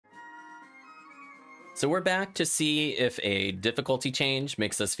So we're back to see if a difficulty change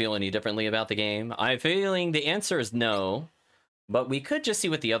makes us feel any differently about the game. I'm feeling the answer is no, but we could just see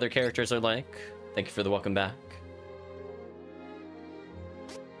what the other characters are like. Thank you for the welcome back.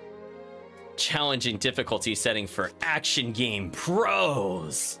 Challenging difficulty setting for action game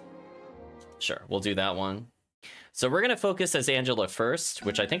pros. Sure, we'll do that one. So we're gonna focus as Angela first,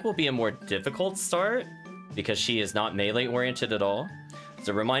 which I think will be a more difficult start because she is not melee oriented at all. As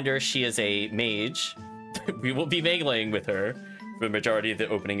a reminder, she is a mage. We will be meleeing with her for the majority of the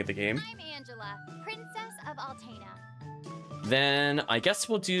opening of the game. I'm Angela, Princess of Altena. Then I guess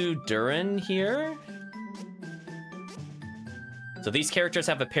we'll do Duran here. So these characters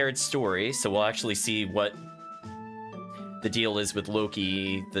have a paired story, so we'll actually see what the deal is with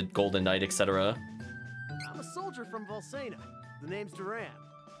Loki, the Golden Knight, etc. I'm a soldier from Volsena. The name's Duran.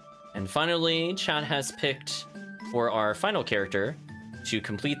 And finally, Chad has picked for our final character to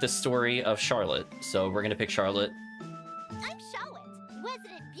complete the story of Charlotte. So we're gonna pick Charlotte. I'm Charlotte,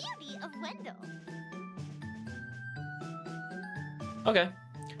 resident beauty of Wendell. Okay.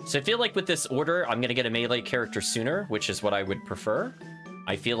 So I feel like with this order, I'm gonna get a melee character sooner, which is what I would prefer.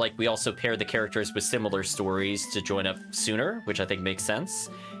 I feel like we also pair the characters with similar stories to join up sooner, which I think makes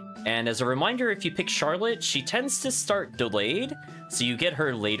sense. And as a reminder, if you pick Charlotte, she tends to start delayed, so you get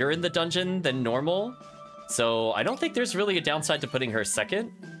her later in the dungeon than normal. So I don't think there's really a downside to putting her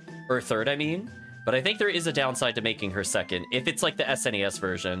second, or third, I mean. But I think there is a downside to making her second, if it's like the SNES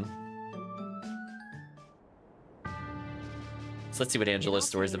version. So let's see what Angela's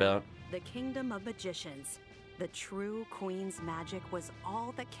story is about. The Kingdom of Magicians. The true Queen's magic was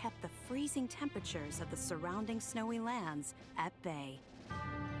all that kept the freezing temperatures of the surrounding snowy lands at bay.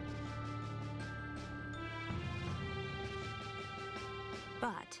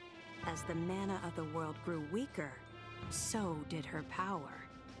 But as the mana of the world grew weaker, so did her power.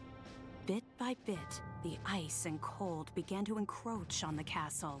 Bit by bit, the ice and cold began to encroach on the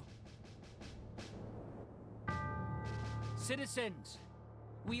castle. Citizens,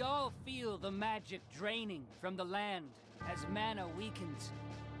 we all feel the magic draining from the land as mana weakens.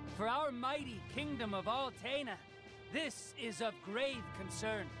 For our mighty kingdom of Altena, this is of grave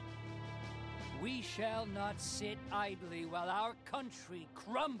concern. We shall not sit idly while our country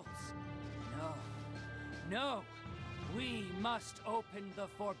crumbles. No, no, we must open the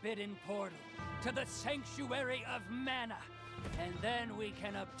forbidden portal to the sanctuary of mana, and then we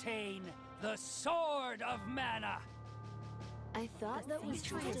can obtain the Sword of Mana. I thought that was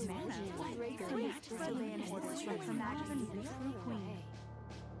trying to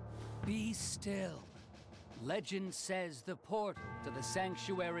Be still. Legend says the portal to the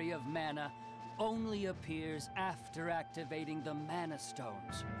Sanctuary of Mana only appears after activating the Mana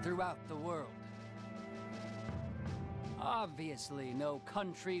Stones throughout the world. Obviously, no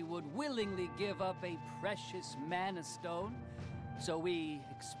country would willingly give up a precious Mana Stone, so we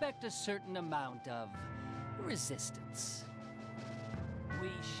expect a certain amount of resistance. We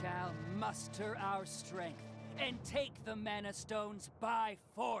shall muster our strength and take the Mana Stones by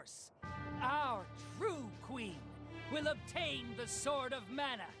force. Our true queen will obtain the Sword of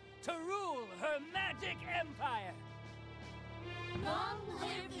Mana to rule her magic empire. Long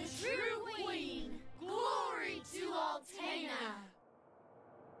live the true queen! Glory to Altena!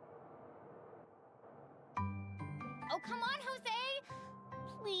 Oh, come on, Jose!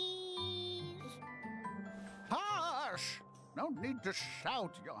 Please. Hush! No need to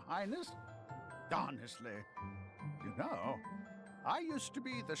shout, Your Highness. Honestly, you know, I used to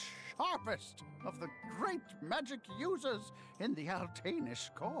be the sharpest of the great magic users in the Altenish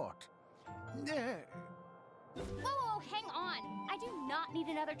court. Whoa, hang on. I do not need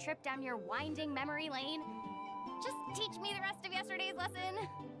another trip down your winding memory lane. Just teach me the rest of yesterday's lesson.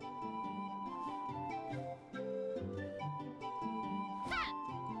 Ha!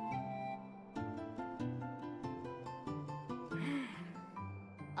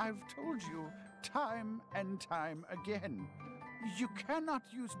 I've told you time and time again, you cannot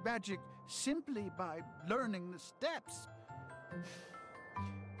use magic simply by learning the steps.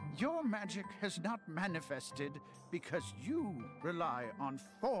 Your magic has not manifested because you rely on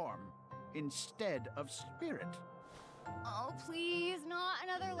form instead of spirit. Oh, please, not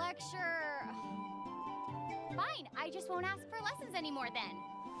another lecture. Fine, I just won't ask for lessons anymore then.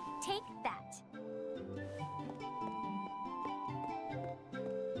 Take that.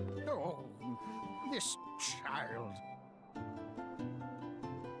 Oh, this child.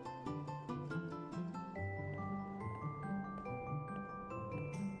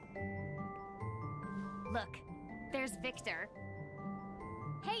 Look, there's Victor.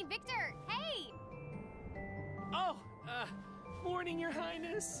 Hey, Victor, hey! Oh, morning, Your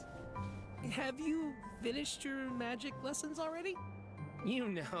Highness. have you finished your magic lessons already? You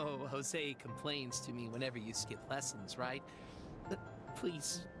know Jose complains to me whenever you skip lessons, right?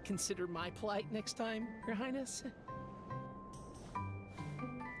 Please consider my plight next time, Your Highness.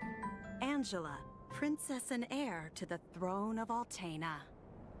 Angela, princess and heir to the throne of Altena.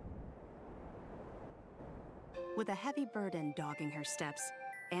 With a heavy burden dogging her steps,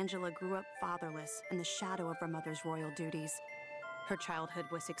 Angela grew up fatherless in the shadow of her mother's royal duties. Her childhood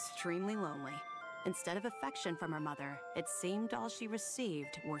was extremely lonely. Instead of affection from her mother, it seemed all she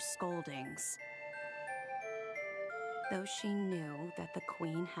received were scoldings. Though she knew that the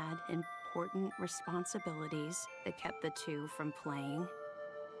queen had important responsibilities that kept the two from playing,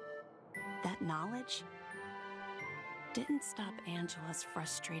 that knowledge didn't stop Angela's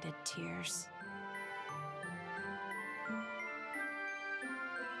frustrated tears.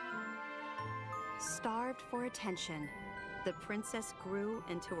 Starved for attention, the princess grew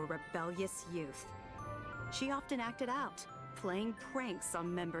into a rebellious youth. She often acted out, playing pranks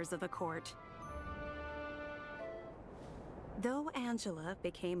on members of the court. Though Angela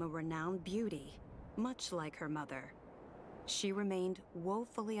became a renowned beauty, much like her mother, she remained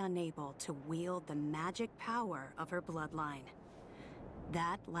woefully unable to wield the magic power of her bloodline.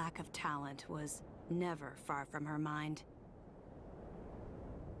 That lack of talent was never far from her mind.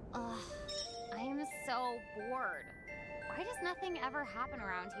 Ugh, I am so bored. Why does nothing ever happen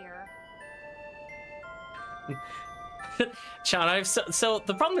around here? Chan, so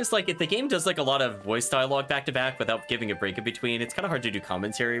the problem is, like, if the game does like a lot of voice dialogue back to back without giving a break in between, it's kind of hard to do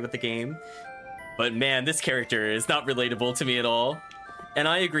commentary with the game. But man, this character is not relatable to me at all. And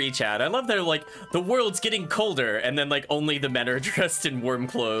I agree, Chad. I love that, like, the world's getting colder and then, like, only the men are dressed in warm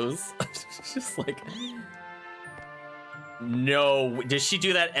clothes. It's just like, no, does she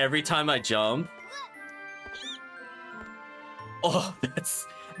do that every time I jump? Oh,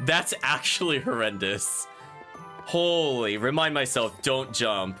 that's actually horrendous. Holy, remind myself, don't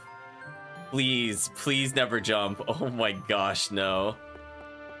jump. Please, please never jump. Oh my gosh, no.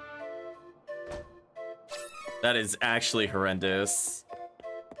 That is actually horrendous.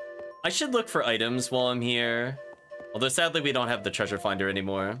 I should look for items while I'm here. Although sadly we don't have the treasure finder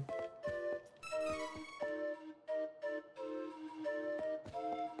anymore.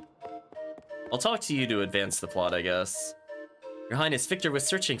 I'll talk to you to advance the plot, I guess. Your Highness, Victor was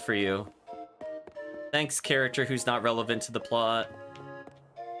searching for you. Thanks, character who's not relevant to the plot.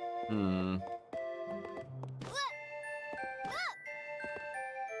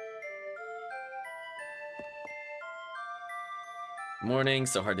 Morning,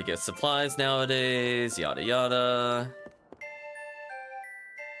 so hard to get supplies nowadays, yada yada.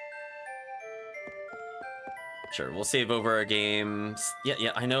 Sure, we'll save over our games.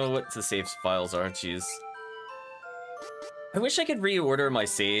 Yeah, I know what the save files are, jeez. I wish I could reorder my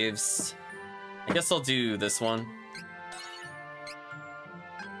saves. I guess I'll do this one.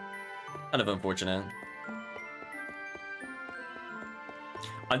 Kind of unfortunate.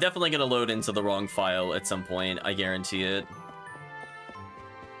 I'm definitely gonna load into the wrong file at some point, I guarantee it.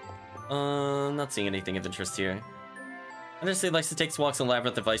 Not seeing anything of interest here. Understay likes to take walks on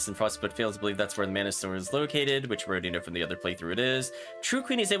Labyrinth of Ice and Frost, but fails to believe that's where the Mana Store is located, which we already know from the other playthrough it is. True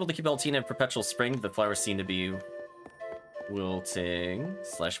Queen is able to keep Altina in perpetual spring. The flowers seem to be wilting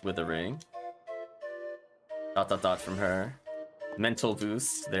 / withering. ... from her. Mental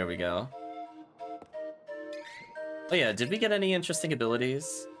boost. There we go. Oh yeah, did we get any interesting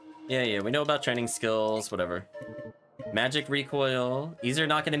abilities? Yeah, we know about training skills, whatever. Magic recoil. Easier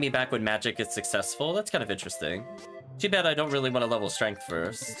knocking me back when magic is successful. That's kind of interesting. Too bad I don't really want to level strength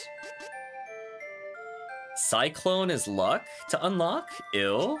first. Cyclone is luck to unlock?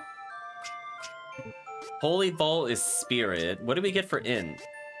 Ill. Holy Ball is spirit. What do we get for int?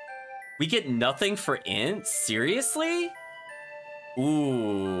 We get nothing for int? Seriously?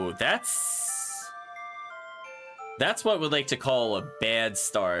 Ooh, that's what we'd like to call a bad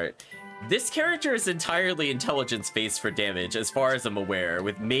start. This character is entirely intelligence-based for damage, as far as I'm aware,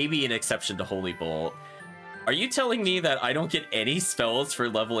 with maybe an exception to Holy Bolt. Are you telling me that I don't get any spells for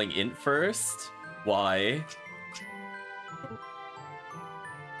leveling int first? Why?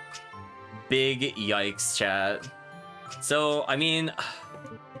 Big yikes, chat. So, I mean,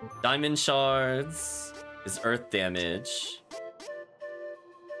 Diamond Shards is earth damage.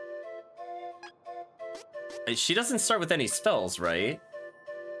 She doesn't start with any spells, right?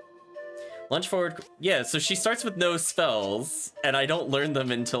 Lunge forward. Yeah, so she starts with no spells, and I don't learn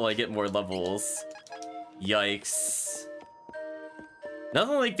them until I get more levels. Yikes.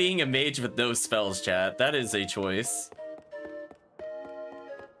 Nothing like being a mage with no spells, chat. That is a choice.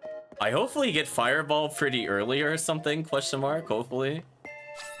 I hopefully get Fireball pretty early or something, question mark, hopefully.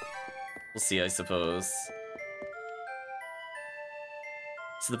 We'll see, I suppose.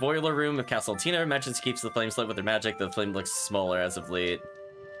 So the boiler room of Castle Tina. Emergency keeps the flames lit with their magic. The flame looks smaller as of late.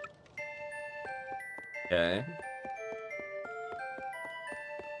 Okay.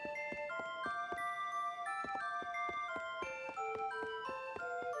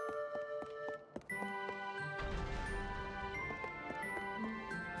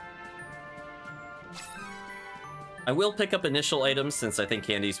 I will pick up initial items since I think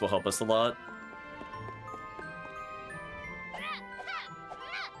candies will help us a lot.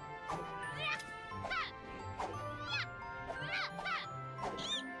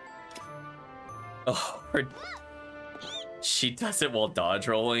 Oh, she does it while dodge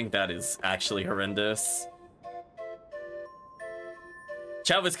rolling? That is actually horrendous.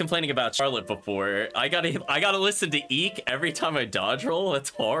 Chat was complaining about Charlotte before. I gotta listen to Eek every time I dodge roll? That's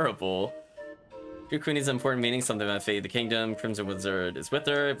horrible. True Queen is an important meaning, something about Fate of the Kingdom. Crimson Wizard is with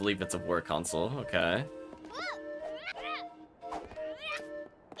her. I believe it's a war console. Okay.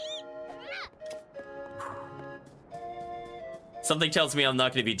 Something tells me I'm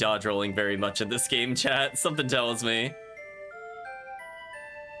not going to be dodge rolling very much in this game, chat. Something tells me.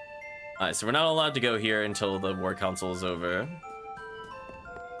 Alright, so we're not allowed to go here until the war console is over.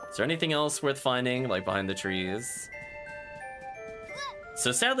 Is there anything else worth finding, like behind the trees?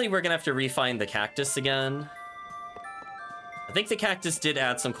 So sadly, we're gonna have to refine the cactus again. I think the cactus did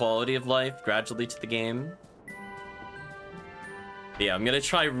add some quality of life gradually to the game. Yeah, I'm gonna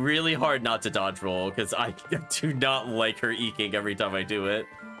try really hard not to dodge roll, because I do not like her eking every time I do it.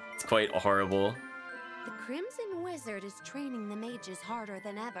 It's quite horrible. The Crimson Wizard is training the mages harder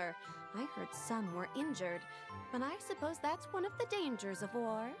than ever. I heard some were injured, but I suppose that's one of the dangers of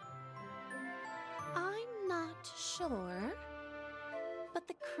war. I'm not sure, but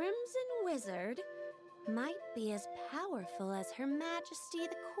the Crimson Wizard might be as powerful as Her Majesty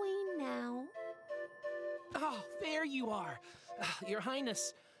the Queen now. Oh, there you are. Your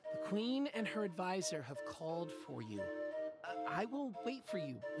Highness, the Queen and her advisor have called for you. I will wait for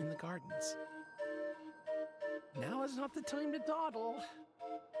you in the gardens. Now is not the time to dawdle.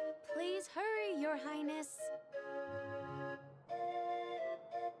 Please hurry, Your Highness.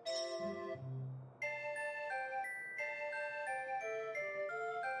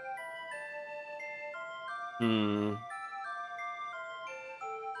 Hmm.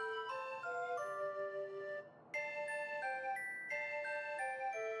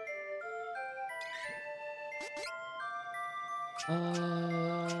 Uh...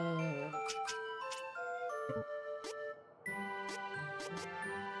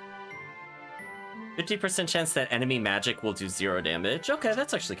 50% chance that enemy magic will do 0 damage. Okay,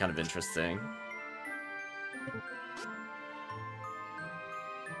 that's actually kind of interesting.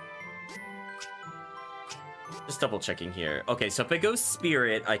 Just double checking here. Okay, so if I go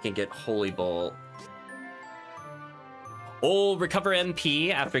Spirit, I can get Holy Bolt. Oh, recover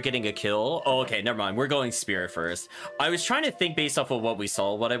MP after getting a kill. Oh, okay, never mind. We're going Spirit first. I was trying to think based off of what we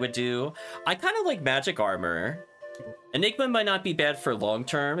saw, what I would do. I kind of like magic armor. Enigma might not be bad for long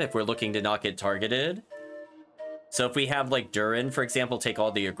term if we're looking to not get targeted. So if we have like Duran, for example, take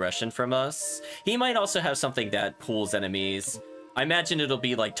all the aggression from us, he might also have something that pulls enemies. I imagine it'll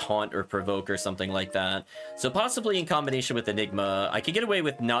be like Taunt or Provoke or something like that. So possibly in combination with Enigma, I could get away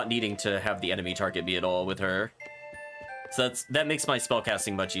with not needing to have the enemy target me at all with her. So that makes my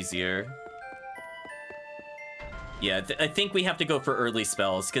spellcasting much easier. Yeah, I think we have to go for early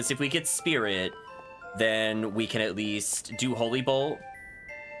spells, because if we get Spirit, then we can at least do Holy Bolt.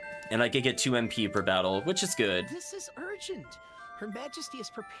 And I could get 2 MP per battle, which is good. This is urgent. Her Majesty is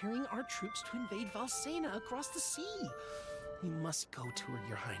preparing our troops to invade Valsena across the sea. We must go to her,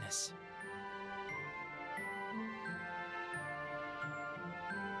 Your Highness.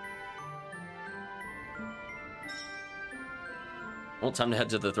 Well, time to head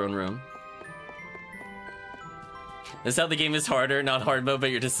to the throne room. This is how the game is harder, not hard mode, but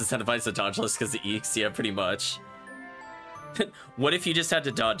you're disincentivized to dodge less because of Eeks. Yeah, pretty much. What if you just had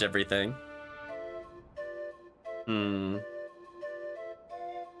to dodge everything? Hmm.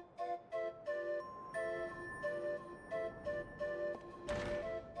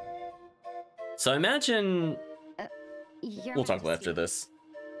 So I imagine... we'll talk after this.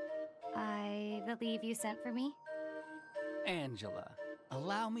 I believe you sent for me? Angela,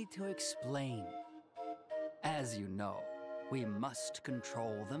 allow me to explain. As you know, we must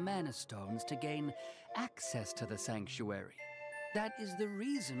control the Mana Stones to gain access to the Sanctuary. That is the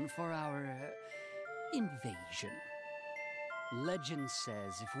reason for our invasion. Legend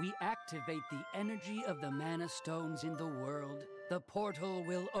says if we activate the energy of the Mana Stones in the world, the portal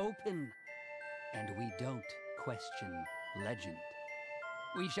will open. And we don't question legend.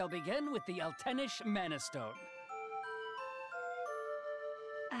 We shall begin with the Altenish Mana Stone.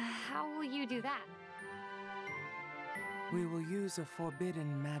 How will you do that? We will use a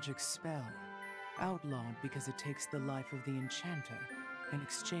forbidden magic spell, outlawed because it takes the life of the enchanter in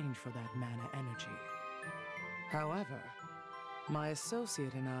exchange for that mana energy. However, my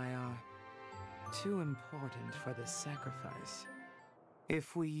associate and I are too important for this sacrifice.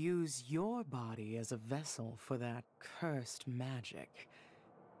 If we use your body as a vessel for that cursed magic,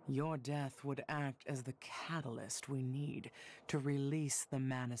 your death would act as the catalyst we need to release the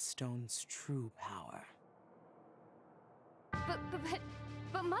Mana Stone's true power.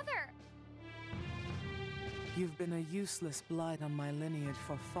 But Mother! You've been a useless blight on my lineage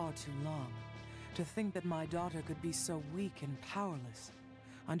for far too long. To think that my daughter could be so weak and powerless.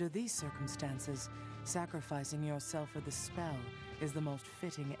 Under these circumstances, sacrificing yourself for the spell is the most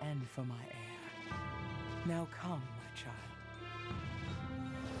fitting end for my heir. Now come, my child.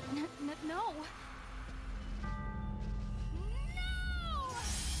 No! No!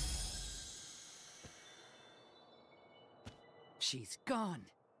 She's gone.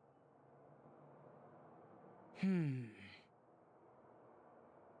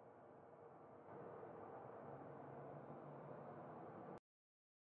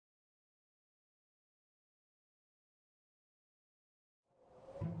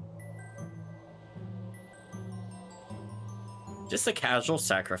 Just a casual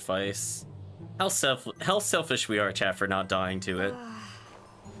sacrifice. How selfish we are, chat, for not dying to it.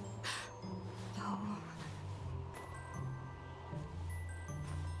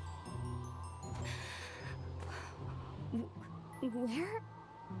 Where?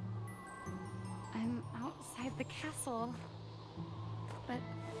 I'm outside the castle. But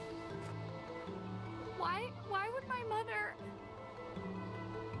why would my mother?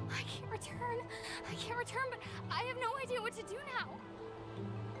 I can't return, but I have no idea what to do now.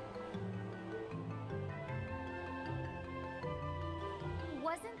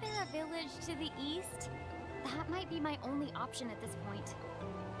 Wasn't there a village to the east? That might be my only option at this point.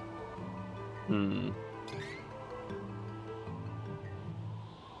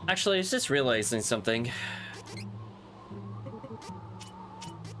 Actually, I was just realizing something.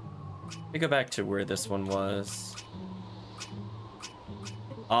 Let me go back to where this one was.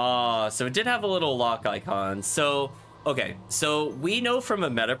 So it did have a little lock icon. So, okay. So we know from a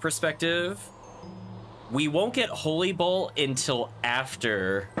meta perspective, we won't get Holy Bolt until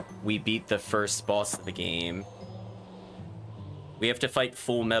after we beat the first boss of the game. We have to fight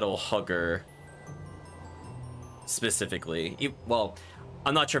Full Metal Hugger. Specifically. Well,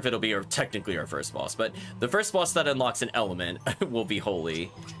 I'm not sure if it'll be technically our first boss, but the first boss that unlocks an element will be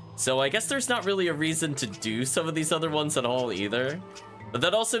Holy. So I guess there's not really a reason to do some of these other ones at all either. But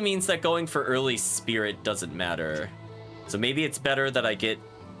that also means that going for early Spirit doesn't matter. So maybe it's better that I get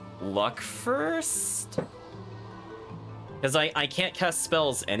Luck first? Because I can't cast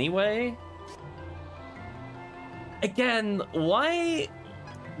spells anyway? Again, why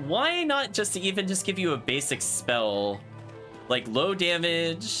not just even just give you a basic spell? Like low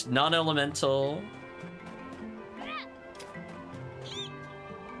damage, non-elemental.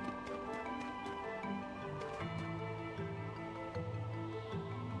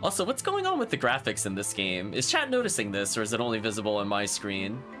 Also, what's going on with the graphics in this game? Is chat noticing this, or is it only visible on my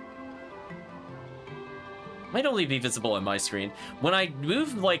screen? Might only be visible on my screen. When I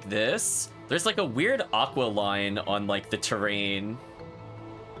move like this, there's like a weird aqua line on like the terrain.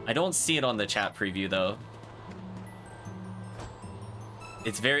 I don't see it on the chat preview though.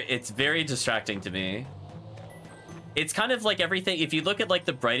 It's very distracting to me. It's kind of like everything, if you look at like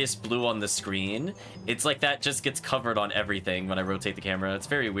the brightest blue on the screen, it's like that just gets covered on everything when I rotate the camera. It's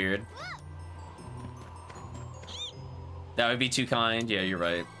very weird. That would be too kind. Yeah, you're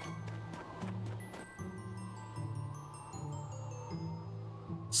right.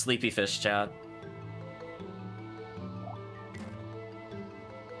 Sleepy fish chat.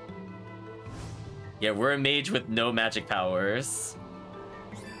 Yeah, we're a mage with no magic powers.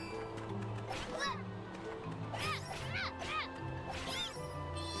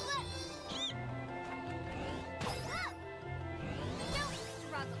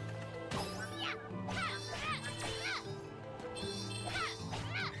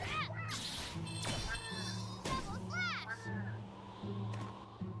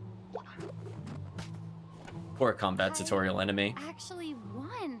 Poor combat tutorial enemy. Actually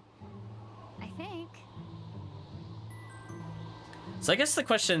won, I think. So I guess the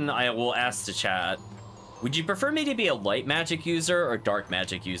question I will ask to chat, would you prefer me to be a light magic user or dark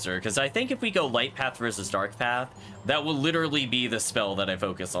magic user? Because I think if we go light path versus dark path, that will literally be the spell that I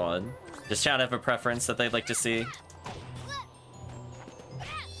focus on. Does chat have a preference that they'd like to see?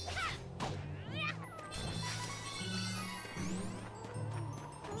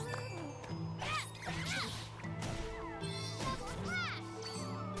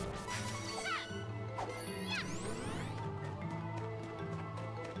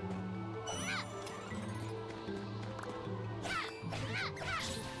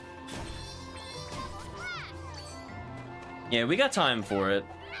 Yeah, we got time for it.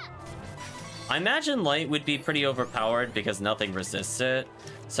 I imagine light would be pretty overpowered because nothing resists it.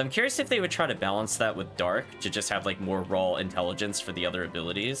 So I'm curious if they would try to balance that with dark to just have like more raw intelligence for the other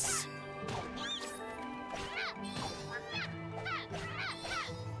abilities.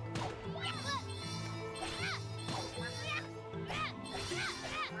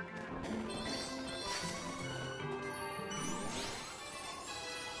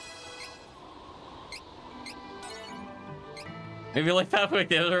 Maybe like that way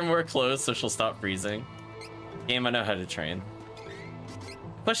the other more close so she'll stop freezing. Game, I know how to train.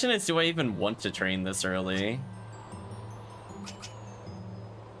 Question is, do I even want to train this early?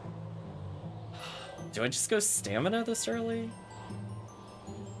 Do I just go stamina this early?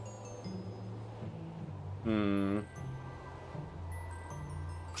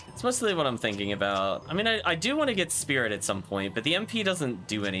 It's mostly what I'm thinking about. I mean, I do want to get Spirit at some point, but the MP doesn't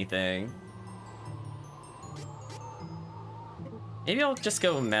do anything. Maybe I'll just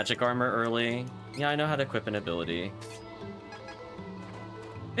go Magic Armor early. Yeah, I know how to equip an ability.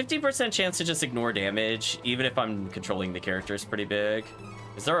 50% chance to just ignore damage, even if I'm controlling the character, is pretty big.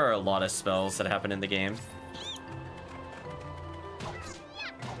 Because there are a lot of spells that happen in the game.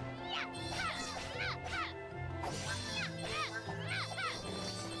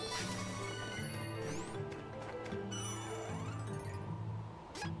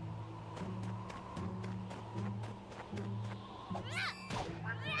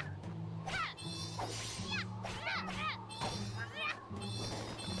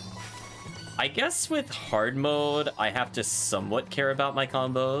 I guess with hard mode, I have to somewhat care about my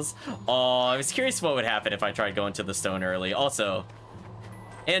combos. Oh, I was curious what would happen if I tried going to the stone early. Also,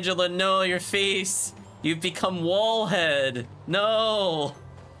 Angela, no, your face. You've become Wallhead. No.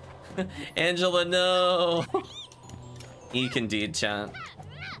 Angela, no. Eek indeed, chat.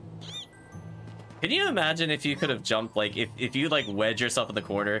 Can you imagine if you could have jumped, like, if you, like, wedge yourself in the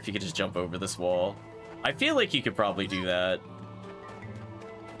corner, if you could just jump over this wall? I feel like you could probably do that.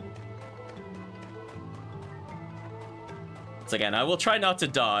 Again, I will try not to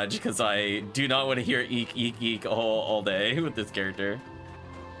dodge because I do not want to hear eek, eek, eek all day with this character.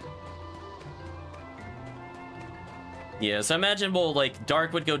 Yeah, so imagine, well, like,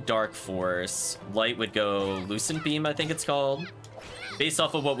 Dark would go Dark Force, Light would go Lucent Beam, I think it's called, based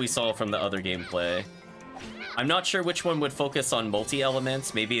off of what we saw from the other gameplay. I'm not sure which one would focus on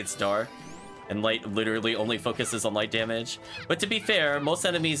multi-elements. Maybe it's Dark, and Light literally only focuses on light damage. But to be fair, most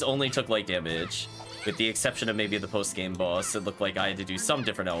enemies only took light damage. With the exception of maybe the post-game boss, it looked like I had to do some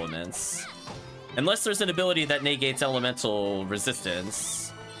different elements. Unless there's an ability that negates elemental resistance,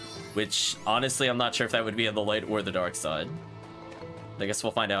 which, honestly, I'm not sure if that would be on the light or the dark side. I guess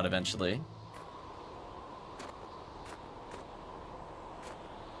we'll find out eventually.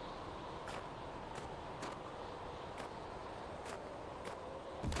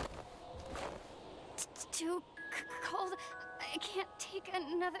 It's too cold. I can't take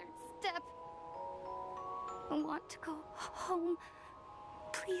another step. I want to go home.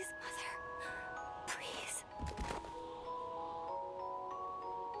 Please, Mother. Please.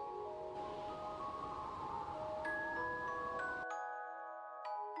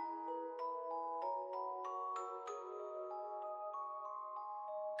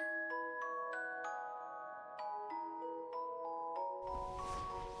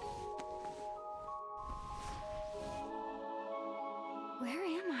 Where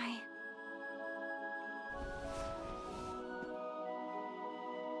am I?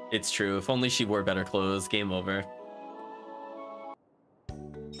 It's true. If only she wore better clothes. Game over.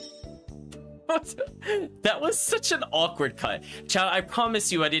 That was such an awkward cut. Chat, I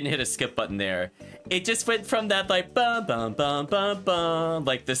promise you I didn't hit a skip button there. It just went from that, like, bum, bum, bum, bum, bum,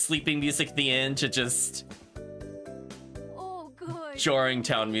 like the sleeping music at the end to just... Oh, good. jarring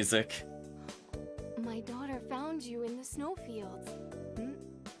town music. My daughter found you in the snowfields.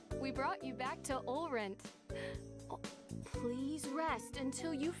 We brought you back to Ulrent. Oh, please rest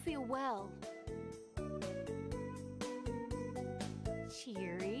until you feel well.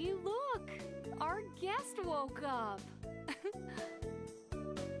 Cheery, look! Our guest woke up!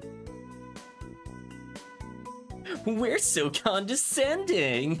 We're so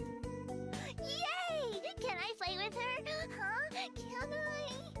condescending! Yay! Can I play with her? Huh? Can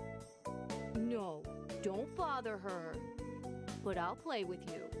I? No, don't bother her. But I'll play with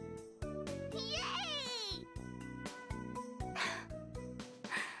you. Yay!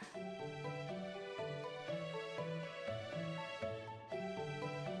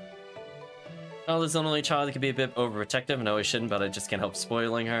 Oh, there's an only child that can be a bit overprotective. I know I shouldn't, but I just can't help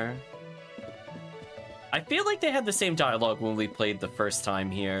spoiling her. I feel like they had the same dialogue when we played the first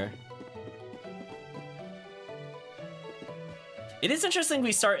time here. It is interesting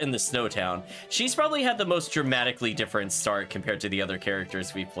we start in the Snow Town. She's probably had the most dramatically different start compared to the other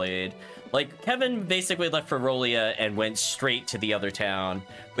characters we played. Like, Kevin basically left Ferolia and went straight to the other town.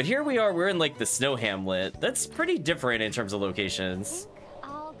 But here we are, we're in, like, the Snow Hamlet. That's pretty different in terms of locations.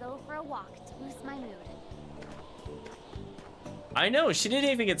 I'll go for a walk to boost my mood. I know, she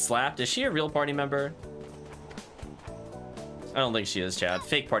didn't even get slapped. Is she a real party member? I don't think she is, Chad.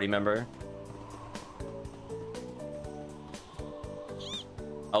 Fake party member.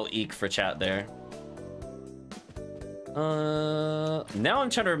 I'll eek for chat there. Now I'm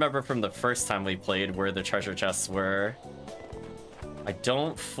trying to remember from the first time we played where the treasure chests were. I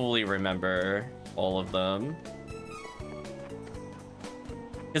don't fully remember all of them.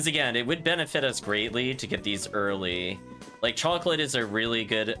 Because again, it would benefit us greatly to get these early. Like, chocolate is a really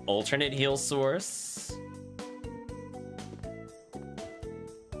good alternate heal source.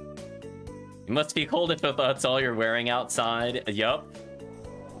 It must be cold if that's all you're wearing outside. Yup.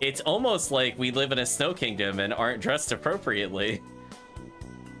 It's almost like we live in a snow kingdom and aren't dressed appropriately.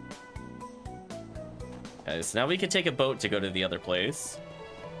 Okay, so now we can take a boat to go to the other place.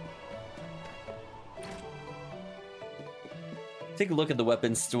 Take a look at the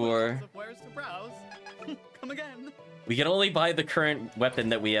weapons store. Come again. We can only buy the current weapon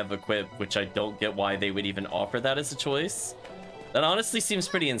that we have equipped, which I don't get why they would even offer that as a choice. That honestly seems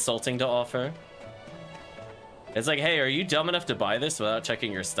pretty insulting to offer. It's like, hey, are you dumb enough to buy this without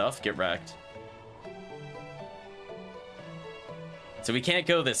checking your stuff? Get wrecked. So we can't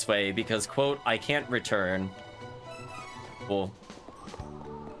go this way because, quote, I can't return. Cool.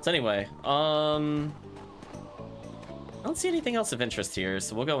 So anyway, I don't see anything else of interest here,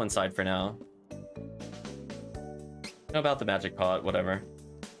 so we'll go inside for now. How about the magic pot? Whatever.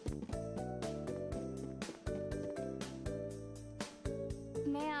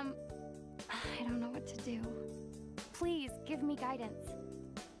 Ma'am, I don't know what to do. Please, give me guidance.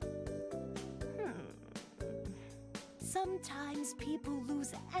 Sometimes people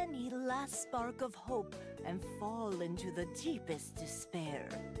lose any last spark of hope and fall into the deepest despair.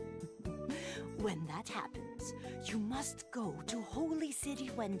 When that happens, you must go to Holy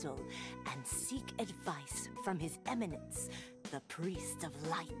City Wendell and seek advice from His Eminence, the Priest of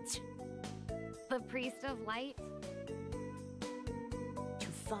Light. The Priest of Light? To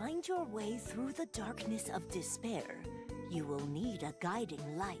find your way through the darkness of despair, you will need a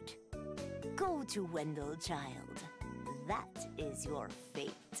guiding light. Go to Wendell, child. That is your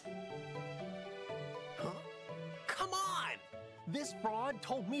fate. Huh? Come on! This fraud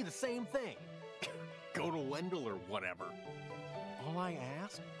told me the same thing. Go to Wendell or whatever. All I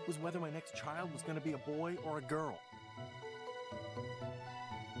asked was whether my next child was going to be a boy or a girl.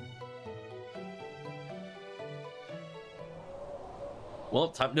 Well,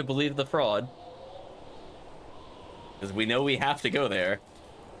 time to believe the fraud. Because we know we have to go there.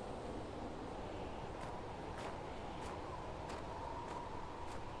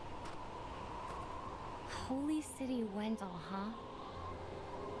 Holy City Wendell, huh?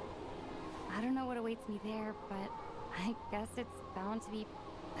 I don't know what awaits me there, but I guess it's bound to be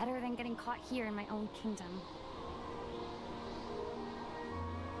better than getting caught here in my own kingdom.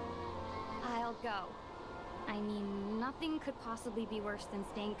 I'll go. I mean, nothing could possibly be worse than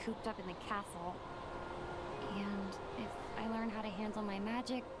staying cooped up in the castle. And if I learn how to handle my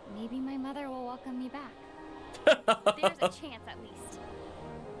magic, maybe my mother will welcome me back. There's a chance, at least.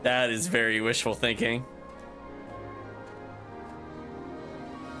 That is very wishful thinking.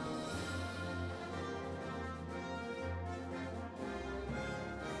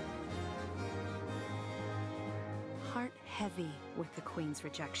 Heart heavy with the Queen's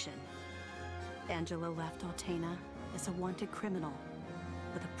rejection. Angela left Altena as a wanted criminal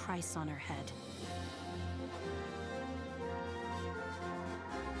with a price on her head.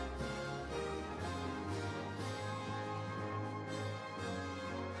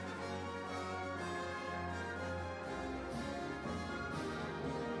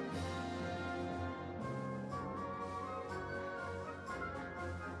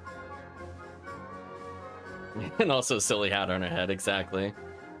 And also silly hat on her head, exactly.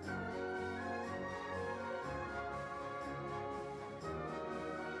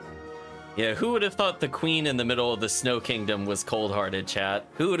 Yeah, who would have thought the queen in the middle of the Snow Kingdom was cold-hearted, chat?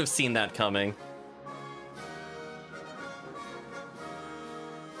 Who would have seen that coming?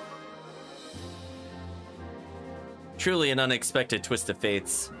 Truly an unexpected twist of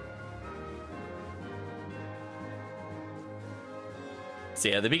fates. So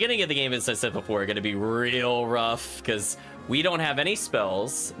yeah, the beginning of the game, as I said before, are going to be real rough because we don't have any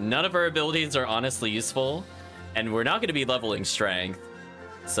spells. None of our abilities are honestly useful, and we're not going to be leveling strength.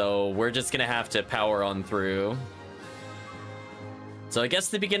 So we're just going to have to power on through. So I guess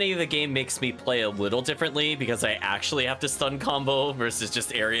the beginning of the game makes me play a little differently because I actually have to stun combo versus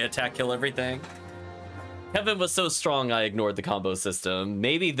just area attack kill everything. Kevin was so strong I ignored the combo system.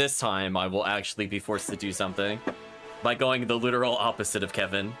 Maybe this time I will actually be forced to do something by going the literal opposite of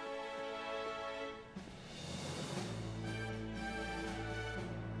Kevin.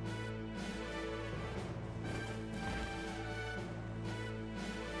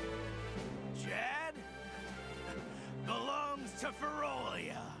 Chad belongs to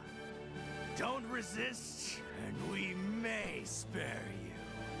Ferolia. Don't resist, and we may spare you.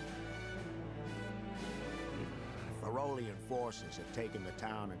 Ferolian forces have taken the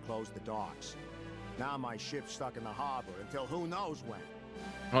town and closed the docks. Now my ship's stuck in the harbor until who knows when.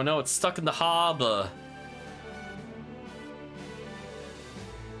 Oh no, it's stuck in the harbor.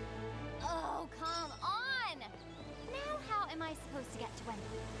 Oh, come on! Now how am I supposed to get to Wendell?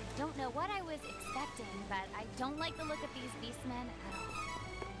 I don't know what I was expecting, but I don't like the look of these beastmen at all.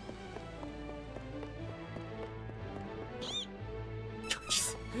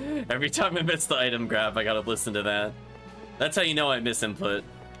 Every time I miss the item grab, I gotta listen to that. That's how you know I miss input.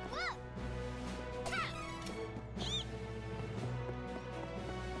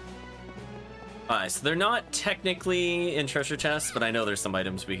 Alright, so they're not technically in treasure chests, but I know there's some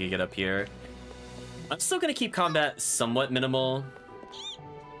items we could get up here. I'm still gonna keep combat somewhat minimal.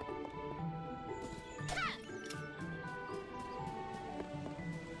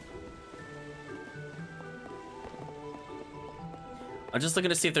 I'm just looking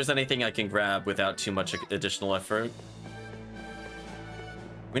to see if there's anything I can grab without too much additional effort.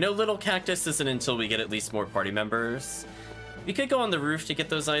 We know Little Cactus isn't until we get at least more party members. We could go on the roof to get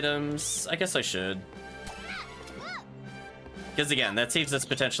those items. I guess I should. Because again, that saves us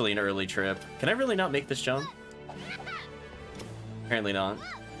potentially an early trip. Can I really not make this jump? Apparently not.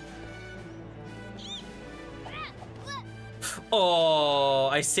 Oh,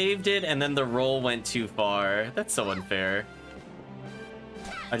 I saved it and then the roll went too far. That's so unfair.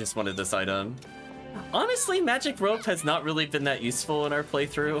 I just wanted this item. Honestly, magic rope has not really been that useful in our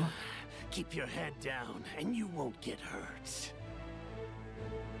playthrough. Keep your head down, and you won't get hurt.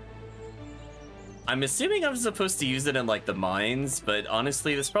 I'm assuming I'm supposed to use it in, like, the mines, but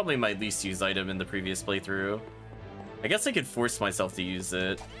honestly, this is probably my least used item in the previous playthrough. I guess I could force myself to use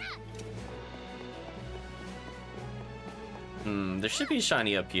it. There should be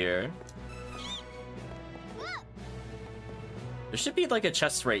shiny up here. There should be like a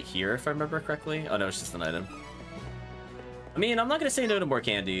chest right here, if I remember correctly. Oh no, it's just an item. I mean, I'm not gonna say no to more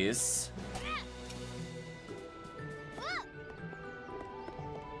candies.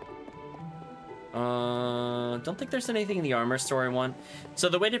 Don't think there's anything in the armor store I want. So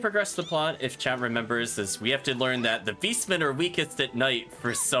the way to progress the plot, if chat remembers, is we have to learn that the beastmen are weakest at night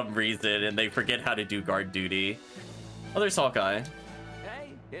for some reason, and they forget how to do guard duty. Oh, there's Hawkeye.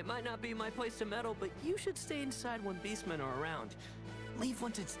 It might not be my place to meddle, but you should stay inside when beastmen are around. Leave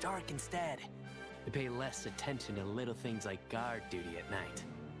once it's dark instead. They pay less attention to little things like guard duty at night.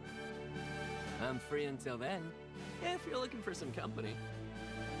 I'm free until then, if you're looking for some company.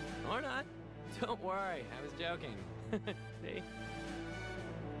 Or not. Don't worry, I was joking. See?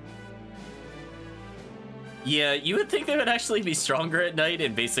 Yeah, you would think they would actually be stronger at night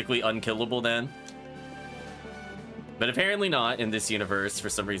and basically unkillable then. But apparently not in this universe for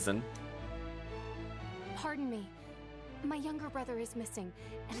some reason. Pardon me. My younger brother is missing,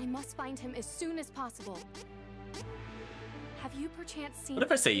 and I must find him as soon as possible. Have you perchance seen What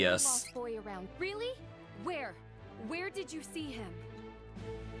if I say a yes? lost boy around? Really? Where? Where did you see him?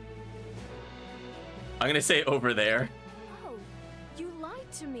 I'm gonna say over there. Oh, you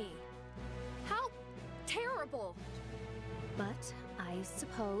lied to me. How terrible. But I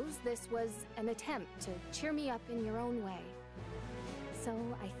suppose this was an attempt to cheer me up in your own way. So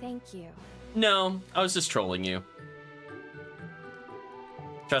I thank you. No, I was just trolling you.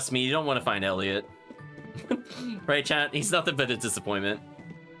 Trust me, you don't want to find Elliot. Right, chat? He's nothing but a disappointment.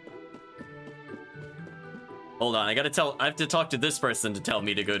 Hold on, I have to talk to this person to tell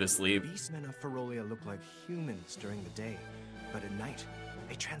me to go to sleep. Beastmen of Ferolia look like humans during the day, but at night,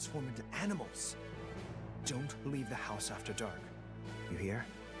 they transform into animals. Don't leave the house after dark. You hear?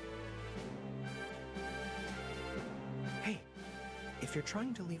 Hey, if you're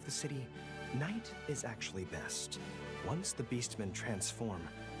trying to leave the city, night is actually best. Once the beastmen transform,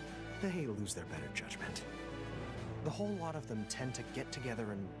 they lose their better judgment. The whole lot of them tend to get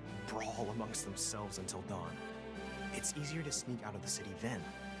together and brawl amongst themselves until dawn. It's easier to sneak out of the city then.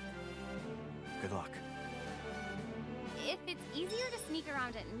 Good luck. If it's easier to sneak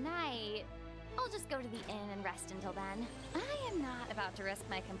around at night, I'll just go to the inn and rest until then. I am not about to risk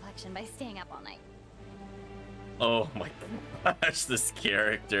my complexion by staying up all night. Oh my gosh, this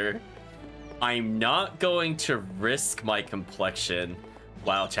character. I'm not going to risk my complexion.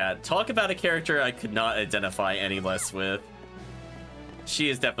 Wow, chat. Talk about a character I could not identify any less with. She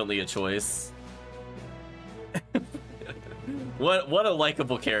is definitely a choice. What a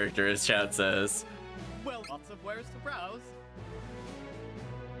likable character, as chat says. Well, lots of wares to browse.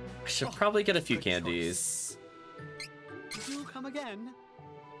 I should probably get a few candies. Do come again.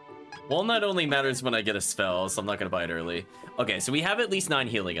 Walnut only matters when I get a spell, so I'm not gonna buy it early. Okay, so we have at least 9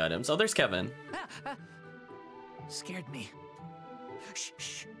 healing items. Oh, there's Kevin. Scared me. Shh,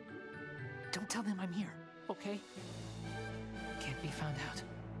 shh. Don't tell them I'm here, okay? Can't be found out.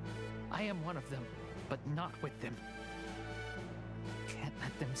 I am one of them, but not with them. Can't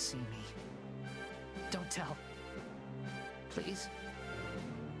let them see me. Don't tell. Please.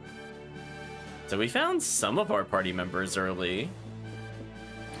 So we found some of our party members early.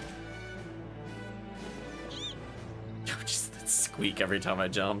 Just that squeak every time I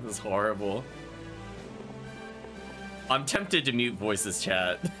jump is horrible. I'm tempted to mute voices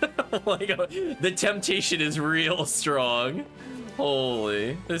chat. Like, the temptation is real strong.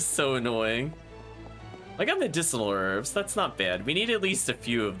 Holy, this is so annoying. I got medicinal herbs, that's not bad. We need at least a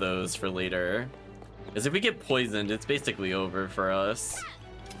few of those for later. Because if we get poisoned, it's basically over for us.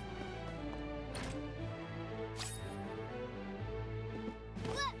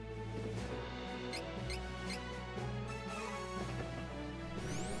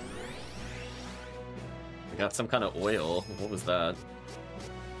 I got some kind of oil. What was that?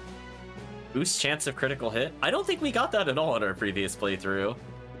 Boost chance of critical hit? I don't think we got that at all in our previous playthrough.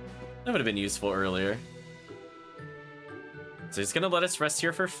 That would have been useful earlier. So he's gonna let us rest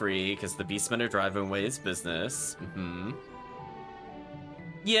here for free because the beastmen are driving away his business.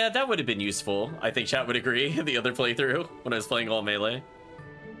 Yeah, that would have been useful. I think chat would agree. The other playthrough when I was playing all melee.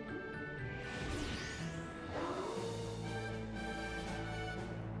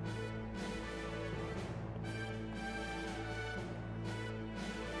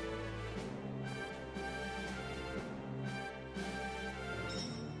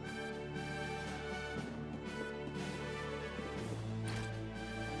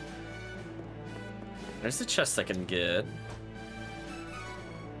 There's a chest I can get.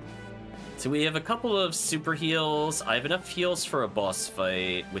 So we have a couple of super heals. I have enough heals for a boss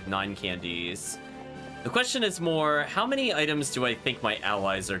fight with 9 candies. The question is more, how many items do I think my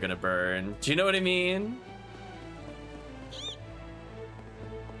allies are gonna burn? Do you know what I mean?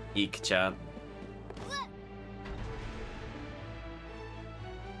 Eek, chat.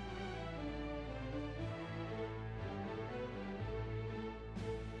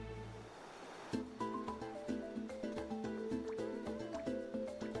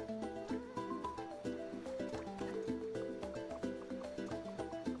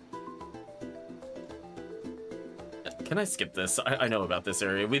 Can I skip this? I know about this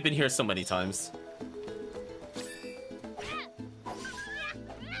area. We've been here so many times.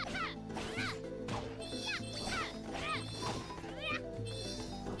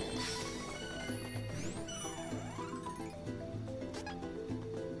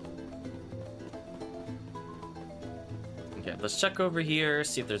 Okay, let's check over here,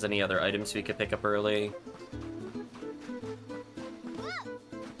 see if there's any other items we could pick up early.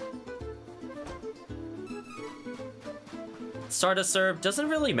 Stardust Herb doesn't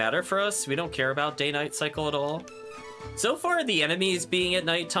really matter for us. We don't care about day-night cycle at all. So far, the enemies being at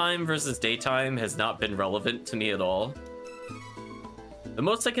nighttime versus daytime has not been relevant to me at all. The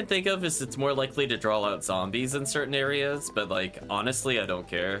most I can think of is it's more likely to draw out zombies in certain areas, but like, honestly, I don't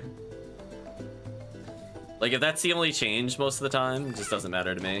care. Like, if that's the only change most of the time, it just doesn't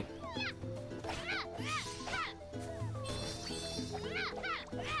matter to me.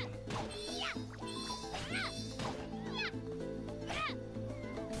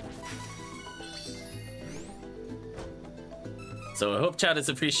 So I hope chat is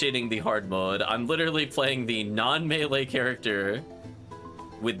appreciating the hard mode. I'm literally playing the non-melee character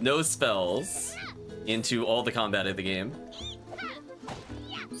with no spells into all the combat of the game.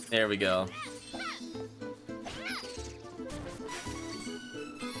 There we go.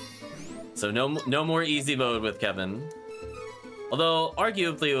 So no more easy mode with Kevin. Although,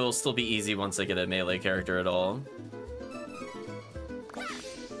 arguably, it will still be easy once I get a melee character at all.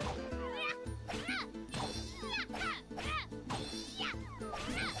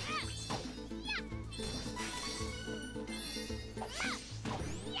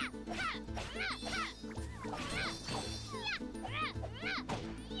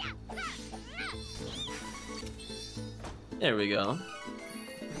 There we go.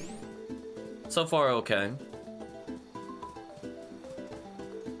 So far, okay.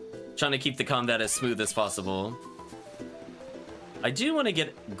 Trying to keep the combat as smooth as possible. I do want to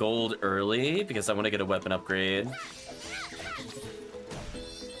get gold early because I want to get a weapon upgrade.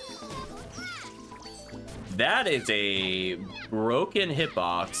 That is a broken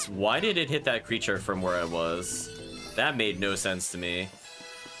hitbox. Why did it hit that creature from where I was? That made no sense to me.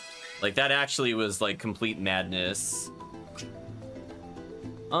 Like, that actually was, like, complete madness.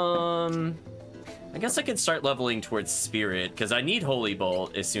 I guess I could start leveling towards Spirit, because I need Holy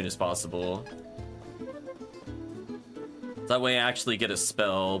Bolt as soon as possible. That way I actually get a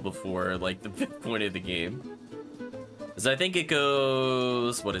spell before, like, the 5th point of the game. Because I think it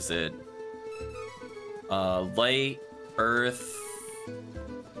goes... What is it? Light, Earth,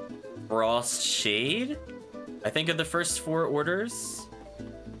 Frost, Shade? I think are the first 4 orders.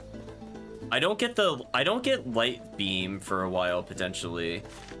 I don't get Light Beam for a while, potentially.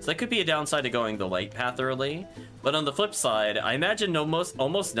 So that could be a downside to going the light path early. But on the flip side, I imagine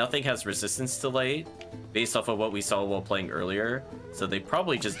almost nothing has resistance to light, based off of what we saw while playing earlier. So they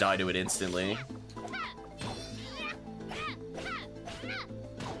probably just die to it instantly.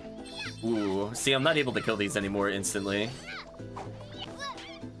 Ooh, see, I'm not able to kill these anymore instantly.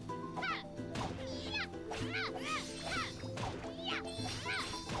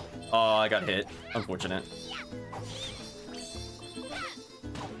 Oh, I got hit. Unfortunate.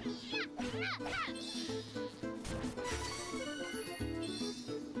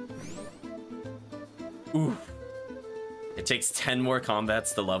 Ooh. It takes 10 more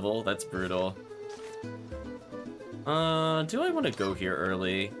combats to level. That's brutal. Do I want to go here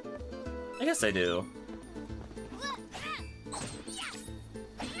early? I guess I do.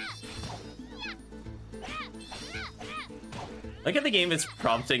 Like, at the game, it's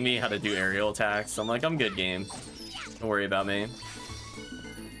prompting me how to do aerial attacks. I'm like, I'm good, game. Don't worry about me.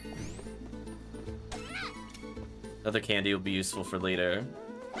 Another candy will be useful for later.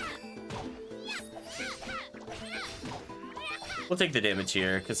 We'll take the damage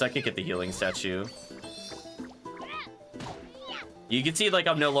here, because I could get the healing statue. You can see, like,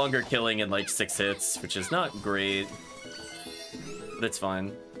 I'm no longer killing in, like, 6 hits, which is not great. But it's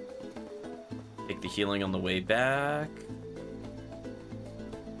fine. Take the healing on the way back.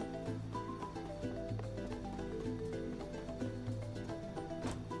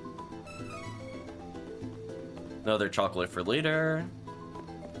 Another chocolate for later.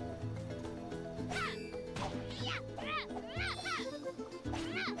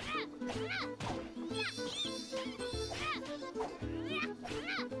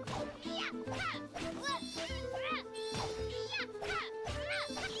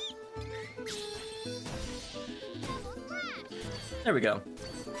 There we go.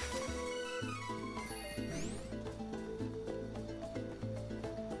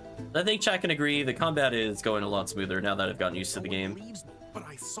 I think chat can agree the combat is going a lot smoother now that I've gotten used to the game. Believes me, but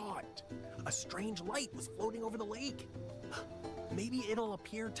I saw it. A strange light was floating over the lake. Maybe it'll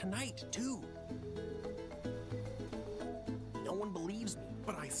appear tonight, too. No one believes me,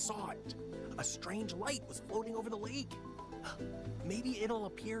 but I saw it. A strange light was floating over the lake. Maybe it'll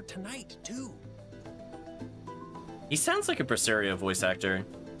appear tonight, too. He sounds like a Berseria voice actor.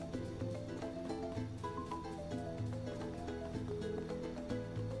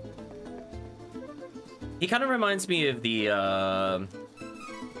 He kind of reminds me of the,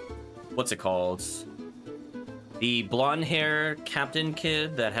 what's it called? The blonde hair captain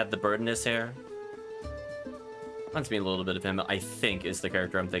kid that had the bird in his hair. Reminds me a little bit of him, I think, is the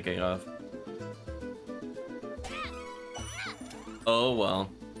character I'm thinking of. Oh, well.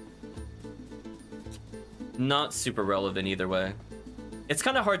 Not super relevant either way. It's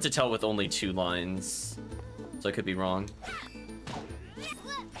kind of hard to tell with only 2 lines, so I could be wrong.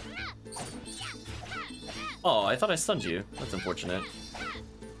 Oh, I thought I stunned you. That's unfortunate.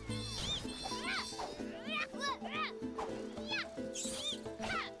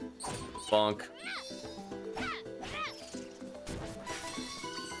 Bonk.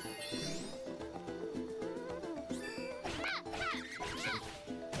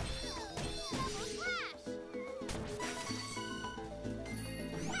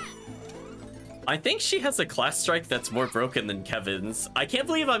 I think she has a class strike that's more broken than Kevin's. I can't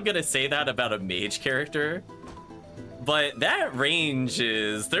believe I'm gonna say that about a mage character. But that range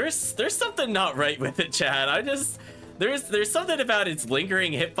is... There's something not right with it, Chad. There's something about its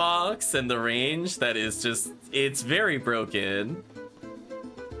lingering hitbox and the range that is just... It's very broken.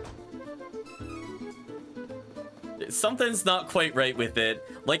 Something's not quite right with it.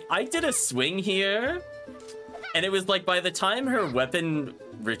 Like, I did a swing here, and it was like by the time her weapon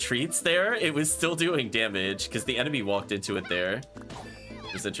retreats there, it was still doing damage because the enemy walked into it there.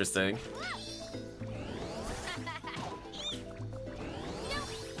 It was interesting.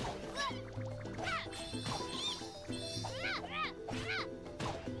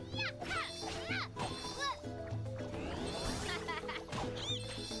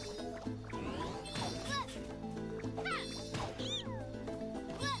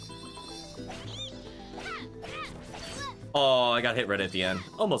 Oh, I got hit right at the end.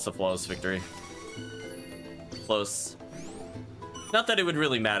 Almost a flawless victory. Close. Not that it would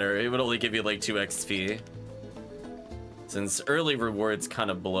really matter. It would only give you like 2 XP. Since early rewards kind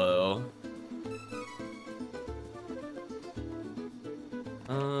of blow.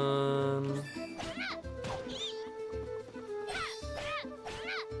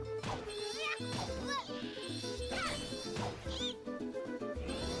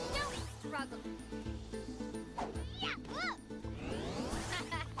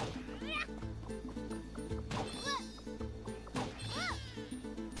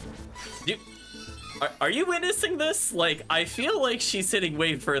 Are you witnessing this? Like, I feel like she's hitting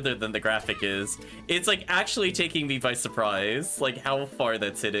way further than the graphic is. It's like actually taking me by surprise, like how far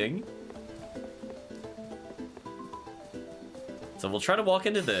that's hitting. So we'll try to walk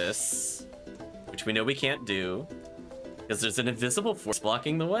into this, which we know we can't do, because there's an invisible force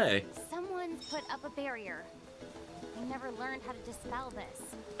blocking the way. Someone's put up a barrier. I never learned how to dispel this.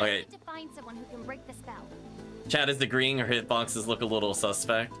 Okay. I need to find someone who can break the spell. Chat is agreeing her hitboxes look a little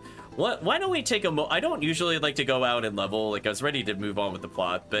suspect. What? Why don't we take a I don't usually like to go out and level. Like, I was ready to move on with the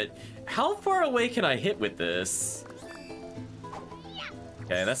plot, but how far away can I hit with this?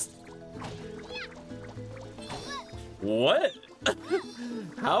 Okay, that's... What?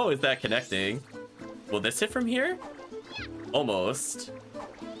 How is that connecting? Will this hit from here? Almost.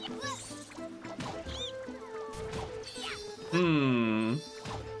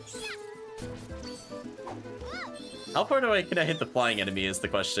 How far can I hit the flying enemy is the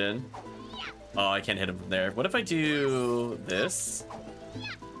question. Oh, I can't hit him from there. What if I do this?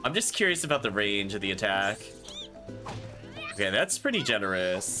 I'm just curious about the range of the attack. Okay, that's pretty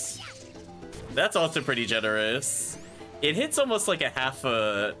generous. That's also pretty generous. It hits almost like a half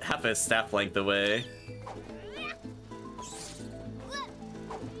a staff length away.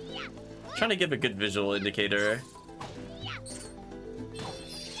 Trying to give a good visual indicator.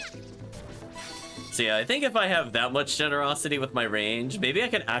 So yeah, I think if I have that much generosity with my range, maybe I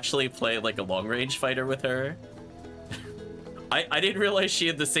can actually play like a long-range fighter with her. I didn't realize she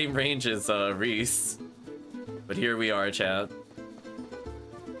had the same range as Reese. But here we are, chat.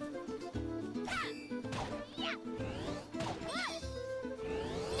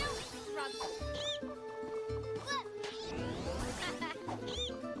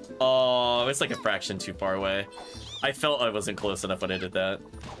 Oh, it's like a fraction too far away. I felt I wasn't close enough when I did that.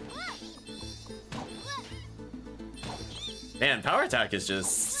 Man, power attack is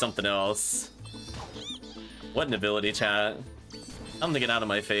just something else. What an ability, chat. I'm gonna get out of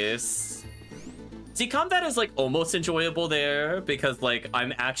my face. See, combat is like almost enjoyable there because like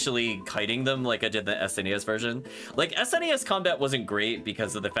I'm actually kiting them like I did the SNES version. Like SNES combat wasn't great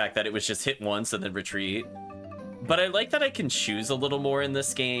because of the fact that it was just hit once and then retreat. But I like that I can choose a little more in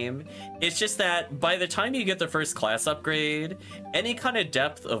this game. It's just that by the time you get the first class upgrade, any kind of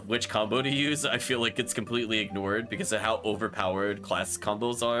depth of which combo to use, I feel like it's completely ignored because of how overpowered class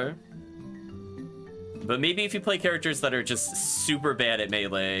combos are. But maybe if you play characters that are just super bad at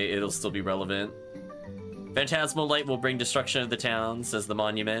melee, it'll still be relevant. Phantasmal light will bring destruction of the town, says the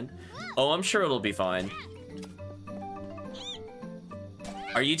monument. Oh, I'm sure it'll be fine.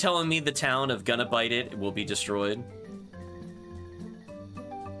 Are you telling me the town of Gonna Bite It will be destroyed?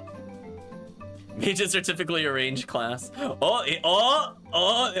 Mages are typically a range class.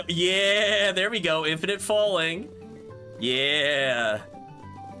 Oh, yeah, there we go. Infinite falling. Yeah.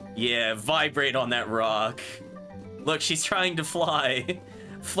 Yeah, vibrate on that rock. Look, she's trying to fly.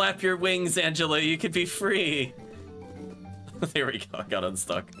 Flap your wings, Angela, you could be free. There we go, I got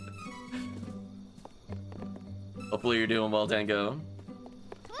unstuck. Hopefully you're doing well, Dango.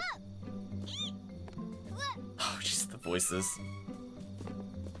 Oh, jeez, the voices.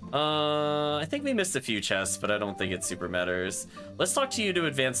 I think we missed a few chests, but I don't think it super matters. Let's talk to you to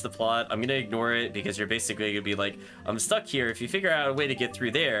advance the plot. I'm gonna ignore it because you're basically gonna be like, I'm stuck here. If you figure out a way to get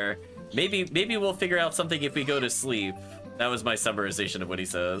through there, maybe we'll figure out something if we go to sleep. That was my summarization of what he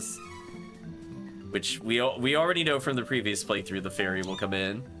says. Which we already know from the previous playthrough, the fairy will come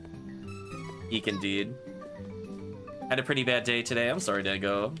in. Eek indeed. Had a pretty bad day today. I'm sorry,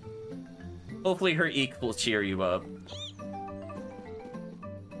 Dango. Hopefully her eek will cheer you up.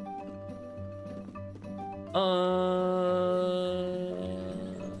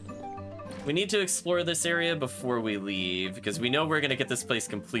 We need to explore this area before we leave, because we know we're gonna get this place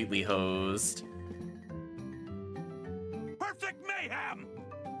completely hosed. Perfect mayhem!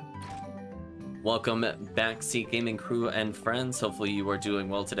 Welcome backseat gaming crew and friends. Hopefully you are doing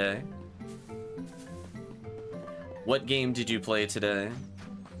well today. What game did you play today?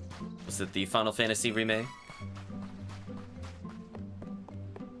 Was it the Final Fantasy Remake?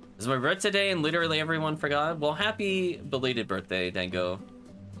 It's my birthday today and literally everyone forgot. Well, happy belated birthday, Dango.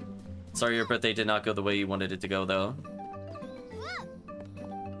 Sorry your birthday did not go the way you wanted it to go, though.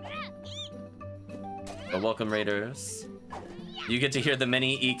 But welcome, Raiders. You get to hear the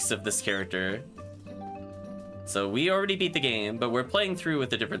many eeks of this character. So we already beat the game, but we're playing through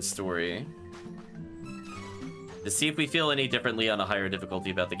with a different story. To see if we feel any differently on a higher difficulty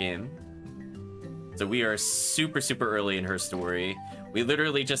about the game. So we are super, super early in her story. We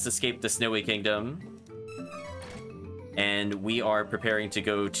literally just escaped the Snowy Kingdom. And we are preparing to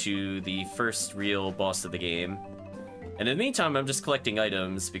go to the first real boss of the game. And in the meantime, I'm just collecting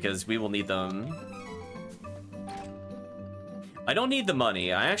items because we will need them. I don't need the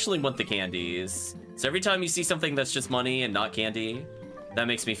money. I actually want the candies. So every time you see something that's just money and not candy, that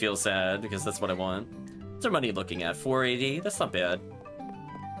makes me feel sad because that's what I want. What's our money looking at? 480? That's not bad.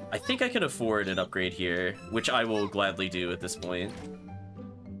 I think I can afford an upgrade here, which I will gladly do at this point.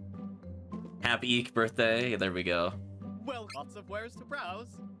 Happy Eek birthday. There we go. Well, lots of wares to browse.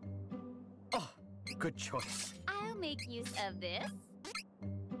 Oh, good choice. I'll make use of this.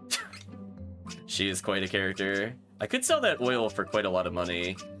 She is quite a character. I could sell that oil for quite a lot of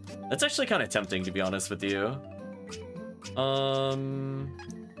money. That's actually kind of tempting, to be honest with you. Come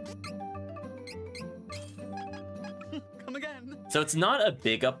again. So it's not a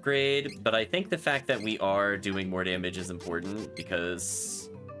big upgrade, but I think the fact that we are doing more damage is important because...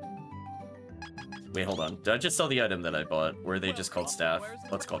 Wait, hold on. Did I just sell the item that I bought? Or are they just called staff?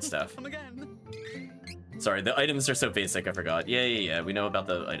 Let's call it staff. Come again. Sorry, the items are so basic, I forgot. Yeah. We know about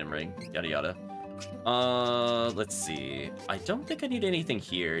the item ring. Yada yada. Let's see. I don't think I need anything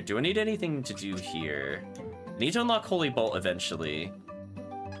here. Do I need anything to do here? I need to unlock Holy Bolt eventually.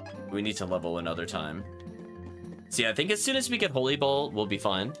 We need to level another time. So yeah, I think as soon as we get Holy Bolt, we'll be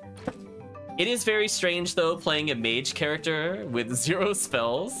fine. It is very strange, though, playing a mage character with 0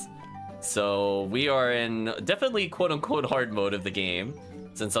 spells. So we are in definitely quote-unquote hard mode of the game,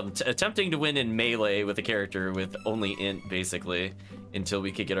 since I'm attempting to win in melee with a character with only int, basically, until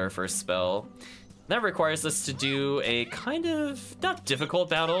we could get our first spell. That requires us to do a kind of, not difficult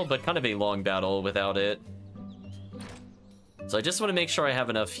battle, but kind of a long battle without it. So I just want to make sure I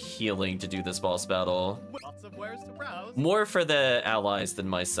have enough healing to do this boss battle. Lots of wares to browse. More for the allies than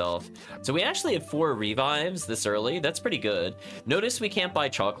myself. So we actually have 4 revives this early. That's pretty good. Notice we can't buy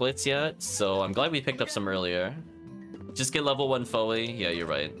chocolates yet, so I'm glad we picked up some earlier. Just get level 1 Foley. Yeah, you're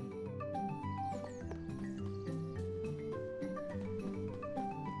right.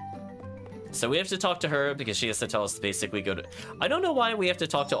 So we have to talk to her because she has to tell us to basically go to... I don't know why we have to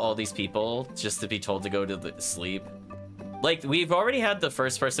talk to all these people just to be told to go to sleep. Like, we've already had the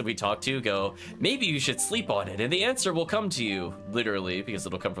first person we talked to go, maybe you should sleep on it, and the answer will come to you. Literally, because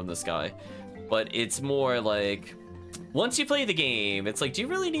it'll come from this guy. But it's more like, once you play the game, it's like, do you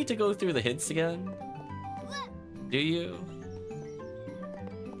really need to go through the hints again? Do you?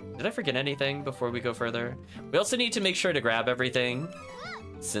 Did I forget anything before we go further? We also need to make sure to grab everything,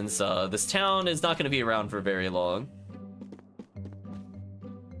 since this town is not going to be around for very long.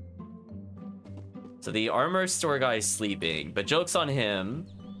 So the armor store guy is sleeping, but joke's on him.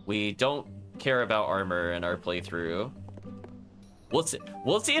 We don't care about armor in our playthrough.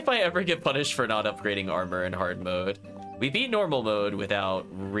 We'll see if I ever get punished for not upgrading armor in hard mode. We beat normal mode without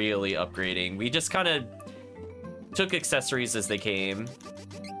really upgrading. We just kind of took accessories as they came,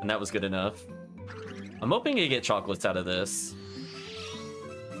 and that was good enough. I'm hoping to get chocolates out of this.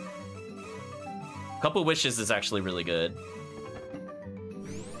 Couple wishes is actually really good.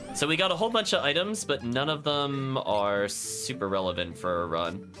 So we got a whole bunch of items, but none of them are super relevant for a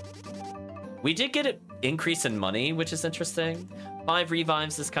run. We did get an increase in money, which is interesting. 5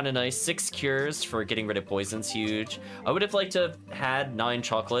 revives is kind of nice. 6 cures for getting rid of poison's huge. I would have liked to have had 9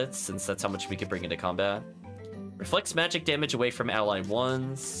 chocolates, since that's how much we could bring into combat. Reflects magic damage away from ally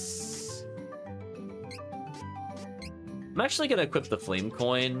ones. I'm actually gonna equip the flame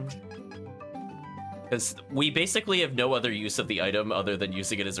coin, because we basically have no other use of the item other than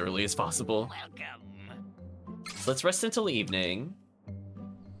using it as early as possible. Welcome. So let's rest until evening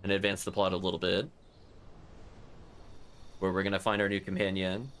and advance the plot a little bit, where we're gonna find our new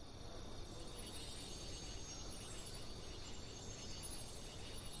companion.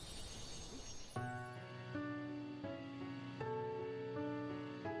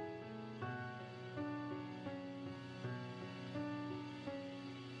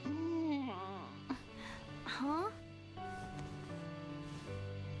 Huh?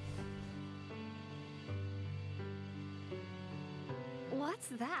 What's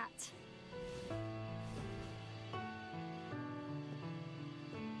that?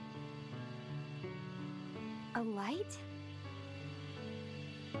 A light?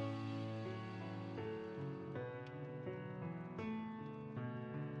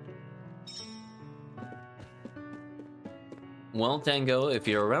 Well, Dango, if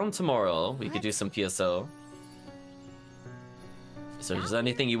you're around tomorrow, we could do some PSO. So if there's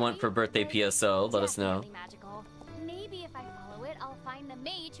anything you want for birthday PSO, let us know. Magical. Maybe if I follow it, I'll find the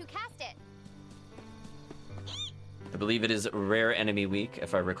mage who cast it. I believe it is Rare Enemy Week,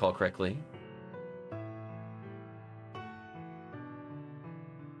 if I recall correctly.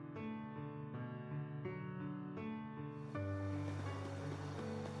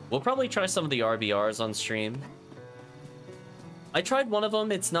 We'll probably try some of the RBRs on stream. I tried one of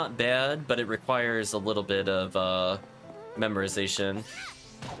them, it's not bad, but it requires a little bit of memorization.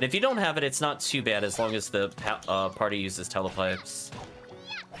 And if you don't have it, it's not too bad as long as the party uses telepipes.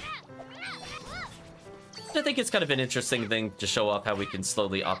 I think it's kind of an interesting thing to show off how we can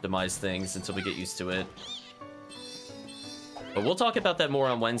slowly optimize things until we get used to it. But we'll talk about that more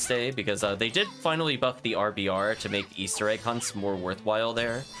on Wednesday, because they did finally buff the RBR to make the Easter egg hunts more worthwhile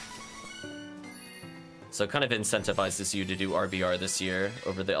there. So it kind of incentivizes you to do RBR this year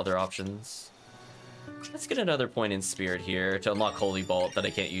over the other options. Let's get another point in Spirit here to unlock Holy Bolt that I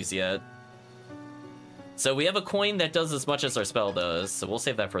can't use yet. So we have a coin that does as much as our spell does, so we'll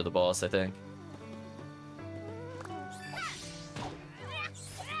save that for the boss, I think.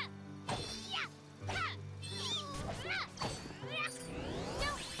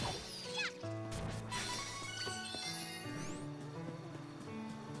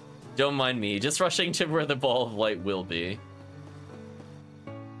 Don't mind me, just rushing to where the ball of light will be.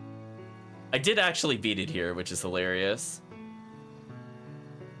 I did actually beat it here, which is hilarious.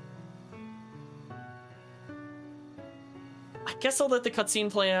 I guess I'll let the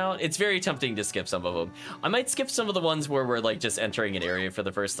cutscene play out. It's very tempting to skip some of them. I might skip some of the ones where we're like just entering an area for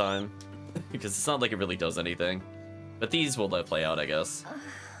the first time, because it's not like it really does anything. But these we'll let play out, I guess.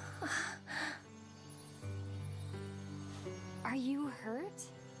 Are you hurt?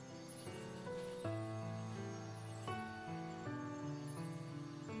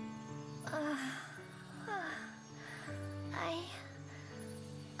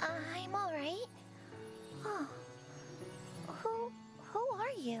 I'm all right. Oh, who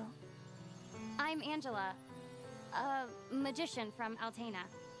are you? I'm Angela, a magician from Altena.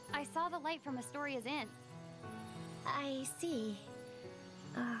 I saw the light from Astoria's Inn. I see.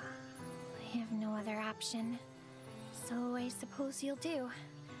 I have no other option. So I suppose you'll do.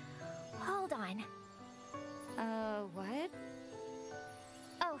 Hold on. What?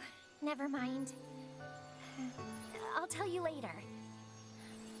 Oh, never mind. I'll tell you later.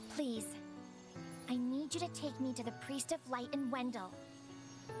 Please, I need you to take me to the Priest of Light in Wendell.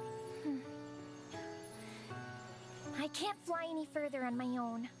 I can't fly any further on my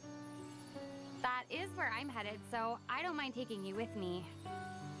own. That is where I'm headed, so I don't mind taking you with me.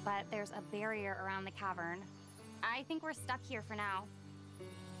 But there's a barrier around the cavern. I think we're stuck here for now.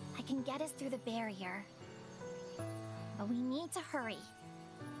 I can get us through the barrier. But we need to hurry.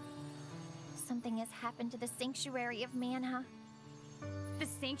 Something has happened to the Sanctuary of Mana. The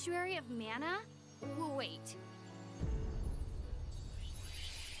Sanctuary of Mana? Wait.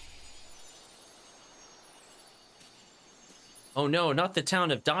 Oh no, not the town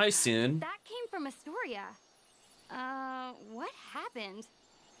of Die Soon. That came from Astoria. What happened?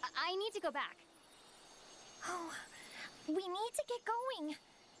 I need to go back. Oh, we need to get going.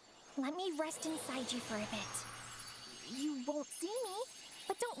 Let me rest inside you for a bit. You won't see me,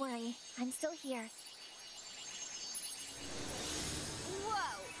 but don't worry, I'm still here.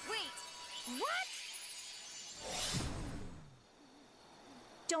 Whoa, wait, what?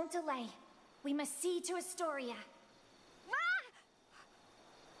 Don't delay. We must see to Astoria. Ah!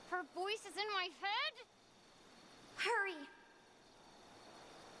 Her voice is in my head? Hurry!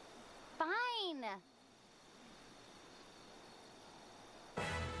 Fine.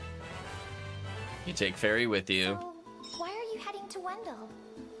 You take Fairy with you. So, why are you heading to Wendell?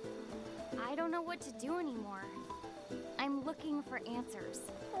 I don't know what to do anymore. I'm looking for answers.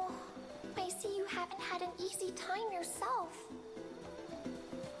 Oh, I see you haven't had an easy time yourself.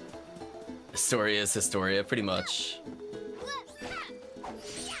 Astoria is Historia, pretty much.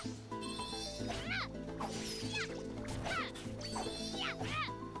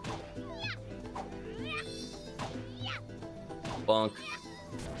 Bonk.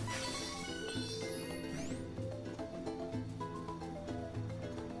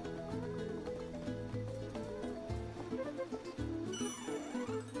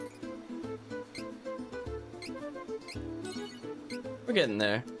 We're getting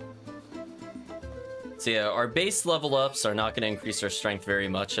there. So yeah, our base level ups are not going to increase our strength very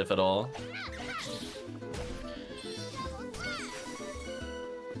much, if at all.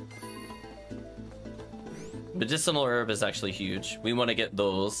 Medicinal herb is actually huge. We want to get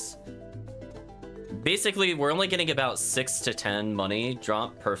those. basically, we're only getting about 6 to 10 money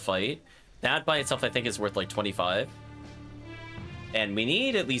drop per fight. That by itself, I think, is worth like 25. And we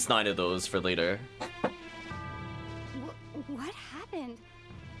need at least 9 of those for later. What happened?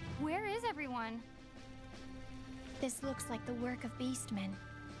 Where is everyone? This looks like the work of beastmen.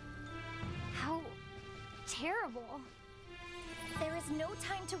 How terrible. There is no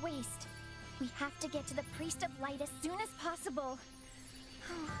time to waste. We have to get to the Priest of Light as soon as possible.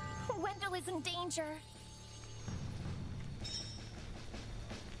 Wendell is in danger.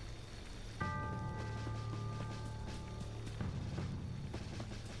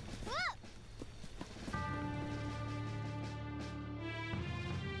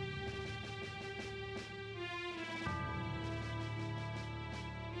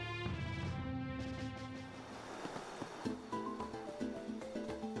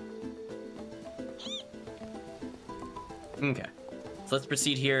 Okay. So let's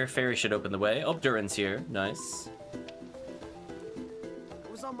proceed here. Ferry should open the way. Oh, Duran's here. Nice.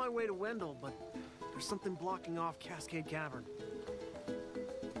 I was on my way to Wendell, but there's something blocking off Cascade Cavern.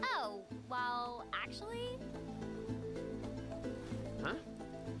 Oh, well, actually... Huh?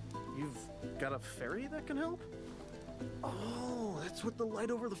 You've got a ferry that can help? Oh, that's what the light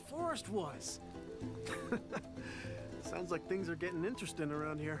over the forest was. Sounds like things are getting interesting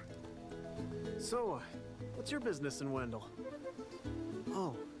around here. So, what's your business in Wendell?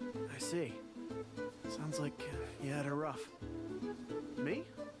 Oh, I see. Sounds like you had her rough. Me?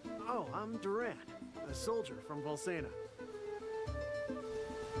 Oh, I'm Duran, a soldier from Volsena.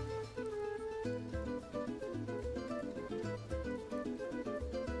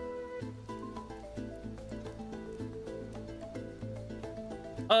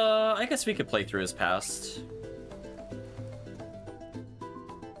 I guess we could play through his past.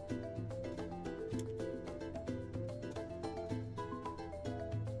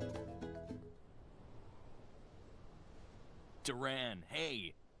 Duran,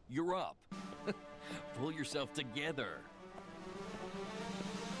 hey, you're up. Pull yourself together.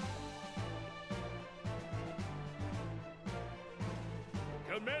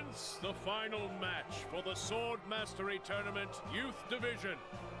 Commence the final match for the Sword Mastery Tournament Youth Division.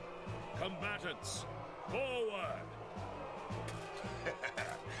 Combatants, forward!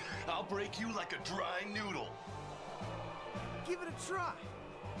 I'll break you like a dry noodle. Give it a try.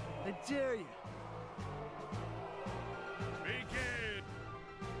 I dare you. Begin!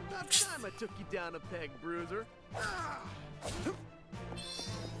 About time I took you down a peg, bruiser.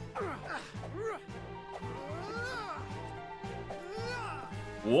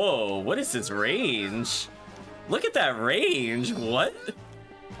 Whoa, what is his range? Look at that range. What?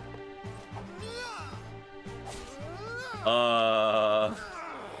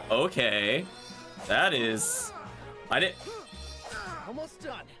 Okay. That is... I didn't... Almost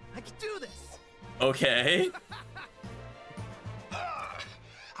done. I can do this. Okay.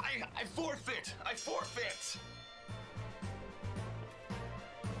 I forfeit! I forfeit!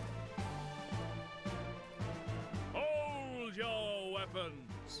 Hold your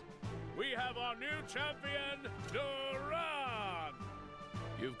weapons! We have our new champion, Duran!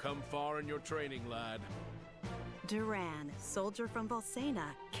 You've come far in your training, lad. Duran, soldier from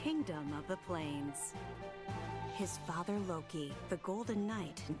Volsena, Kingdom of the Plains. His father Loki, the Golden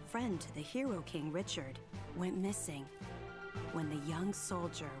Knight and friend to the Hero King Richard, went missing when the young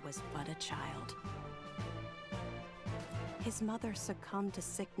soldier was but a child. His mother succumbed to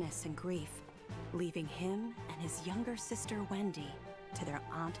sickness and grief, leaving him and his younger sister Wendy to their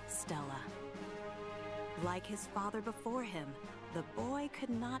Aunt Stella. Like his father before him, the boy could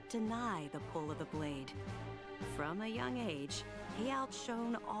not deny the pull of the blade. From a young age, he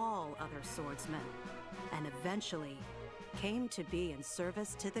outshone all other swordsmen, and eventually came to be in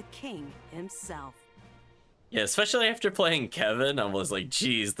service to the king himself. Yeah, especially after playing Kevin, I was like,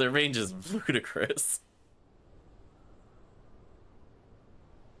 geez, the range is ludicrous.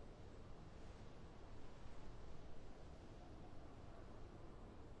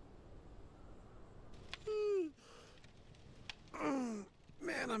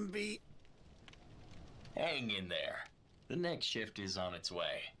 Man, I'm beat. Hang in there. The next shift is on its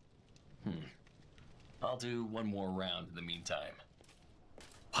way. I'll do one more round in the meantime.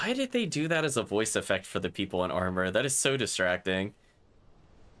 Why did they do that as a voice effect for the people in armor? That is so distracting.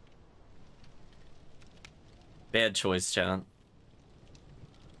 Bad choice, chat.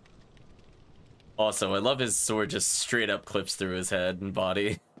 Also, I love his sword just straight up clips through his head and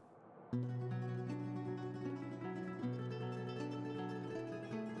body.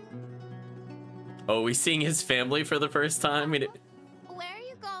 Oh, we seeing his family for the first time? Where are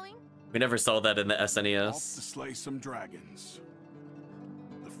you going? We never saw that in the Off SNES. to slay some dragons.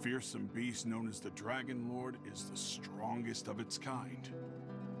 The fearsome beast known as the Dragon Lord is the strongest of its kind.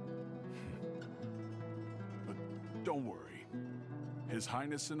 But don't worry. His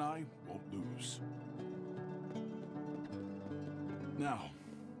Highness and I won't lose. Now,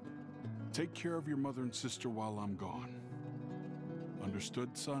 take care of your mother and sister while I'm gone.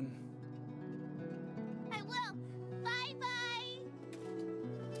 Understood, son? I will. Bye-bye.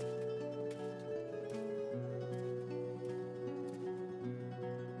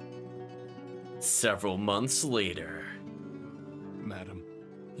 Several months later. Madam,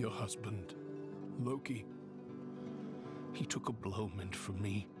 your husband, Loki, he took a blow meant for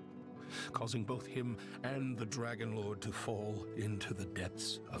me, causing both him and the Dragon Lord to fall into the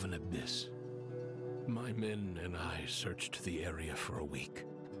depths of an abyss. My men and I searched the area for a week,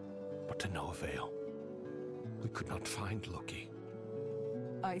 but to no avail. We could not find Loki.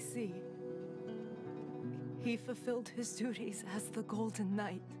 I see. He fulfilled his duties as the Golden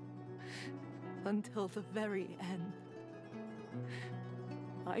Knight until the very end.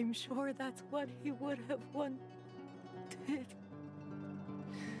 I'm sure that's what he would have wanted.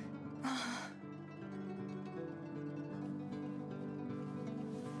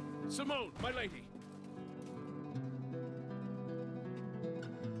 Simone, my lady!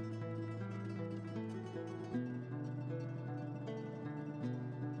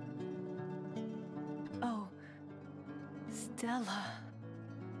 Oh, Stella.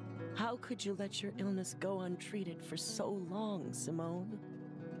 How could you let your illness go untreated for so long, Simone?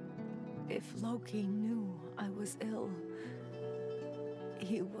 If Loki knew I was ill,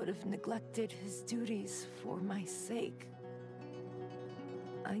 he would have neglected his duties for my sake.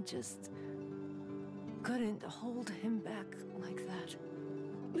 I just couldn't hold him back like that.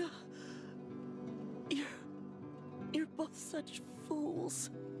 You're both such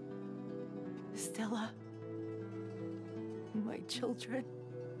fools. Stella, my children.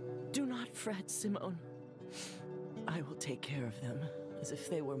 Do not fret, Simone. I will take care of them as if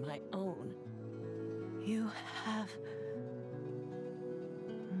they were my own. You have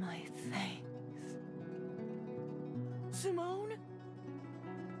my thanks. Simone?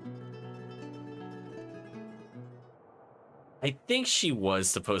 I think she was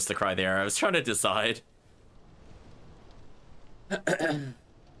supposed to cry there. I was trying to decide.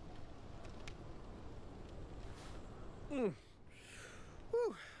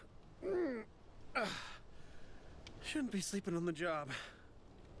 Shouldn't be sleeping on the job.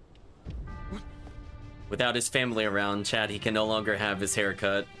 Without his family around, Chad, he can no longer have his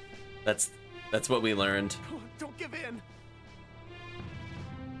haircut. That's what we learned. Oh, don't give in.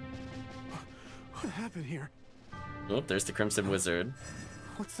 What happened here? Oh, there's the Crimson Wizard.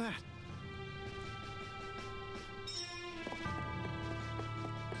 What's that?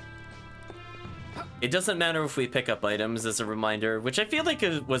 It doesn't matter if we pick up items as a reminder, which I feel like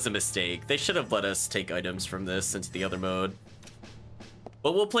it was a mistake. They should have let us take items from this into the other mode.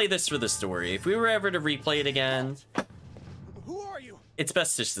 But we'll play this for the story. If we were ever to replay it again, who are you? It's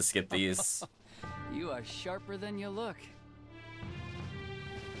best just to skip these. You are sharper than you look.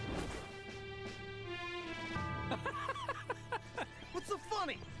 What's so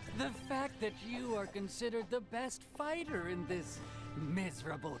funny? The fact that you are considered the best fighter in this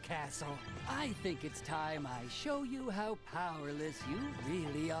miserable castle. I think it's time I show you how powerless you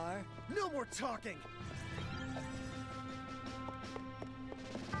really are. No more talking!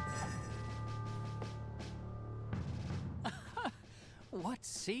 What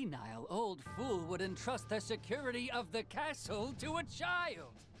senile old fool would entrust the security of the castle to a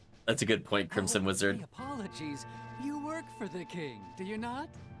child? That's a good point, Crimson Wizard. My apologies. You work for the king, do you not?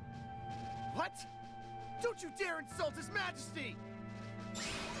 What? Don't you dare insult His Majesty!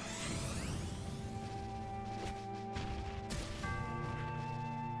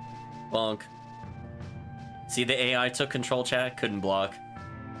 Bonk. See, the AI took control, chat, couldn't block.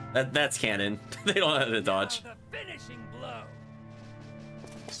 That's canon. They don't know how to dodge. The finishing blow.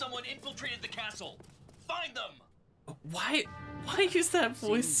 Someone infiltrated the castle. Find them. Why use that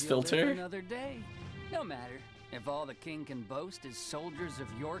voice Seems you'll live filter? Another day. No matter. If all the king can boast is soldiers of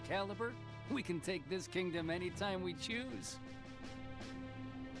your caliber, we can take this kingdom anytime we choose.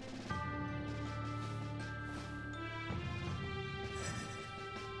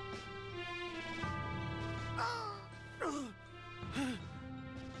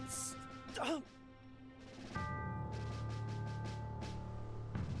 Stop.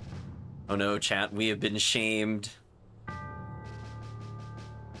 Oh no, chat, we have been shamed.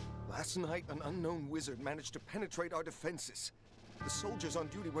 Last night, an unknown wizard managed to penetrate our defenses. The soldiers on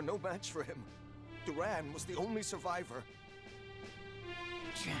duty were no match for him. Duran was the only survivor.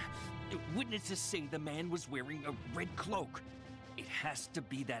 Witnesses say the man was wearing a red cloak. It has to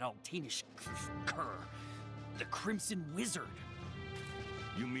be that Altanish cur. The Crimson Wizard.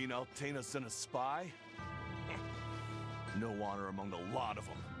 You mean Altena sent a spy? No honor among the lot of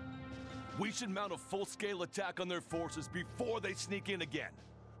them. We should mount a full-scale attack on their forces before they sneak in again.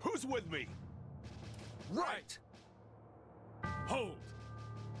 Who's with me? Right! Hold!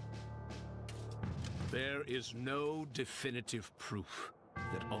 There is no definitive proof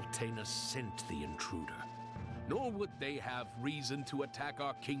that Altena sent the intruder, nor would they have reason to attack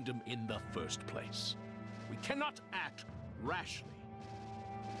our kingdom in the first place. We cannot act rashly.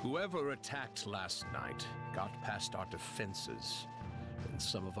 Whoever attacked last night got past our defenses and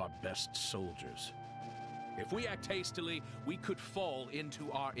some of our best soldiers. If we act hastily, we could fall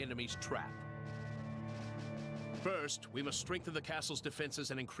into our enemy's trap. First, we must strengthen the castle's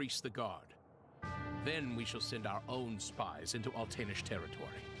defenses and increase the guard. Then we shall send our own spies into Altanish territory.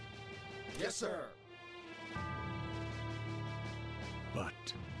 Yes, sir.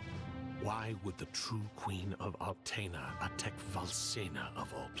 But why would the true Queen of Altena attack Valsena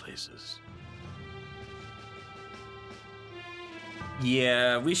of all places?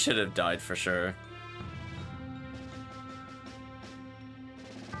 Yeah, we should have died for sure.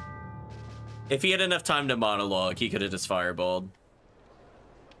 If he had enough time to monologue, he could have just fireballed.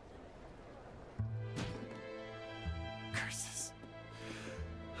 Curses.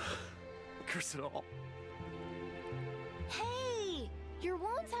 Curse it all. Hey! Your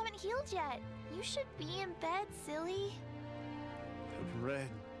wounds haven't healed yet. You should be in bed, silly. Red,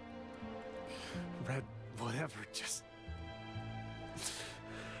 whatever, just...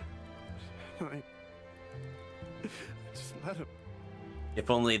 Just let him. If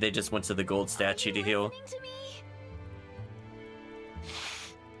only they just went to the gold statue to heal. To me?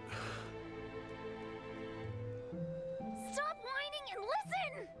 Stop whining and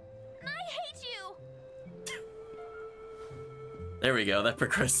listen! I hate you! There we go, that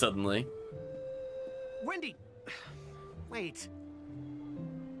progressed suddenly. Wendy! Wait.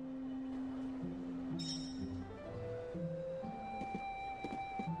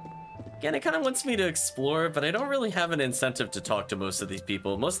 Again, it kind of wants me to explore, but I don't really have an incentive to talk to most of these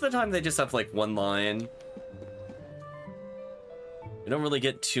people. Most of the time, they just have like one line. We don't really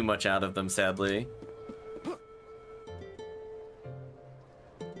get too much out of them, sadly.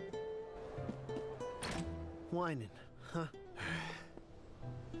 Whining, huh?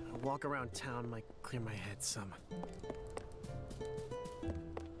 A walk around town might clear my head some.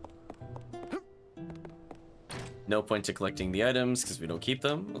 No point to collecting the items because we don't keep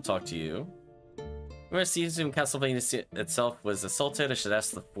them. We'll talk to you. Where season Castlevania itself was assaulted, I should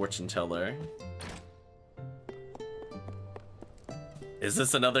ask the fortune teller. Is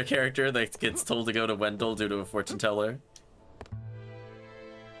this another character that gets told to go to Wendell due to a fortune teller?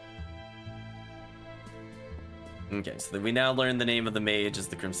 Okay, so we now learn the name of the mage is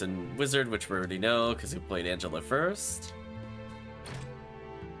the Crimson Wizard, which we already know because we played Angela first.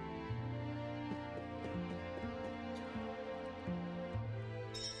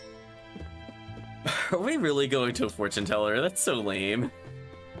 Are we really going to a fortune teller? That's so lame.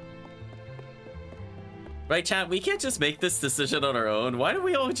 Right, chat? We can't just make this decision on our own. Why do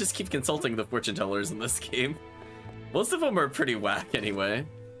we all just keep consulting the fortune tellers in this game? Most of them are pretty whack anyway.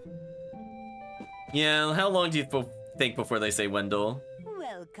 Yeah, how long do you think before they say Wendell?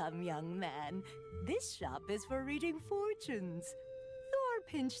 Welcome, young man. This shop is for reading fortunes. Your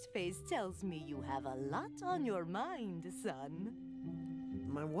pinched face tells me you have a lot on your mind, son.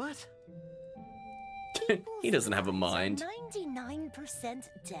 My what? He doesn't have a mind. 99%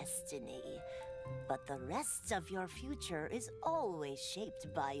 destiny. But the rest of your future is always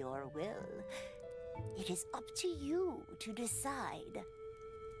shaped by your will. It is up to you to decide.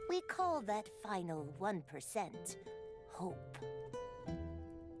 We call that final 1% hope.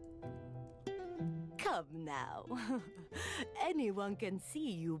 Come now. Anyone can see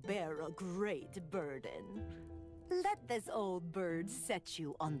you bear a great burden. Let this old bird set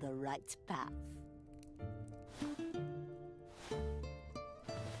you on the right path.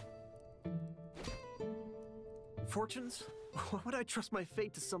 Fortunes? Why would I trust my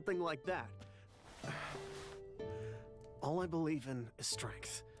fate to something like that? All I believe in is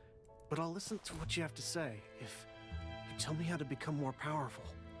strength. But I'll listen to what you have to say if you tell me how to become more powerful.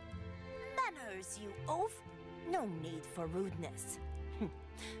 Manners, you oaf! No need for rudeness.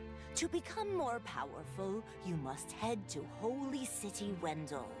 To become more powerful, you must head to Holy City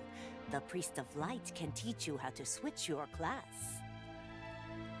Wendell. The Priest of Light can teach you how to switch your class.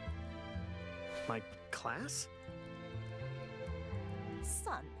 My class?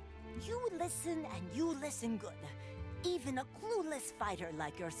 Son, you listen and you listen good. Even a clueless fighter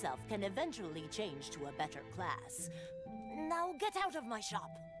like yourself can eventually change to a better class. Now get out of my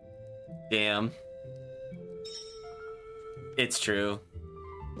shop. Damn. It's true.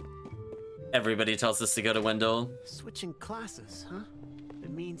 Everybody tells us to go to Wendell. Switching classes, huh? It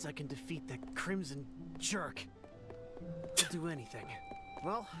means I can defeat that crimson jerk. I'll do anything.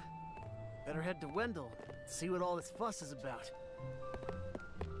 Well, better head to Wendell, see what all this fuss is about.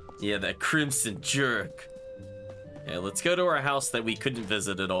 Yeah, that crimson jerk. Yeah, let's go to our house that we couldn't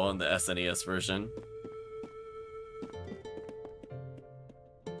visit at all in the SNES version.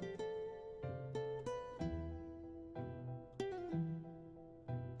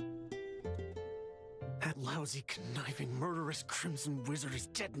 That lousy, conniving, murderous crimson wizard is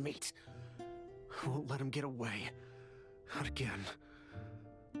dead meat. I won't let him get away. Not again.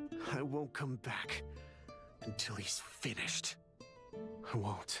 I won't come back until he's finished. I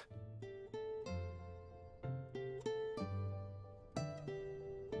won't.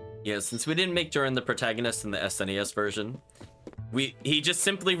 Yeah, since we didn't make Duran the protagonist in the SNES version, he just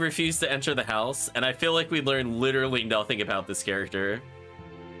simply refused to enter the house, and I feel like we learned literally nothing about this character,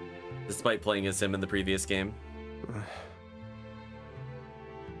 despite playing as him in the previous game.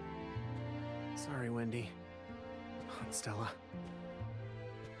 Sorry, Wendy. Aunt Stella.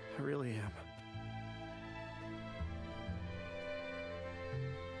 I really am.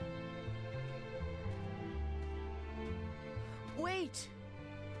 Wait!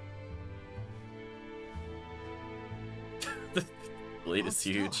 The blade is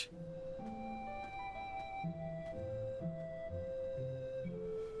huge.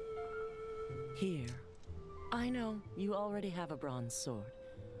 Here. I know you already have a bronze sword,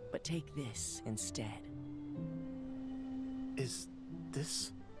 but take this instead. Is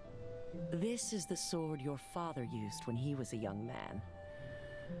this? This is the sword your father used when he was a young man.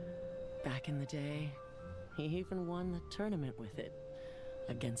 Back in the day, he even won the tournament with it,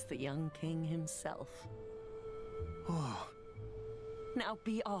 against the young king himself. Oh. Now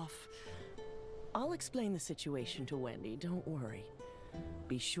be off. I'll explain the situation to Wendy, don't worry.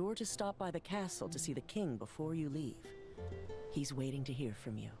 Be sure to stop by the castle to see the king before you leave. He's waiting to hear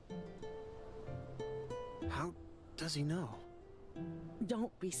from you. How does he know?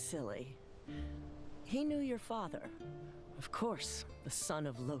 Don't be silly. He knew your father. Of course, the son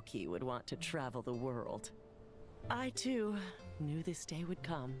of Loki would want to travel the world. I, too, knew this day would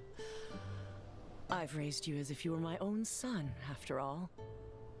come. I've raised you as if you were my own son, after all.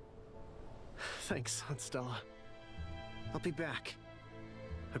 Thanks, Aunt Stella. I'll be back.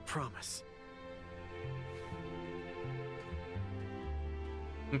 I promise.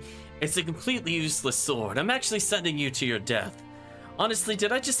 It's a completely useless sword. I'm actually sending you to your death. Honestly,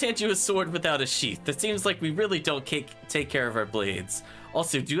 did I just hand you a sword without a sheath? It seems like we really don't take care of our blades.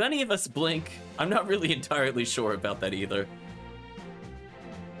 Also, do any of us blink? I'm not really entirely sure about that either.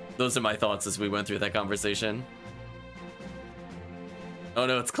 Those are my thoughts as we went through that conversation. Oh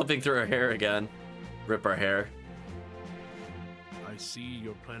no, it's clipping through our hair again. Rip our hair. I see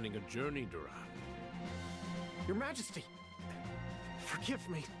you're planning a journey, Duran. Your Majesty! Forgive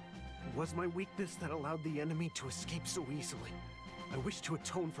me. It was my weakness that allowed the enemy to escape so easily. I wish to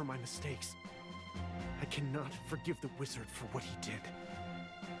atone for my mistakes. I cannot forgive the wizard for what he did.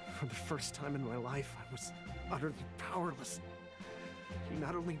 For the first time in my life, I was utterly powerless. He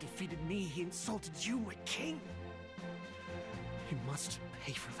not only defeated me, he insulted you, my king. He must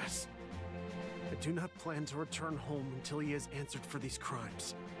pay for this. I do not plan to return home until he has answered for these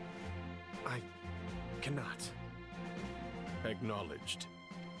crimes. I cannot. Acknowledged.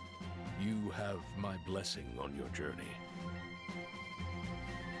 You have my blessing on your journey.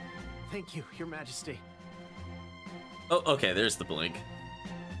 Thank you, Your Majesty. Oh, okay, there's the blink.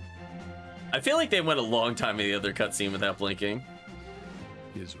 I feel like they went a long time in the other cutscene without blinking.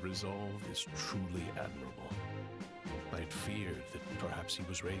 His resolve is truly admirable. I'd feared that perhaps he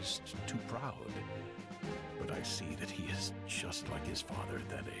was raised too proud, but I see that he is just like his father at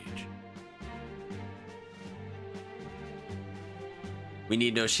that age. We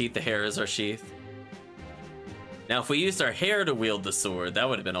need no sheath, the hair is our sheath. Now, if we used our hair to wield the sword, that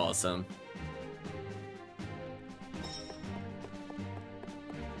would have been awesome.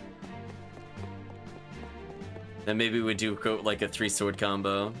 Then maybe we do go like a 3-sword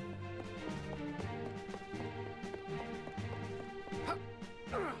combo.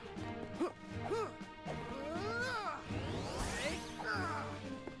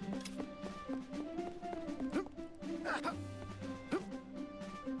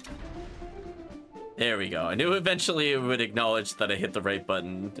 There we go. I knew eventually it would acknowledge that I hit the right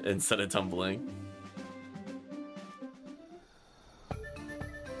button instead of tumbling.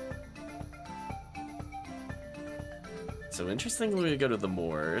 So interestingly, we go to the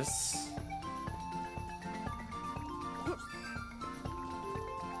moors.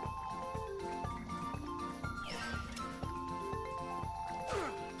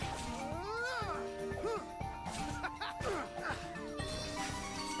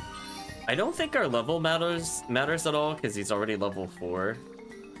 I don't think our level matters at all because he's already level 4.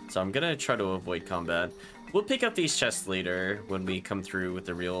 So I'm gonna try to avoid combat. We'll pick up these chests later when we come through with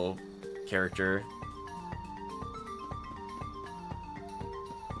the real character.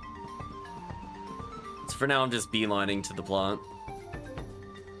 So for now, I'm just beelining to the plot.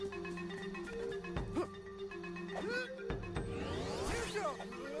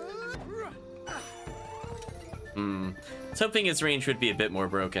 I was hoping his range would be a bit more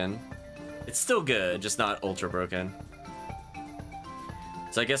broken. It's still good, just not ultra broken.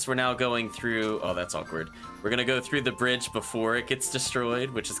 So I guess we're now going through... Oh, that's awkward. We're gonna go through the bridge before it gets destroyed,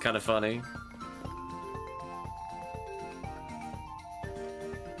 which is kind of funny.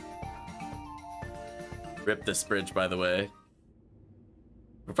 Rip this bridge, by the way.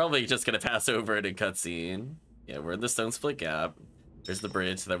 We're probably just gonna pass over it in cutscene. Yeah, we're in the Stone Split Gap. There's the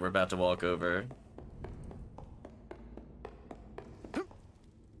bridge that we're about to walk over.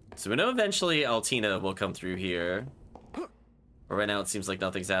 So we know eventually Altina will come through here. But right now it seems like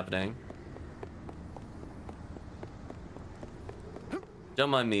nothing's happening.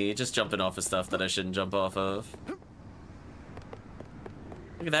 Don't mind me, just jumping off of stuff that I shouldn't jump off of.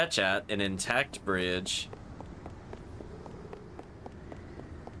 Look at that, chat. An intact bridge.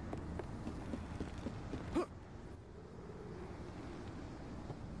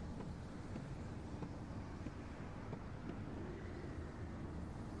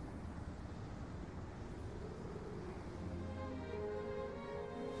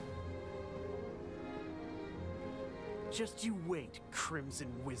 Just you wait,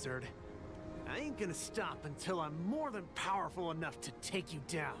 Crimson Wizard. I ain't gonna stop until I'm more than powerful enough to take you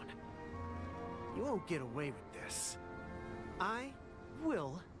down. You won't get away with this. I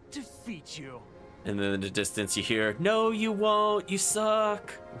will defeat you. And then in the distance you hear, "No, you won't, you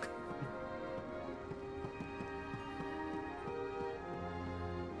suck."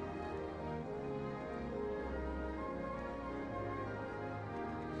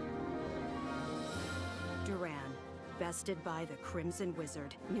 Duran, bested by the Crimson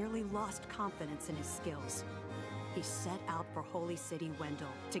Wizard, nearly lost confidence in his skills. He set out for Holy City Wendell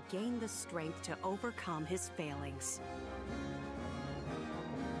to gain the strength to overcome his failings.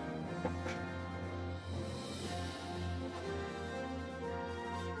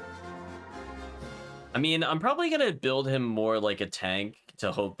 I mean, I'm probably gonna build him more like a tank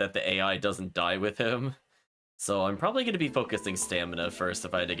to hope that the AI doesn't die with him. So I'm probably gonna be focusing stamina first,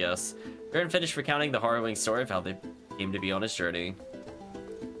 if I had to guess. Duran finished recounting the harrowing story of how they came to be on his journey.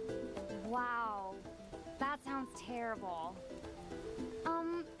 Wow, that sounds terrible.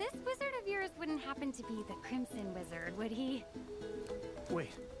 This wizard of yours wouldn't happen to be the Crimson Wizard, would he?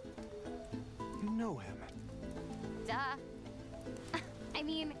 Wait, you know him? Duh. I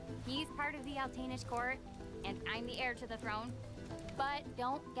mean, he's part of the Altanish court, and I'm the heir to the throne. But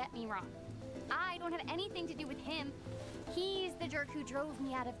don't get me wrong. I don't have anything to do with him. He's the jerk who drove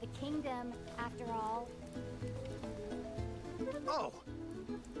me out of the kingdom, after all. Oh!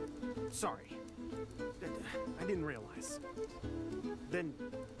 Sorry. I didn't realize. Then,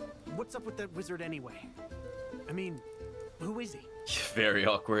 what's up with that wizard anyway? I mean, who is he? Very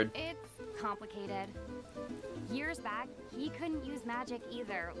awkward. It's complicated. Years back, he couldn't use magic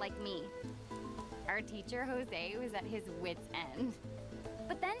either, like me. Our teacher, Jose, was at his wit's end.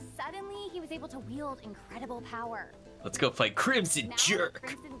 But then suddenly, he was able to wield incredible power. Let's go fight Crimson Now, Jerk! The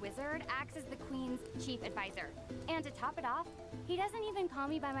Crimson Wizard acts as the Queen's chief advisor. And to top it off, he doesn't even call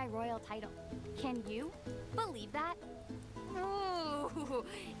me by my royal title. Can you believe that? Ooh,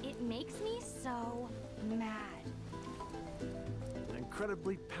 it makes me so mad. An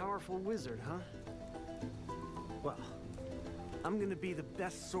incredibly powerful wizard, huh? Well, I'm gonna be the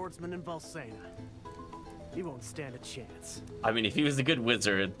best swordsman in Valsena. He won't stand a chance. I mean, if he was a good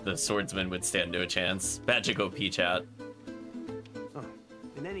wizard, the swordsman would stand to a chance. Magic OP, chat. Oh,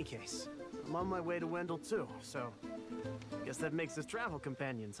 in any case, I'm on my way to Wendell too, so guess that makes us travel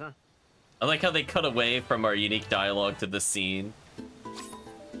companions, huh? I like how they cut away from our unique dialogue to the scene.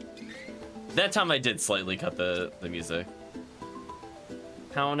 That time I did slightly cut the music.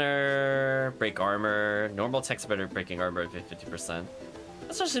 Counter, break armor, normal text better breaking armor at 50%.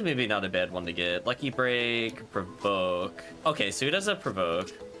 That's actually maybe not a bad one to get. Lucky break, provoke. Okay, so he does a provoke.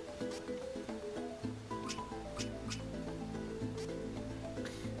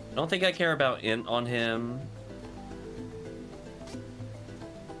 I don't think I care about int on him.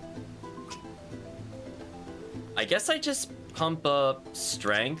 I guess I just pump up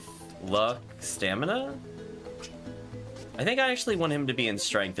strength, luck, stamina. I think I actually want him to be in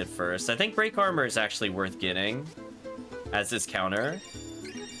strength at first. I think break armor is actually worth getting as his counter.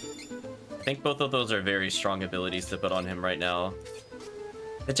 I think both of those are very strong abilities to put on him right now.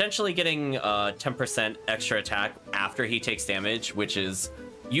 Potentially getting 10% extra attack after he takes damage, which is,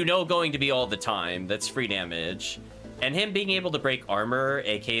 you know, going to be all the time. That's free damage. And him being able to break armor,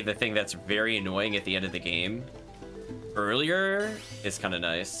 aka the thing that's very annoying at the end of the game, earlier is kind of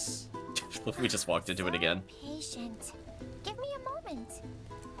nice. We just walked into it again. Patient. Give me a moment.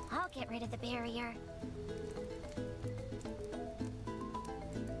 I'll get rid of the barrier.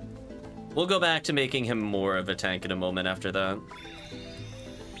 We'll go back to making him more of a tank in a moment after that.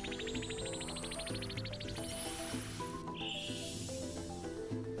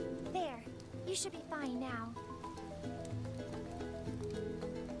 There. You should be fine now.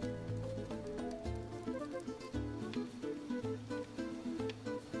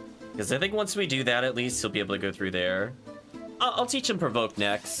 Because I think once we do that, at least he'll be able to go through there. I'll teach him Provoke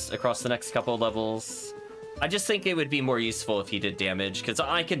next, across the next couple of levels. I just think it would be more useful if he did damage, because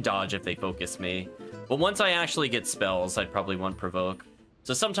I can dodge if they focus me. But once I actually get spells, I'd probably want Provoke.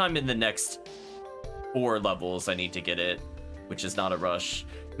 So sometime in the next 4 levels, I need to get it, which is not a rush.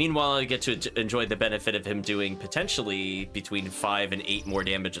 Meanwhile, I get to enjoy the benefit of him doing potentially between 5 and 8 more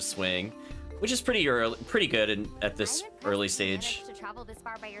damage a swing, which is pretty good at this early stage. To travel this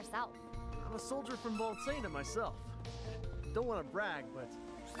far by yourself. I'm a soldier from Voltaina myself. Don't want to brag, but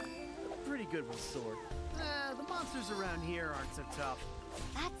I'm pretty good with a sword. The monsters around here aren't so tough.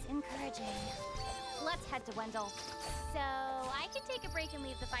 That's encouraging. Let's head to Wendell. So, I can take a break and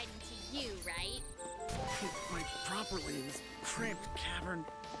leave the fighting to you, right? My properly in this cramped cavern.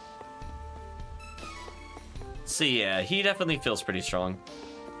 So yeah, he definitely feels pretty strong.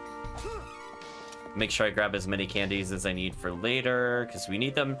 Make sure I grab as many candies as I need for later, because we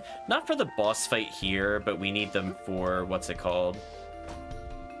need them, not for the boss fight here, but we need them for, what's it called?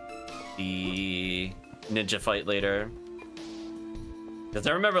 The ninja fight later. Because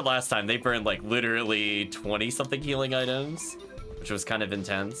I remember last time they burned like literally 20-something healing items, which was kind of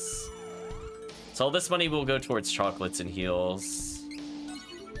intense. So all this money will go towards chocolates and heals.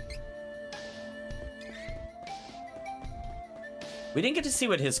 We didn't get to see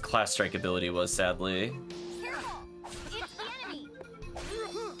what his class strike ability was, sadly.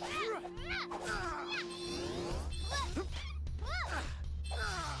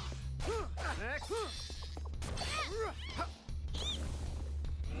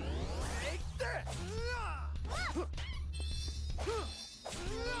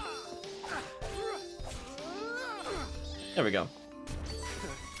 There we go.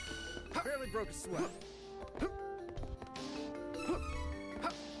 Barely broke a sweat.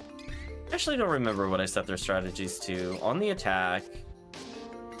 Actually, don't remember what I set their strategies to. On the attack,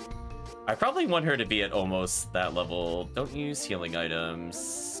 I probably want her to be at almost that level. Don't use healing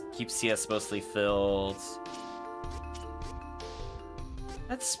items. Keep CS mostly filled.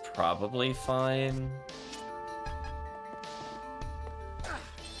 That's probably fine.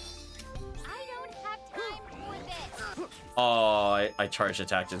 Oh, I charge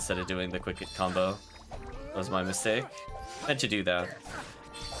attacked instead of doing the quick combo. That was my mistake. Meant to do that.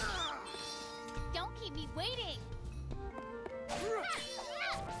 Don't keep me waiting.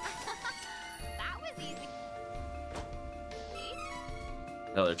 That was easy.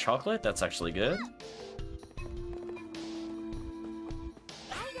 Another chocolate, that's actually good.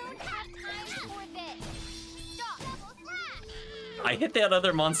 I hit that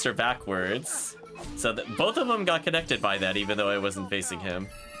other monster backwards. So that both of them got connected by that, even though I wasn't facing him.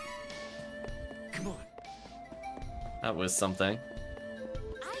 Come on. That was something.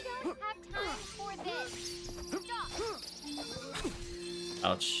 I don't have time for this. Stop.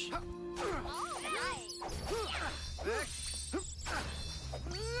 Ouch. No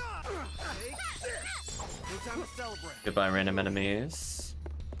time to celebrate. Goodbye, random enemies.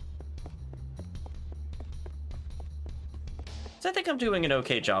 So I think I'm doing an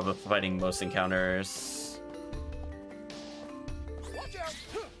okay job of fighting most encounters.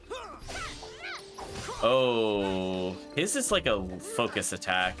 Oh, his is like a focus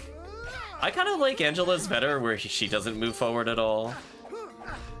attack. I kind of like Angela's better where she doesn't move forward at all.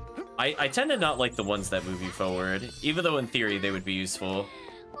 I tend to not like the ones that move you forward, even though in theory they would be useful.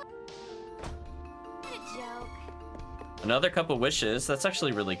 Another cup of wishes, that's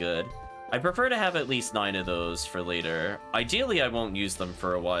actually really good. I prefer to have at least 9 of those for later. Ideally, I won't use them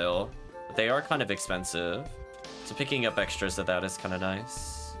for a while, but they are kind of expensive. So picking up extras of that is kind of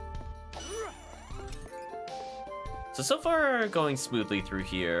nice. So far, going smoothly through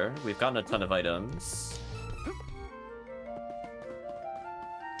here. We've gotten a ton of items.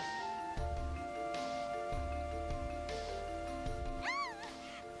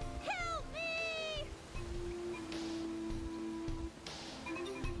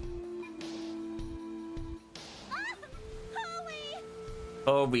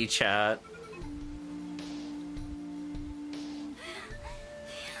 Oh, we chat.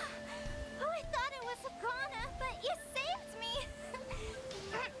 Oh, I thought it was Hagana, but you saved me.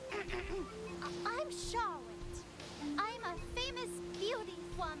 I'm Charlotte. I'm a famous beauty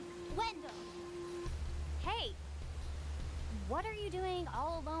from Wendell. Hey, what are you doing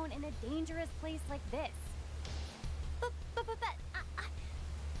all alone in a dangerous place like this? But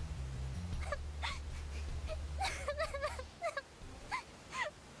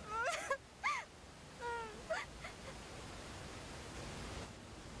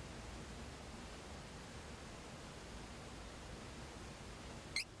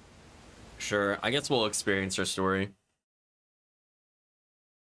Sure, I guess we'll experience her story.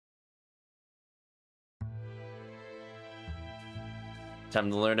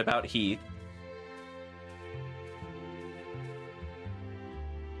 Time to learn about Heath.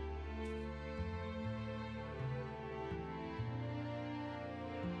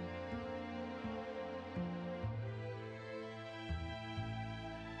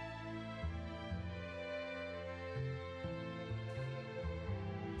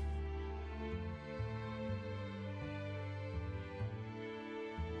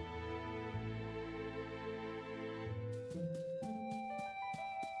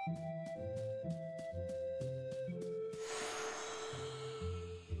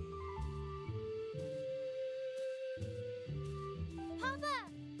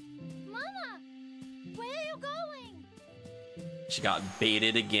 She got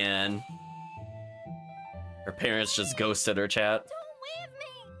baited again. Her parents just ghosted her chat.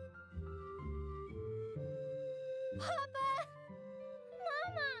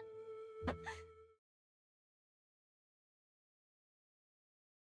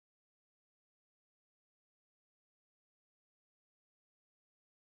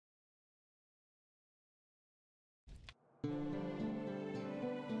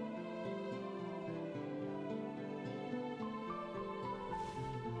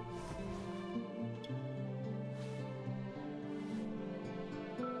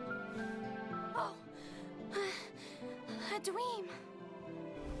 oh, a dream.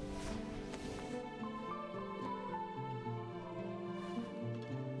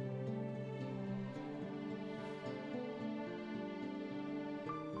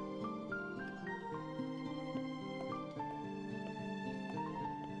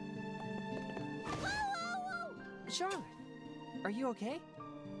 Charlotte, are you okay?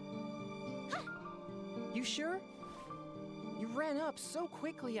 You sure? You ran up so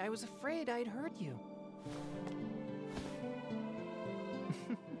quickly, I was afraid I'd hurt you.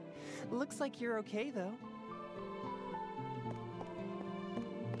 Looks like you're okay, though.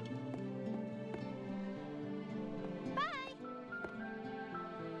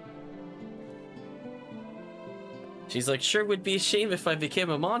 She's like, sure would be a shame if I became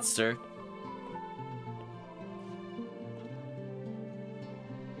a monster.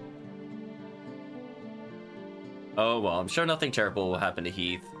 Oh, well, I'm sure nothing terrible will happen to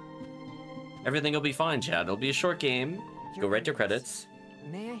Heath. Everything will be fine, Chad. It'll be a short game. Go write your credits.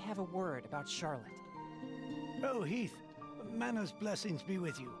 May I have a word about Charlotte? Oh, Heath. Mana's blessings be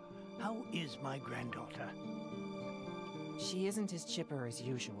with you. How is my granddaughter? She isn't as chipper as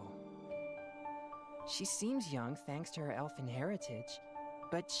usual. She seems young thanks to her elfin heritage,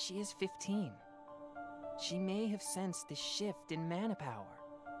 but she is 15. She may have sensed the shift in mana power.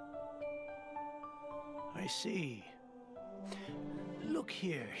 I see. Look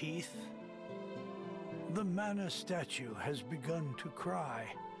here, Heath. The mana statue has begun to cry,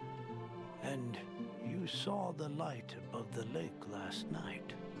 and you saw the light above the lake last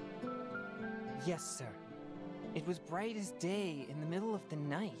night. Yes, sir. It was bright as day in the middle of the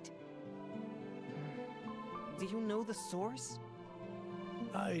night. Do you know the source?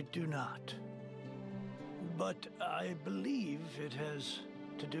 I do not. But I believe it has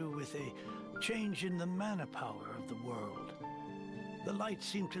to do with a change in the mana power of the world. The light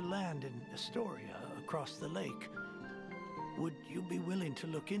seemed to land in Astoria across the lake. Would you be willing to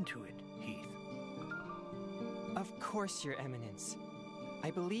look into it, Heath? Of course, Your Eminence. I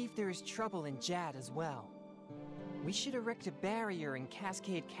believe there is trouble in Jad as well. We should erect a barrier in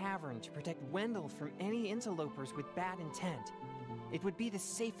Cascade Cavern to protect Wendell from any interlopers with bad intent. It would be the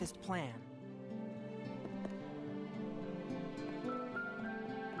safest plan.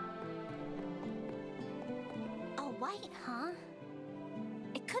 A white, huh?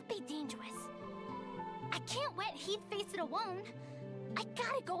 It could be dangerous. I can't let Heath face it alone. I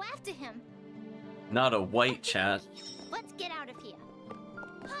gotta go after him. Not a white, chat. Let's get out of here.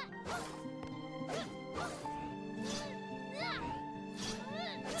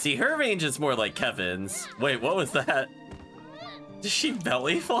 See, her range is more like Kevin's. Wait, what was that? Does she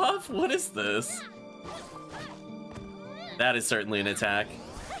belly flop? What is this? That is certainly an attack.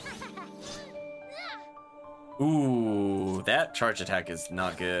 Ooh, that charge attack is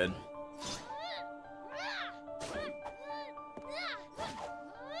not good.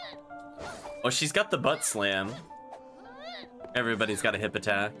 Oh, she's got the butt slam. Everybody's got a hip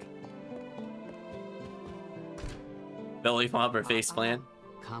attack. Belly flop or face plant?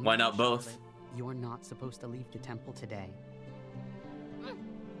 Calm Why down, not both? Charlotte. You're not supposed to leave the temple today.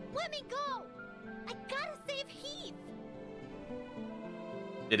 Let me go! I gotta save Heath!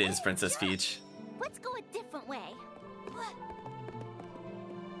 It is Princess Peach. Let's go a different way.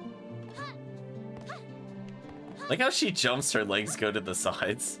 Like how she jumps, her legs go to the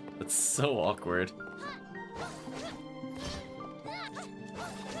sides. That's so awkward.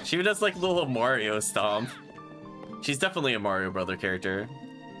 She even does like little Mario stomp. She's definitely a Mario Brother character.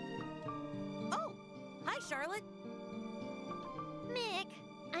 Oh, hi, Charlotte. Mick,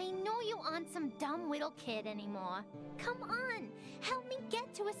 I know you aren't some dumb little kid anymore. Come on, help me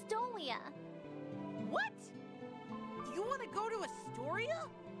get to Astoria. What? You want to go to Astoria?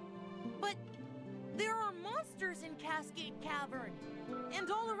 But there are monsters in Cascade Cavern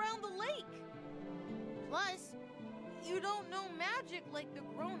and all around the lake. Plus, you don't know magic like the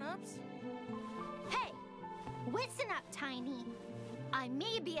grown-ups. Hey, listen up, Tiny. I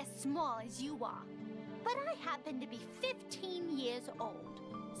may be as small as you are, but I happen to be 15 years old,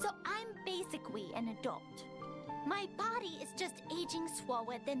 so I'm basically an adult. My body is just aging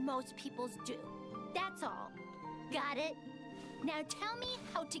slower than most people's do. That's all. Got it? Now tell me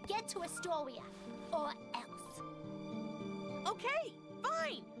how to get to Astoria, or else. Okay,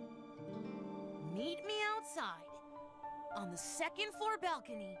 fine. Meet me outside on the second floor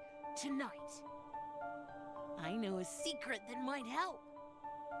balcony tonight. I know a secret that might help.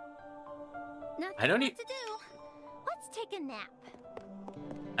 Nothing I don't left to do. Let's take a nap.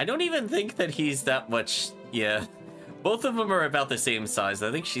 I don't even think that he's that much. Yeah, both of them are about the same size.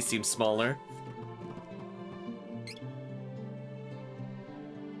 I think she seems smaller.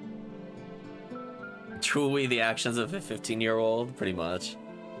 Truly the actions of a 15-year-old, pretty much.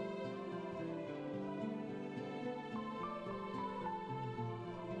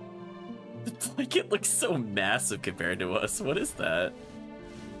 The blanket looks so massive compared to us. What is that?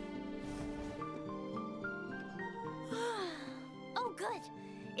 Oh, good.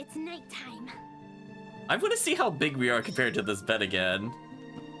 It's nighttime. I want to see how big we are compared to this bed again.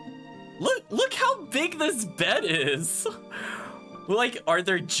 Look how big this bed is. Like, are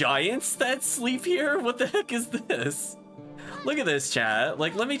there giants that sleep here? What the heck is this? Look at this, chat.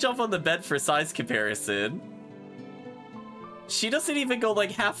 Like, let me jump on the bed for size comparison. She doesn't even go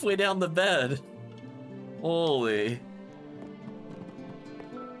like halfway down the bed. Holy.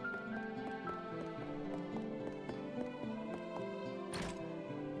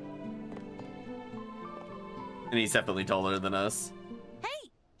 And he's definitely taller than us. Hey,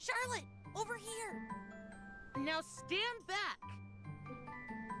 Charlotte, over here. Now stand back.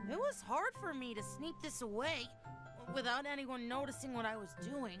 It was hard for me to sneak this away without anyone noticing what I was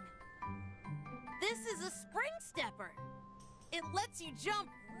doing. This is a spring stepper. It lets you jump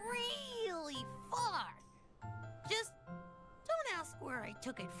really far. Just don't ask where I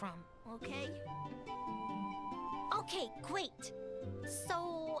took it from, okay? Okay, great.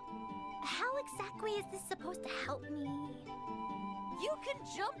 So, how exactly is this supposed to help me? You can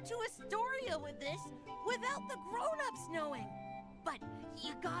jump to Astoria with this without the grown-ups knowing. But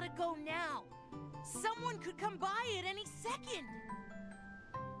you gotta go now. Someone could come by at any second.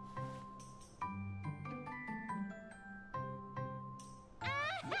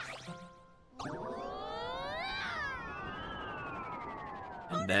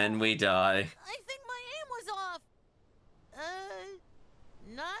 And then we die. I think my aim was off.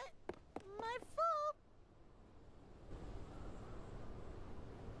 Not my fault.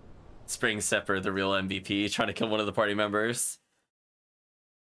 Spring Stepper, the real MVP, trying to kill one of the party members.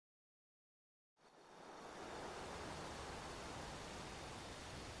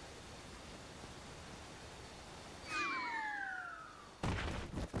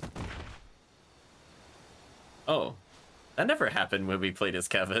 Oh, that never happened when we played as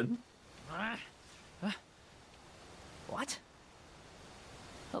Kevin. What?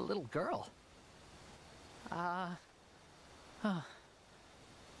 A little girl? Now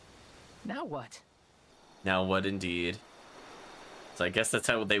what? Now what indeed? So I guess that's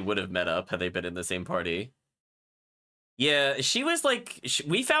how they would have met up had they been in the same party. Yeah, she was like,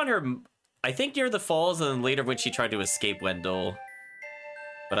 we found her, I think near the falls, and then later when she tried to escape Wendell.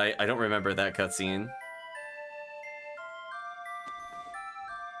 But I don't remember that cutscene.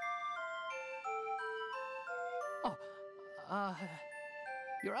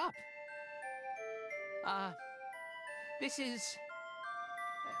 You're up. This is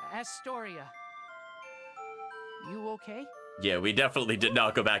Astoria. You okay? Yeah, we definitely did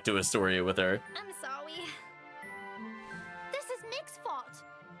not go back to Astoria with her. I'm sorry. This is Mick's fault.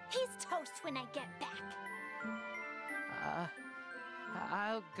 He's toast when I get back.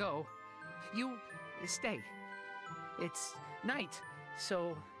 I'll go. You stay. It's night,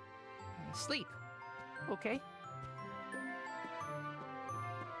 so sleep, okay?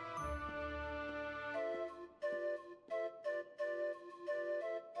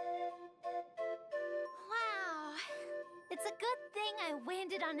 Wow. It's a good thing I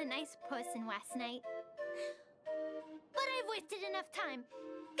landed on a nice person last night. But I've wasted enough time.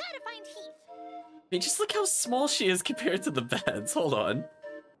 Gotta find Heath. I mean, just look how small she is compared to the beds. Hold on.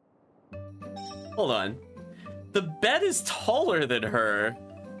 Hold on. The bed is taller than her.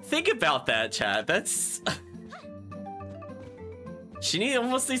 Think about that, chat. That's... She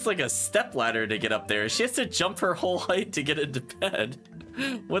almost needs like a step ladder to get up there. She has to jump her whole height to get into bed.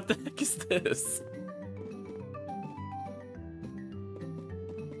 What the heck is this?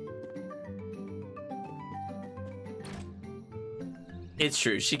 It's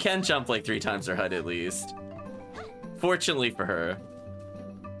true. She can jump like 3 times her height at least. Fortunately for her.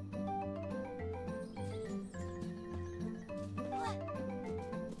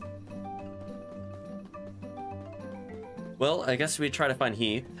 Well, I guess we try to find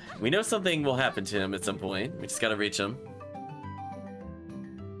Heath. We know something will happen to him at some point. We just gotta reach him.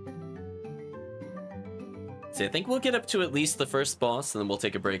 See, I think we'll get up to at least the first boss, and then we'll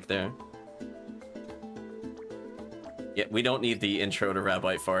take a break there. Yeah, we don't need the intro to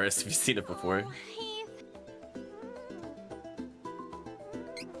Rabbi Forest if you've seen it before.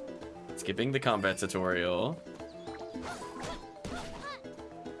 Skipping the combat tutorial.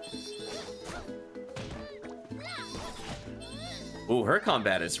 Ooh, her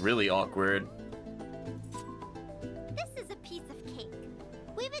combat is really awkward. This is a piece of cake.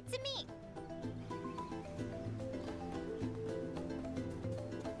 Leave it to me.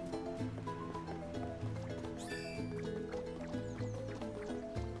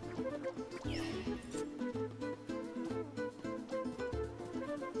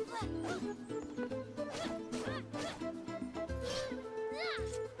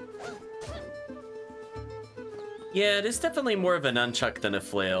 Yeah, it is definitely more of a nunchuck than a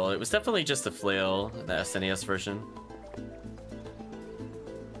flail. It was definitely just a flail, the SNES version.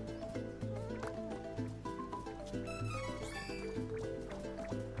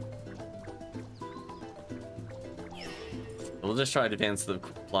 We'll just try to advance the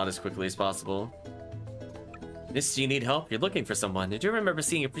plot as quickly as possible. Miss, do you need help? You're looking for someone. I do remember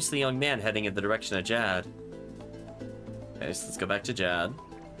seeing a priestly young man heading in the direction of Jad. Okay, so let's go back to Jad.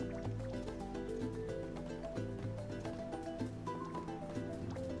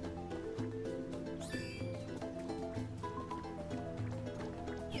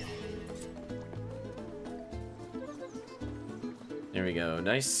 There we go.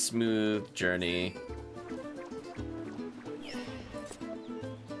 Nice, smooth journey.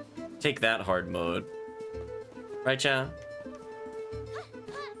 Take that hard mode. Right, chat?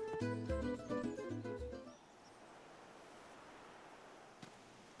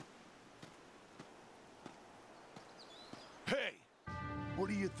 Hey! What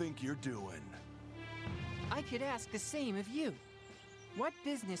do you think you're doing? I could ask the same of you. What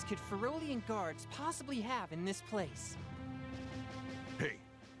business could Ferolian guards possibly have in this place? Hey,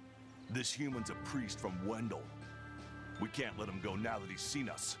 this human's a priest from Wendell. We can't let him go now that he's seen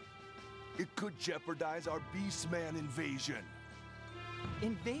us. It could jeopardize our Beastman invasion.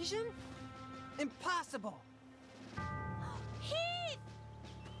 Invasion? Impossible! Heath!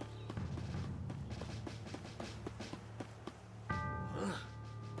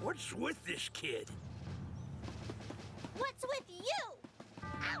 What's with this kid? What's with you?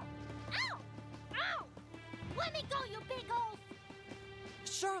 Ow! Ow! Ow! Let me go, you big oaf!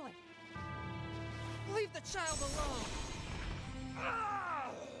 Charlotte! Leave the child alone!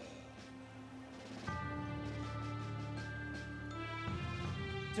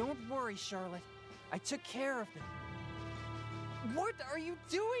 Don't worry, Charlotte. I took care of them. What are you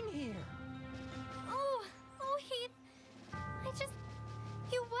doing here? Oh, Heath.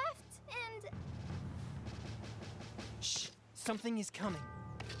 You left and... Shh! Something is coming.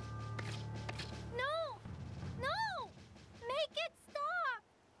 No! No! Make it stop!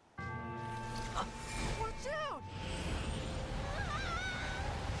 Watch out!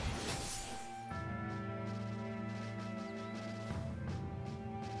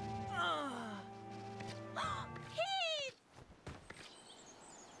 Heath!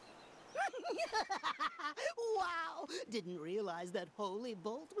 Wow! Didn't realize that Holy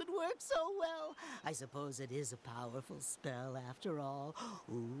Bolt would work so well. I suppose it is a powerful spell after all.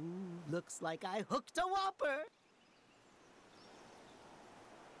 Ooh, looks like I hooked a whopper.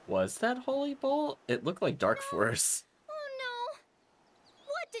 Was that Holy Bolt? It looked like Dark Force. Oh no!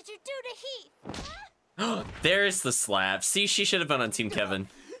 What did you do to Heath? There's the slap. See, she should have been on Team Kevin.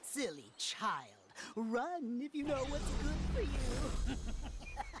 Silly child. Run if you know what's good for you.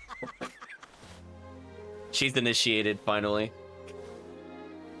 She's initiated, finally.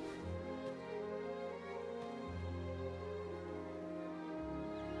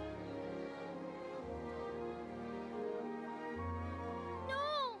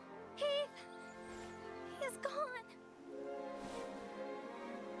 No! Heath! He's gone!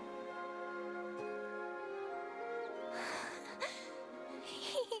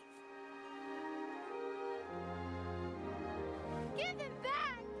 Heath! Give him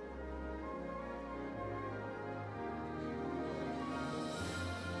back!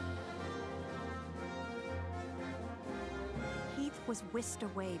 Heath was whisked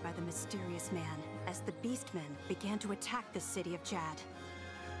away by the mysterious man as the Beastmen began to attack the city of Jad.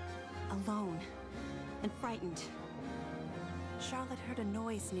 Alone and frightened, Charlotte heard a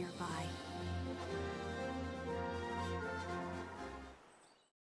noise nearby.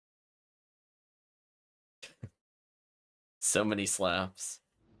 So many slaps.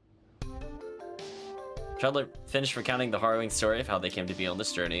 Charlotte finished recounting the harrowing story of how they came to be on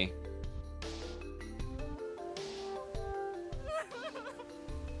this journey.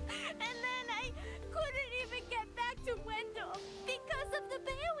 And then I couldn't even get back to Wendell because of the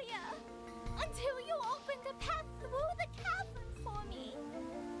barrier. Until you opened a path through the cavern for me.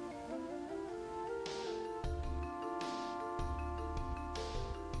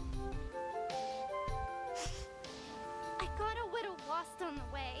 I got a little lost on the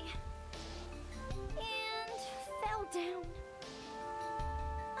way. And fell down.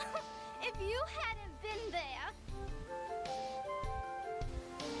 If you hadn't been there,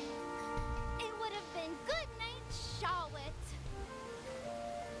 it would have been good night, Charlotte.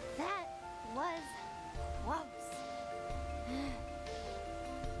 That was close.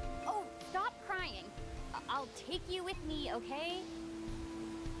 Oh, stop crying. I'll take you with me, okay?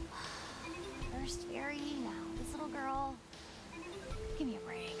 First fairy, now this little girl. Give me a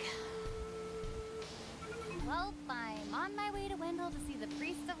break. Well, I'm on my way to Wendell to see the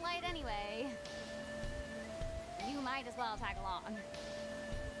Priest of Light anyway. You might as well tag along.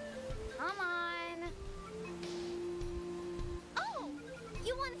 Come on. Oh,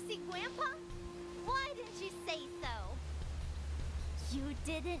 you want to see Grandpa? Why didn't you say so? You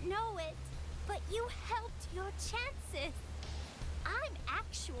didn't know it, but you helped your chances. I'm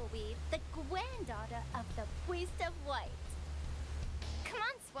actually the granddaughter of the Priest of Light. Come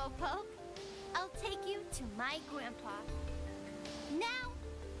on, Slowpoke. I'll take you to my grandpa. Now,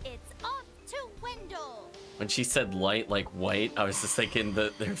 it's off to Wendell. When she said light like white, I was just thinking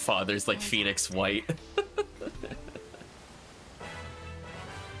that their father's like Phoenix White.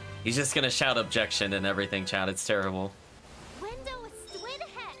 He's just gonna shout objection and everything, chat. It's terrible. Wendell is straight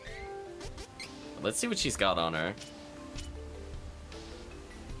ahead. Let's see what she's got on her.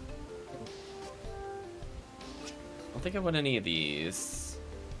 I don't think I want any of these.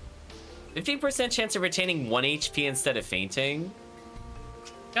 15% chance of retaining 1 HP instead of fainting.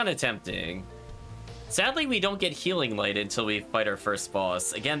 Kinda tempting. Sadly, we don't get Healing Light until we fight our first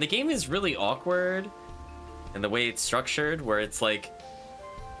boss. Again, the game is really awkward in the way it's structured, where it's like,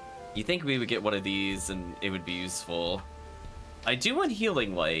 you think we would get one of these and it would be useful. I do want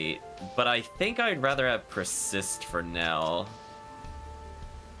Healing Light, but I think I'd rather have Persist for now.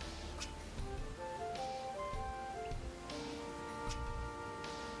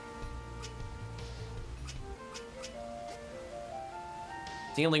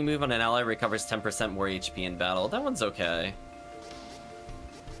 Healing move on an ally recovers 10% more HP in battle. That one's okay.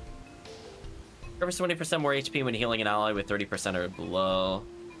 Recovers 20% more HP when healing an ally with 30% or below.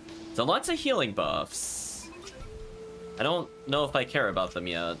 So lots of healing buffs. I don't know if I care about them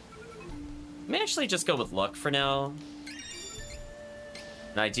yet. I may actually just go with luck for now.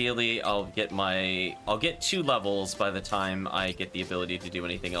 And ideally, I'll get 2 levels by the time I get the ability to do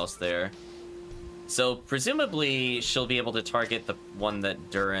anything else there. So presumably she'll be able to target the one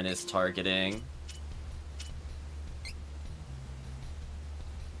that Duran is targeting.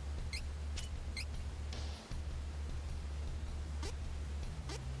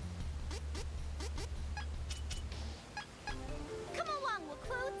 Come along,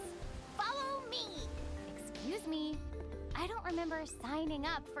 recruits. Follow me. Excuse me. I don't remember signing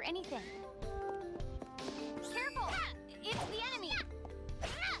up for anything. Careful! It's the enemy!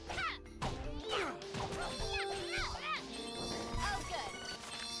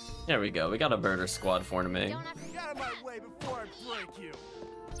 There we go. We got a murder squad for me. Get out of my way before I break you.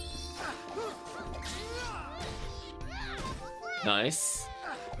 Nice.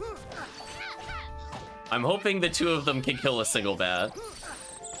 I'm hoping the two of them can kill a single bat.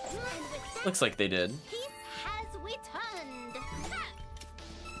 Looks like they did. Has returned.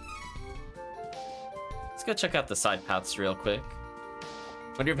 Let's go check out the side paths real quick.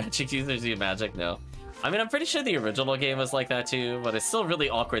 When your magic users use magic, no. I mean, I'm pretty sure the original game was like that too, but it's still really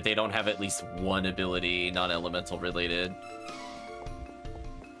awkward they don't have at least one ability non-elemental related.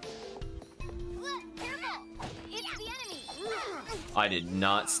 I did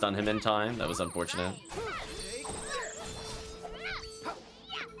not stun him in time. That was unfortunate. They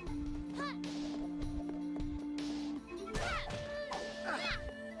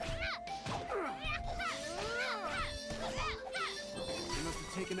must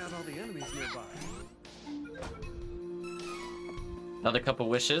have taken out all the enemies nearby. Another cup of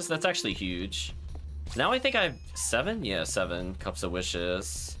wishes. That's actually huge. Now I think I have 7? Yeah, 7 cups of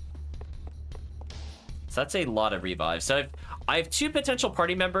wishes. So that's a lot of revives. So I have 2 potential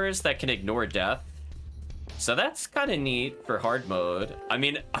party members that can ignore death. So that's kind of neat for hard mode. I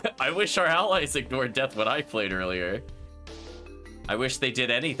mean, I wish our allies ignored death when I played earlier. I wish they did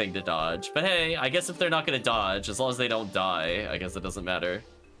anything to dodge. But hey, I guess if they're not going to dodge, as long as they don't die, I guess it doesn't matter.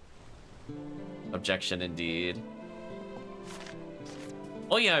 Objection indeed.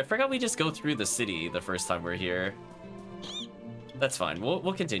 Oh yeah, I forgot we just go through the city the first time we're here. That's fine.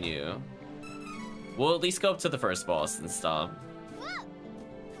 We'll continue. We'll at least go up to the first boss and stop.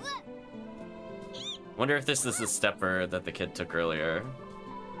 Wonder if this is the stepper that the kid took earlier.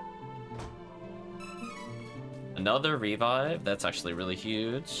 Another revive. That's actually really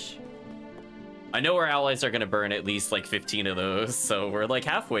huge. I know our allies are gonna burn at least like 15 of those, so we're like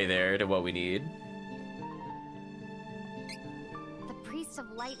halfway there to what we need. The Priest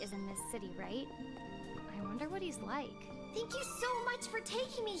of Light is in this city, right? I wonder what he's like. Thank you so much for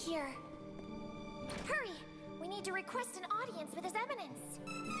taking me here. Hurry! We need to request an audience with His Eminence.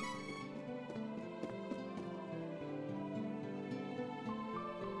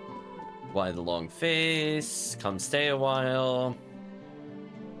 Why the long face? Come stay a while.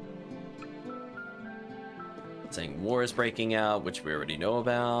 Saying war is breaking out, which we already know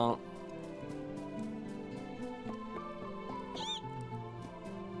about.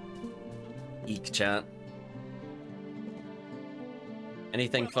 Eek chat.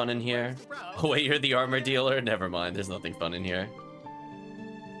 Anything fun in here? Oh wait, you're the armor dealer? Never mind, there's nothing fun in here.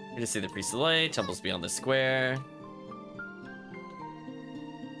 Here to see the Priest of Light, temples beyond the square.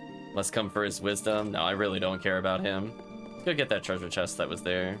 Must come for his wisdom. No, I really don't care about him. Let's go get that treasure chest that was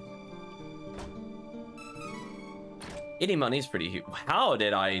there. 80 money's pretty huge. How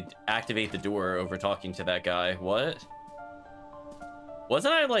did I activate the door over talking to that guy? What?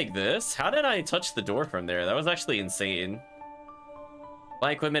 Wasn't I like this? How did I touch the door from there? That was actually insane.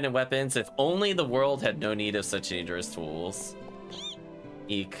 Buy equipment and weapons. If only the world had no need of such dangerous tools.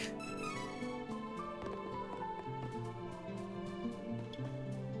 Eek.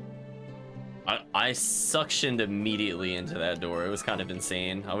 I suctioned immediately into that door. It was kind of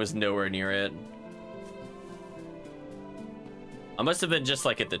insane. I was nowhere near it. I must have been just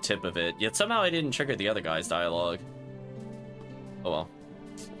like at the tip of it. Yet somehow I didn't trigger the other guy's dialogue. Oh well.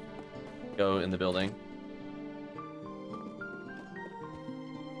 Go in the building.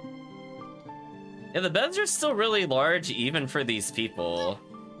 Yeah, the beds are still really large even for these people.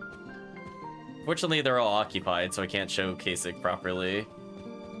 Fortunately, they're all occupied, so I can't showcase it properly.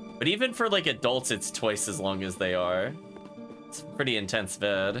 But even for like adults, it's twice as long as they are. It's a pretty intense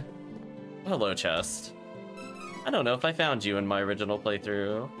bed. Hello, chest. I don't know if I found you in my original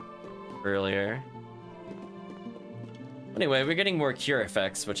playthrough earlier. Anyway, we're getting more cure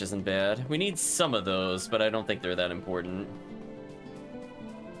effects, which isn't bad. We need some of those, but I don't think they're that important.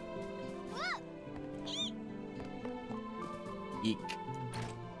 Eek.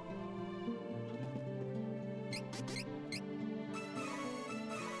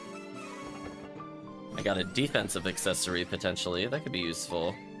 I got a defensive accessory, potentially. That could be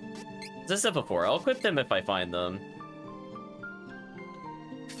useful. As I said before, I'll equip them if I find them.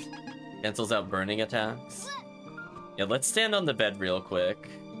 Cancels out burning attacks. Yeah, let's stand on the bed real quick.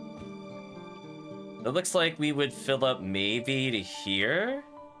 It looks like we would fill up maybe to here?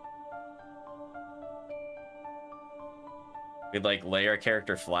 We'd like lay our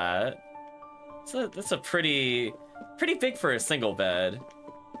character flat. So that's a pretty big for a single bed.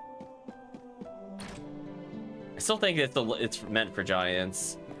 I still think it's meant for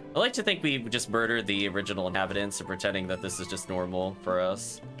giants. I like to think we just murdered the original inhabitants and pretending that this is just normal for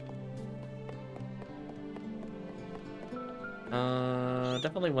us.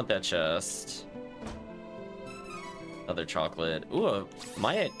 Definitely want that chest. Another chocolate. Ooh, am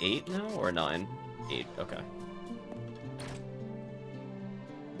I at 8 now or 9? 8, okay.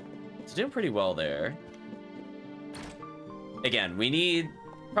 It's doing pretty well there. Again, we need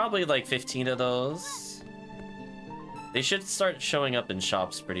probably like 15 of those. They should start showing up in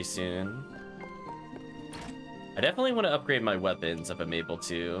shops pretty soon. I definitely want to upgrade my weapons if I'm able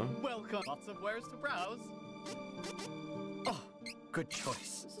to. Welcome. Lots of wares to browse. Oh, good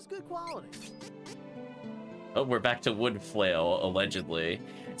choice. This is good quality. Oh, we're back to wood flail, allegedly.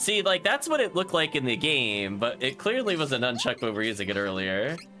 See, like, that's what it looked like in the game, but it clearly was a nunchuck when we were using it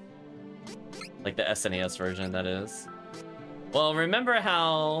earlier. Like the SNES version, that is. Well, remember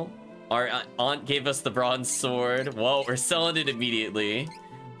how our aunt gave us the bronze sword? Well, we're selling it immediately.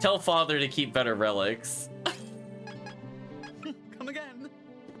 Tell father to keep better relics. Come again.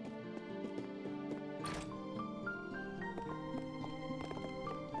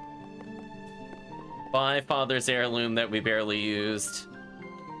 Buy father's heirloom that we barely used.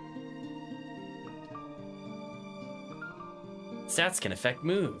 Stats can affect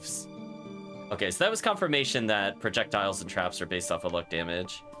moves. Okay, so that was confirmation that projectiles and traps are based off of luck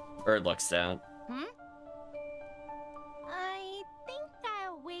damage. Or luck stat. Hmm? I think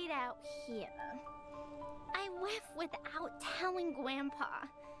I'll wait out here. I left without telling Grandpa.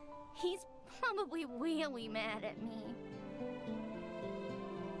 He's probably really mad at me.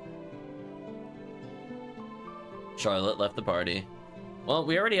 Charlotte left the party. Well,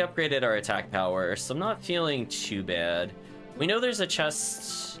 we already upgraded our attack power, so I'm not feeling too bad. We know there's a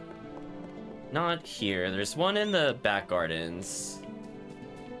chest... Not here. There's one in the back gardens.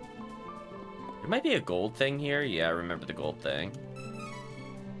 There might be a gold thing here. Yeah, I remember the gold thing.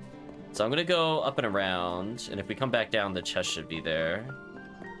 So I'm gonna go up and around, and if we come back down, the chest should be there.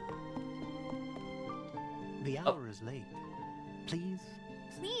 The hour is late. Please?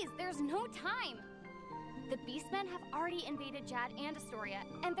 Please, there's no time. The Beastmen have already invaded Jad and Astoria,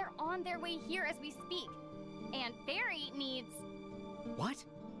 and they're on their way here as we speak. And Barry needs... What?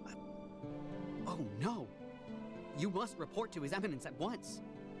 Oh no! You must report to His Eminence at once.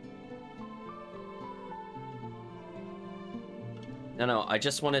 No, I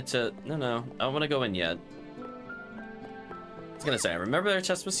just wanted to... No, I don't want to go in yet. I was gonna say, I remember their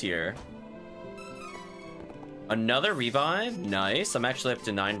chest was here. Another revive? Nice. I'm actually up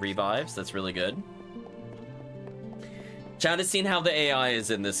to 9 revives. That's really good. Chad has seen how the AI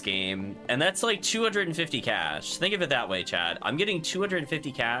is in this game, and that's like 250 cash. Think of it that way, Chad. I'm getting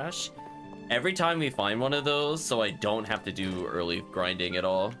 250 cash every time we find one of those, so I don't have to do early grinding at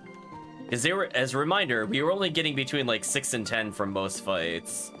all. Because they were, as a reminder, we were only getting between like 6 and 10 from most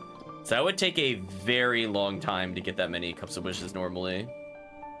fights. So that would take a very long time to get that many Cups of Wishes normally.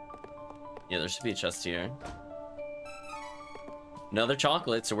 Yeah, there should be a chest here. Another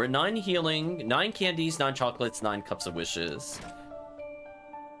chocolate, so we're 9 healing, 9 candies, 9 chocolates, 9 Cups of Wishes.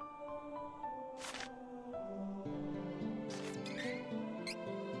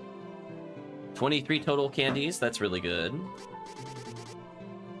 $23 total candies, that's really good.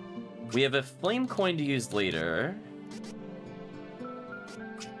 We have a flame coin to use later.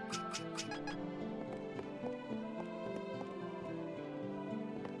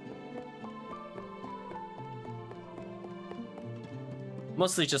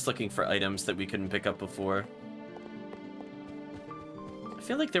 Mostly just looking for items that we couldn't pick up before. I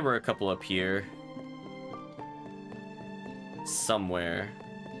feel like there were a couple up here. Somewhere.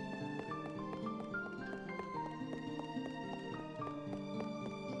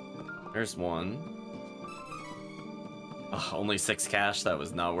 There's one. Oh, only 6 cash, that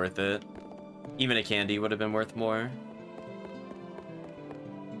was not worth it. Even a candy would have been worth more.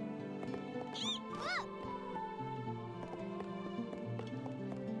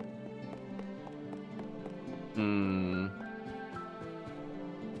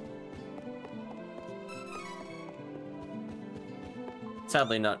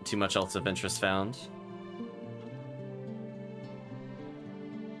 Sadly, not too much else of interest found.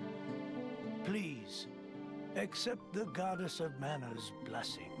 Please, accept the Goddess of Mana's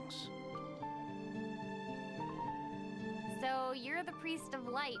blessings. So you're the Priest of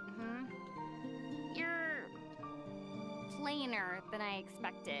Light, hmm? You're... plainer than I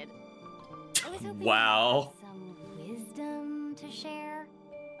expected. I was hoping Wow. you had some wisdom to share.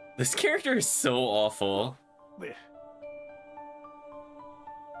 This character is so awful.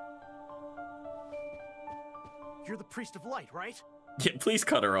 You're the Priest of Light, right? Yeah, please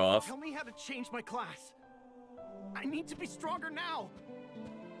cut her off. Tell me how to change my class. I need to be stronger now.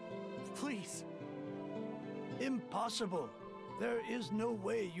 Please. Impossible. There is no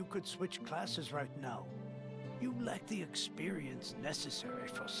way you could switch classes right now. You lack the experience necessary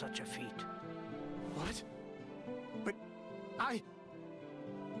for such a feat. What? But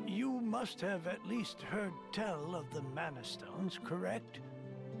You must have at least heard tell of the Mana Stones, correct?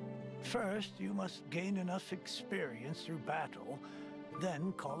 First, you must gain enough experience through battle,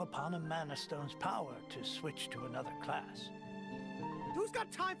 then call upon a Mana Stone's power to switch to another class. Who's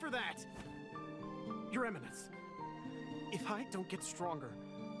got time for that? Your Eminence, if I don't get stronger,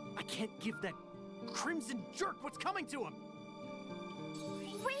 I can't give that crimson jerk what's coming to him!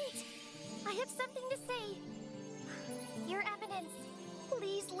 Wait! I have something to say. Your Eminence,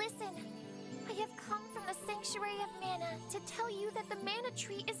 please listen. I have come from the Sanctuary of Mana to tell you that the Mana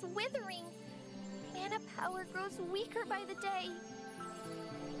Tree is withering. Mana power grows weaker by the day.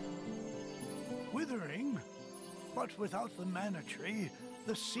 Withering? But without the Mana Tree,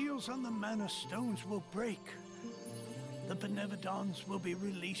 the seals on the Mana Stones will break. The Benevodons will be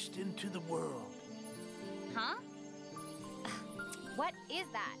released into the world. Huh? What is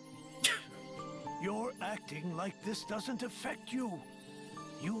that? You're acting like this doesn't affect you.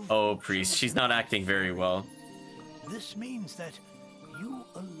 Oh, Priest, she's not acting very well. This means that you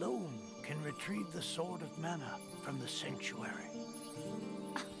alone can retrieve the Sword of Mana from the Sanctuary.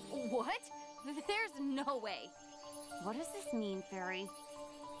 What? There's no way. What does this mean, Fairy?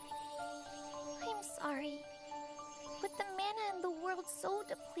 I'm sorry. With the mana in the world so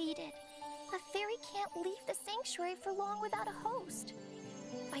depleted, a fairy can't leave the sanctuary for long without a host.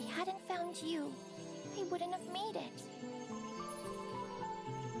 If I hadn't found you, I wouldn't have made it.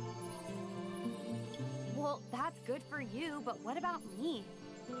 Well, that's good for you, but what about me?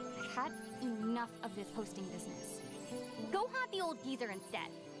 I've had enough of this hosting business. Go haunt the old geezer instead.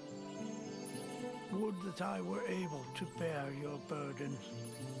 Would that I were able to bear your burden.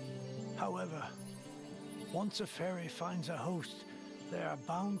 However, once a fairy finds a host, they are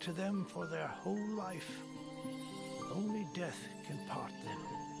bound to them for their whole life. Only death can part them.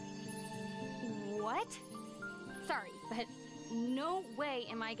 What? Sorry, but no way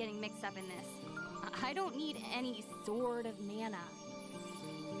am I getting mixed up in this. I don't need any Sword of Mana.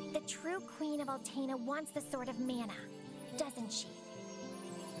 The true Queen of Altena wants the Sword of Mana, doesn't she?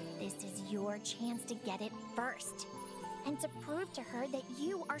 This is your chance to get it first, and to prove to her that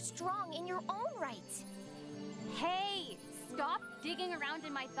you are strong in your own right. Hey! Stop digging around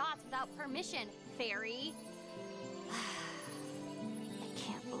in my thoughts without permission, Fairy. I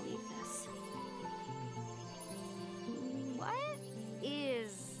can't believe this. What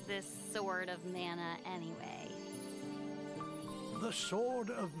is this Sword of Mana anyway? The Sword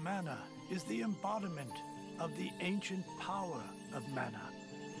of Mana is the embodiment of the ancient power of Mana,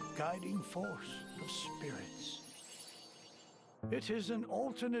 guiding force of spirits. It is an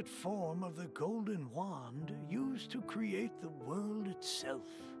alternate form of the golden wand used to create the world itself.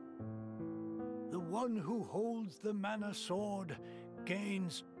 The one who holds the Mana Sword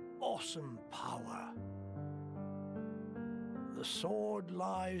gains awesome power. The sword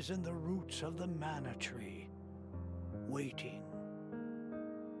lies in the roots of the Mana Tree, waiting.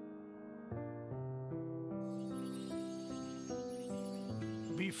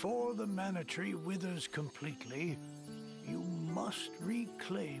 Before the Mana Tree withers completely, you must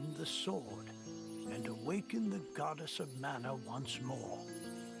reclaim the sword and awaken the Goddess of Mana once more.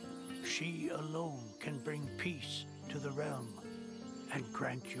 She alone can bring peace to the realm and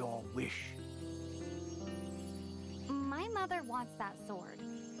grant your wish. My mother wants that sword.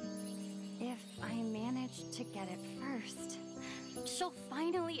 If I manage to get it first, she'll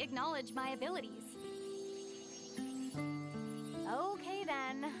finally acknowledge my abilities. Okay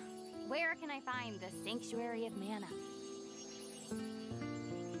then, where can I find the Sanctuary of Mana?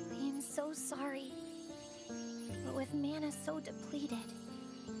 I am so sorry, but with mana so depleted,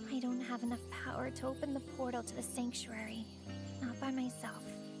 I don't have enough power to open the portal to the sanctuary, not by myself.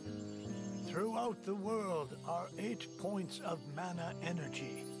 Throughout the world are 8 points of mana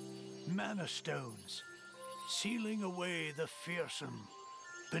energy, Mana Stones, sealing away the fearsome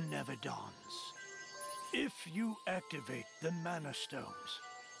Benevodons. If you activate the Mana Stones,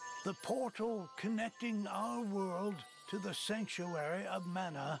 the portal connecting our world to the Sanctuary of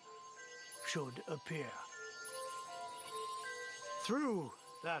Mana should appear. Through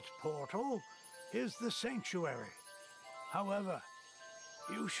that portal is the Sanctuary. However,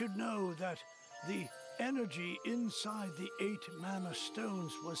 you should know that the energy inside the 8 Mana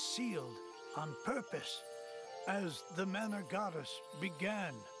Stones was sealed on purpose as the Mana Goddess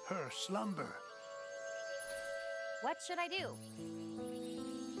began her slumber. What should I do?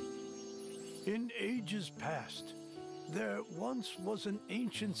 In ages past, there once was an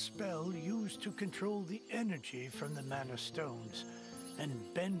ancient spell used to control the energy from the Mana Stones and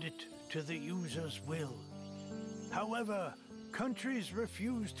bend it to the user's will. However, countries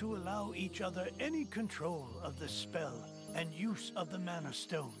refuse to allow each other any control of the spell and use of the Mana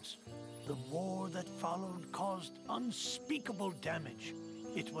Stones. The war that followed caused unspeakable damage.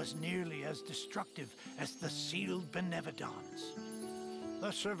 It was nearly as destructive as the sealed Benevodons.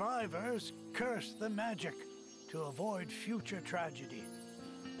 The survivors cursed the magic to avoid future tragedy,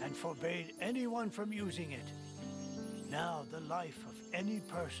 and forbade anyone from using it. Now the life of any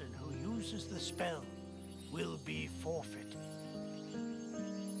person who uses the spell will be forfeit.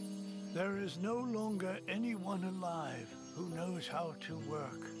 There is no longer anyone alive who knows how to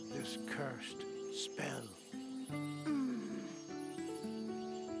work this cursed spell.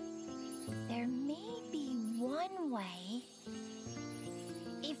 There may be one way.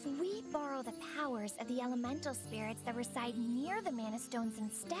 If we borrow the powers of the elemental spirits that reside near the Mana Stones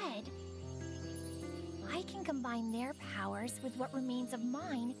instead, I can combine their powers with what remains of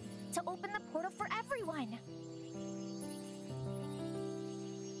mine to open the portal for everyone.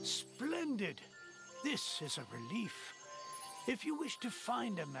 Splendid! This is a relief. If you wish to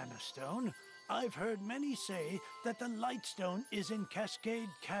find a Mana Stone, I've heard many say that the Lightstone is in Cascade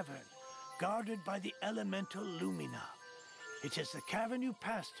Cavern, guarded by the elemental Lumina. It is the cavern you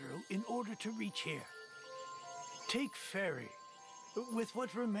pass through in order to reach here. Take Fairy. With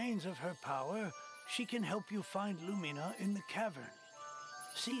what remains of her power, she can help you find Lumina in the cavern.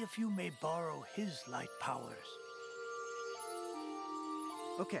 See if you may borrow his light powers.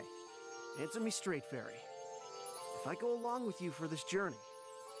 Okay, answer me straight, Fairy. If I go along with you for this journey,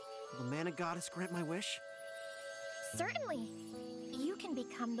 will the Mana Goddess grant my wish? Certainly. You can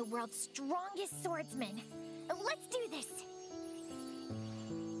become the world's strongest swordsman. Let's do this.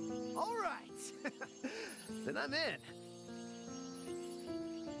 All right. Then I'm in.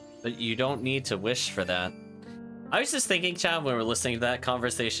 But you don't need to wish for that. I was just thinking, Chad, when we're listening to that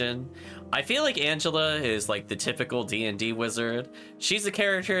conversation, I feel like Angela is like the typical D&D wizard. She's a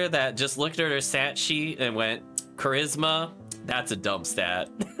character that just looked at her stat sheet and went, charisma, that's a dumb stat.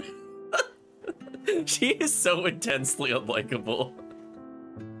 She is so intensely unlikable.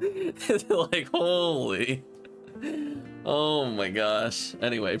 Like, holy. Oh my gosh.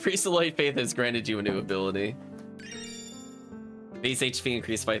 Anyway, Priest of Light Faith has granted you a new ability. Base HP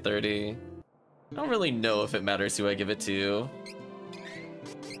increased by 30. I don't really know if it matters who I give it to.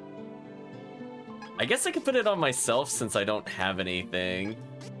 I guess I could put it on myself since I don't have anything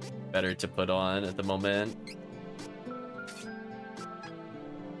better to put on at the moment.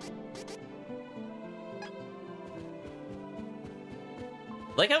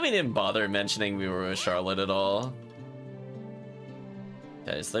 Like how we didn't bother mentioning we were with Charlotte at all.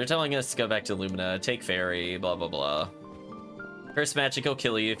 Okay, so they're telling us to go back to Lumina, take Fairy, blah blah blah. Curse magic will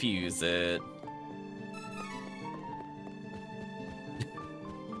kill you if you use it.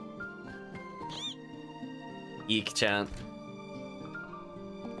 Eek chant.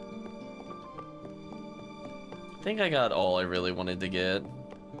 I think I got all I really wanted to get.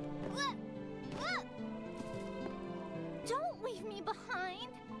 Don't leave me behind.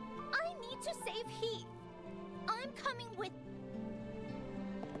 I need to save Heath. I'm coming with.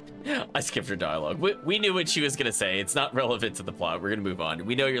 I skipped her dialogue. We knew what she was gonna say. It's not relevant to the plot. We're gonna move on.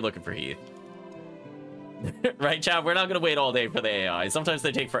 We know you're looking for Heath. Right, Chad? We're not gonna wait all day for the AI. Sometimes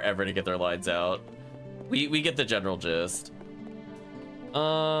they take forever to get their lines out. We get the general gist.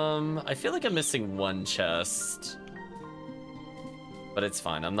 I feel like I'm missing one chest. But it's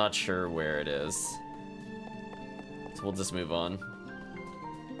fine. I'm not sure where it is. So we'll just move on.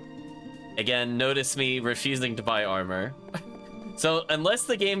 Again, notice me refusing to buy armor. So unless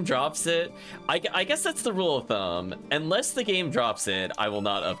the game drops it, I guess that's the rule of thumb. Unless the game drops it, I will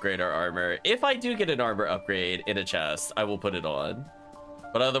not upgrade our armor. If I do get an armor upgrade in a chest, I will put it on.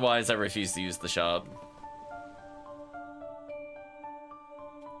 But otherwise, I refuse to use the shop.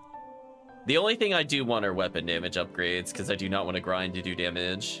 The only thing I do want are weapon damage upgrades, because I do not want to grind to do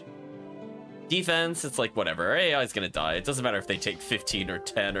damage. Defense, it's like, whatever. Our AI is going to die. It doesn't matter if they take 15 or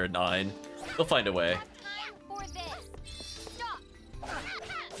 10 or 9. They'll find a way.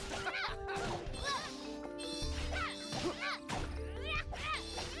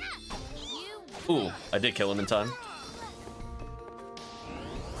 Ooh, I did kill him in time.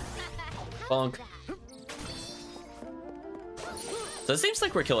 Bonk. So it seems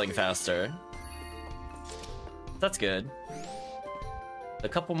like we're killing faster. That's good. A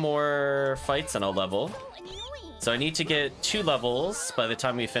couple more fights and I'll level. So I need to get 2 levels by the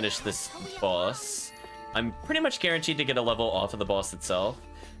time we finish this boss. I'm pretty much guaranteed to get a level off of the boss itself.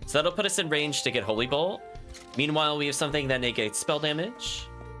 So that'll put us in range to get Holy Bolt. Meanwhile, we have something that negates spell damage.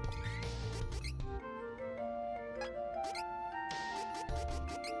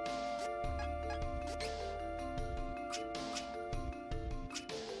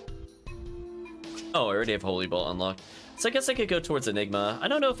 Oh, I already have Holy Bolt unlocked. So I guess I could go towards Enigma. I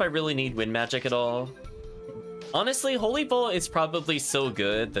don't know if I really need Wind Magic at all. Honestly, Holy Bolt is probably so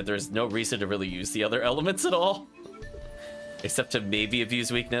good that there's no reason to really use the other elements at all. Except to maybe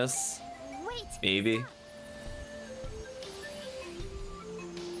abuse weakness. Wait. Maybe.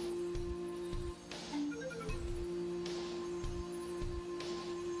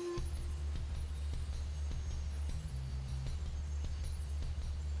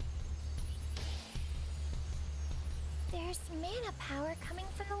 There's mana power coming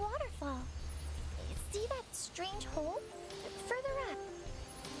from the waterfall. See that strange hole? Further up.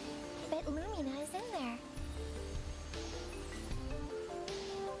 I bet Lumina is in there.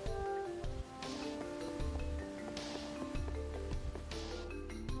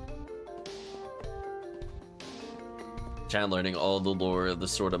 Chan learning all the lore of the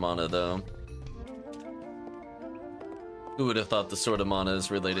Sword of Mana, though. Who would have thought the Sword of Mana is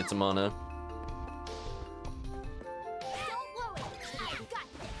related to Mana?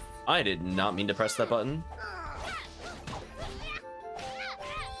 I did not mean to press that button.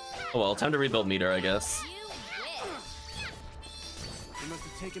 Oh well, time to rebuild meter, I guess. We must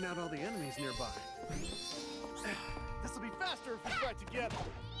have taken out all the enemies nearby. This'll be faster if we fight together.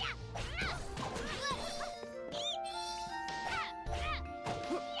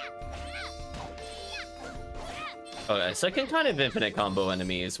 Okay, so I can kind of infinite combo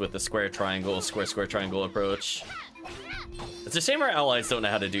enemies with the square triangle, square triangle approach. It's a shame our allies don't know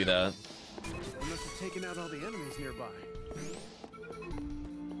how to do that. We must have taken out all the enemies nearby.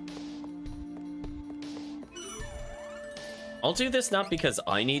 I'll do this not because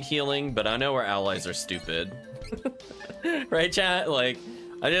I need healing, but I know our allies are stupid. Right, chat? Like,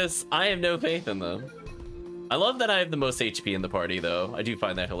 I have no faith in them. I love that I have the most HP in the party, though. I do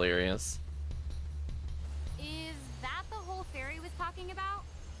find that hilarious. Is that the whole fairy was talking about?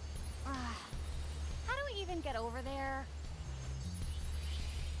 How do we even get over there?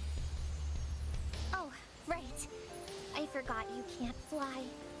 Oh, right. I forgot you can't fly.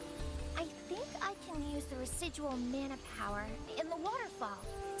 I think I can use the residual mana power in the waterfall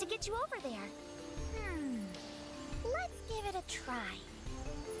to get you over there. Let's give it a try.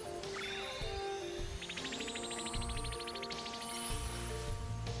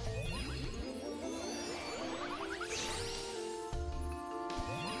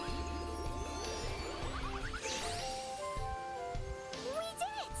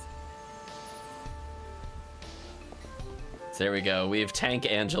 There we go. We have Tank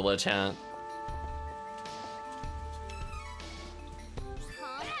Angela, chat.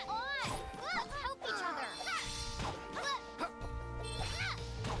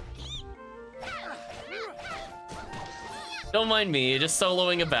 Don't mind me, just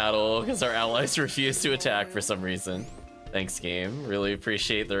soloing a battle because our allies refuse to attack for some reason. Thanks, game. Really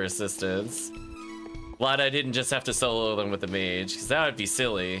appreciate their assistance. Glad I didn't just have to solo them with the mage, because that would be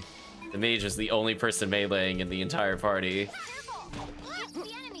silly. The mage was the only person meleeing in the entire party.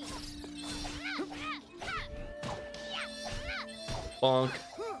 Bonk.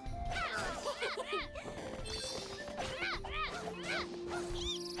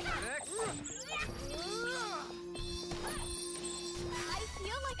 I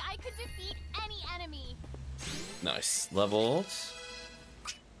feel like I could defeat any enemy. Nice. Leveled.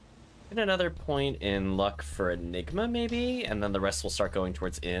 Get another point in luck for Enigma, maybe? And then the rest will start going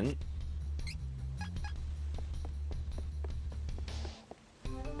towards Int.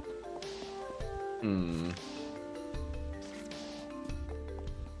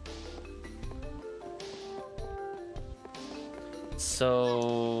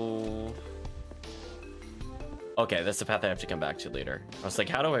 So... Okay, that's the path I have to come back to later. I was like,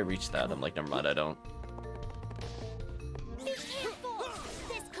 how do I reach that? I'm like, never mind, I don't.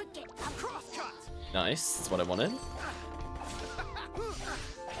 Nice, that's what I wanted.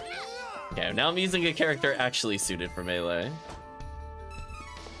 Okay, now I'm using a character actually suited for melee.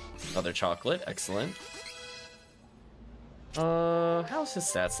 Another chocolate, excellent. How's his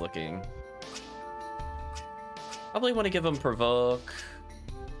stats looking? Probably want to give him provoke.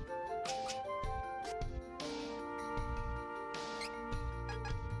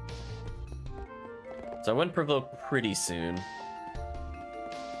 So I went provoke pretty soon.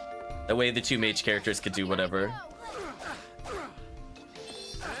 That way the two mage characters could do whatever.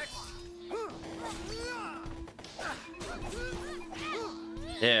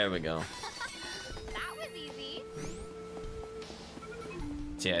 There we go. That was easy.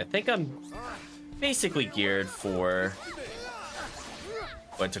 So yeah, I think I'm basically geared for...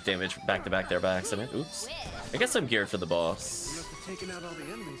 Oh, I took damage back to back there by accident. Oops. I guess I'm geared for the boss.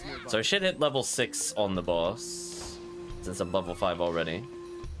 So I should hit level 6 on the boss, since I'm level 5 already.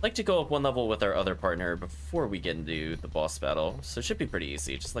 like to go up one level with our other partner before we get into the boss battle, so it should be pretty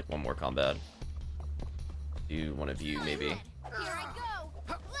easy. Just like one more combat. Do one of you, maybe.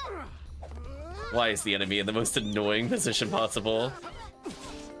 Why is the enemy in the most annoying position possible?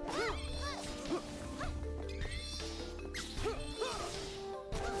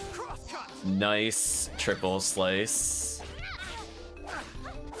 Nice triple slice.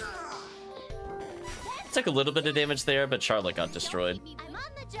 Took a little bit of damage there, but Charlotte got destroyed.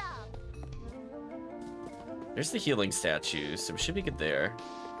 There's the healing statue, so we should be good there.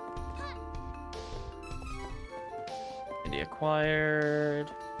 Candy acquired.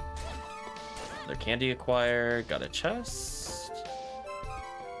 Another candy acquired. Got a chest.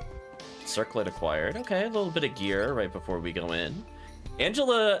 Circlet acquired. Okay, a little bit of gear right before we go in.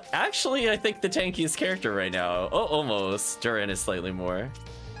 Angela, actually, I think the tankiest character right now. Oh, almost. Duran is slightly more.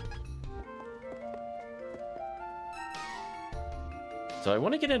 So I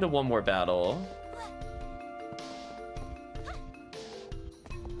want to get into one more battle.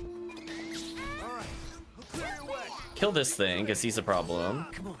 Kill this thing, because he's a problem.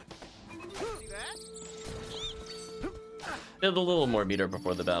 Build a little more meter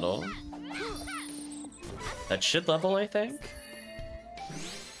before the battle. That should level, I think.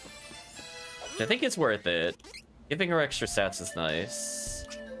 I think it's worth it. Giving her extra stats is nice.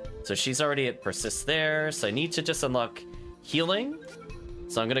 So she's already at persist there, so I need to just unlock healing.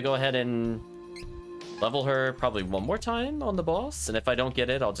 So I'm gonna go ahead and level her probably one more time on the boss, and if I don't get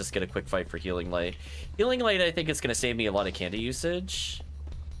it, I'll just get a quick fight for healing light. Healing light, I think, is gonna save me a lot of candy usage.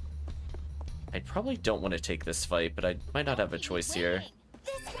 I probably don't want to take this fight, but I might not have a choice here.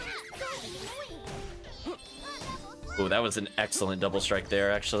 Oh, that was an excellent double strike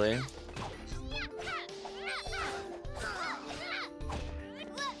there, actually.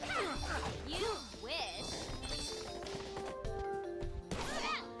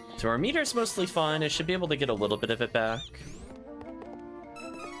 So our meter's mostly fine. I should be able to get a little bit of it back.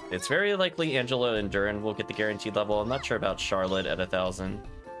 It's very likely Angela and Duran will get the guaranteed level. I'm not sure about Charlotte at 1,000.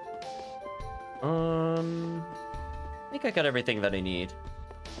 I think I got everything that I need.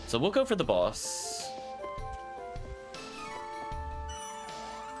 So we'll go for the boss.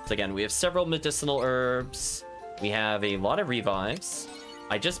 So again, we have several medicinal herbs. We have a lot of revives.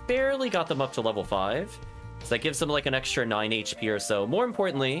 I just barely got them up to level 5. So that gives them like an extra 9 HP or so. More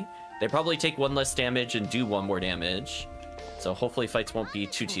importantly, they probably take 1 less damage and do 1 more damage. So hopefully fights won't be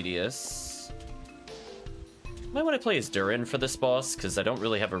too tedious. Might want to play as Duran for this boss, because I don't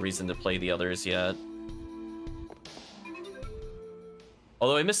really have a reason to play the others yet.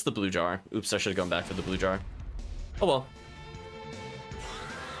 Although I missed the blue jar. Oops, I should have gone back for the blue jar. Oh well.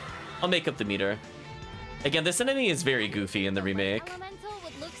 I'll make up the meter. Again, this enemy is very goofy in the remake. Elemental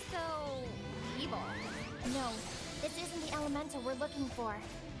would look so evil. No, this isn't the elemental we're looking for.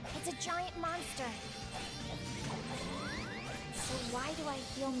 It's a giant monster. So why do I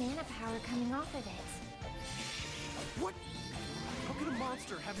feel mana power coming off of it? What? How could a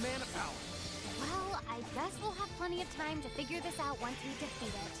monster have mana power? Well, I guess we'll have plenty of time to figure this out once we defeat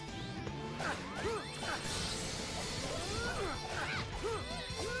it.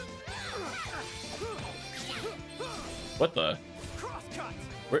 What the?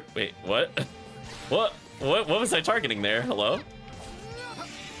 Wait, what? What was I targeting there? Hello?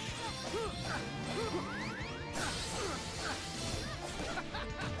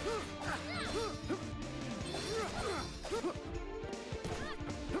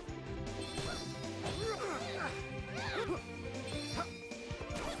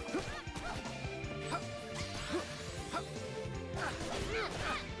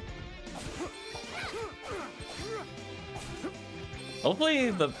 Hopefully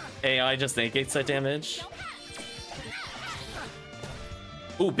the AI just negates that damage.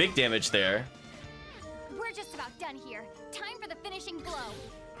 Ooh, big damage there. We're just about done here. Time for the finishing blow.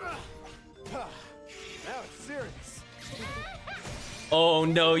 Now it's serious. Oh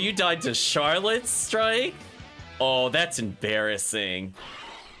no, you died to Charlotte's strike? Oh, that's embarrassing.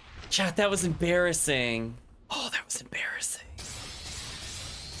 Chat, that was embarrassing. Oh, that was embarrassing.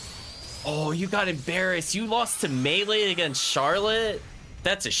 Oh, you got embarrassed. You lost to melee against Charlotte?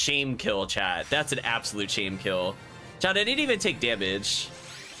 That's a shame kill, chat. That's an absolute shame kill. Chat, I didn't even take damage.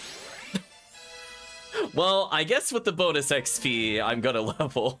 Well, I guess with the bonus XP, I'm gonna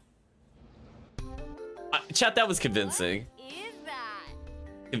level. Chat, that was convincing. What is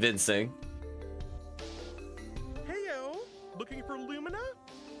that? Convincing. Heyo, looking for Lumina?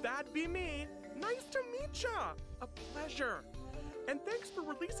 That'd be me. Nice to meet ya. A pleasure. And thanks for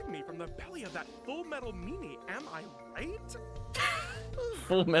releasing me from the belly of that Full Metal Meanie, am I right?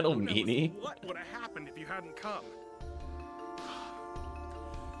 Full Metal Meanie? What would have happened if you hadn't come?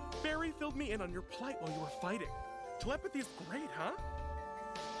 Fairy filled me in on your plight while you were fighting. Telepathy's great, huh?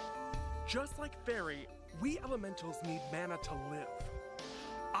 Just like Fairy, we elementals need mana to live.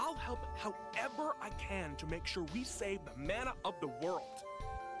 I'll help however I can to make sure we save the mana of the world.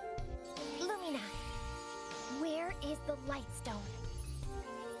 Lumina, where is the Lightstone?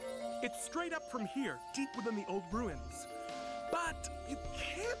 It's straight up from here, deep within the old ruins. But you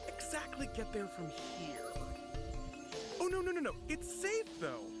can't exactly get there from here. Oh, no. It's safe,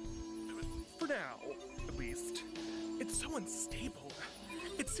 though. For now, at least. It's so unstable.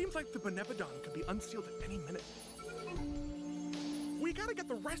 It seems like the Benevodon could be unsealed at any minute. We gotta get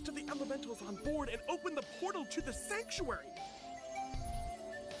the rest of the elementals on board and open the portal to the sanctuary.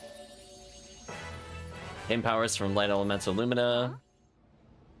 Game powers from Light Elemental Lumina.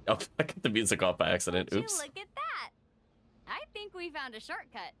 Oh, I got the music off by accident. Oops. Look at that. I think we found a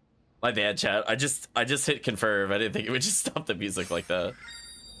shortcut. My bad, chat. I just hit confirm. I didn't think it would just stop the music like that.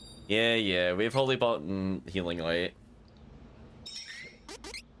 Yeah. We have Holy Bolt and Healing Light.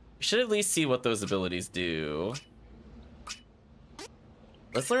 We should at least see what those abilities do.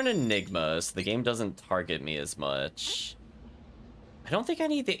 Let's learn Enigma so the game doesn't target me as much. I don't think I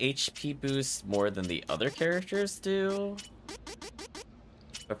need the HP boost more than the other characters do.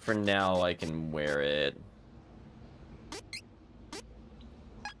 But for now, I can wear it.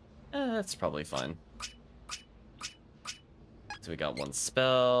 That's probably fine. So we got one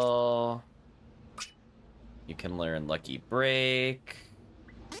spell. You can learn Lucky Break.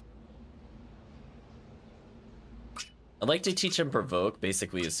 I'd like to teach him Provoke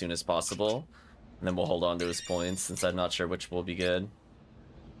basically as soon as possible. And then we'll hold on to his points since I'm not sure which will be good.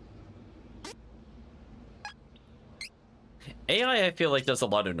 AI, I feel like does a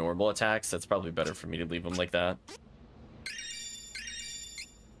lot of normal attacks. That's probably better for me to leave him like that.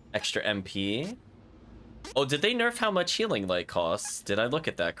 Extra MP. Oh, did they nerf how much Healing Light costs? Did I look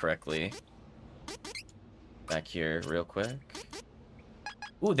at that correctly? Back here real quick.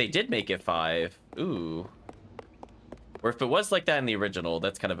 Ooh, they did make it 5. Ooh. Or if it was like that in the original,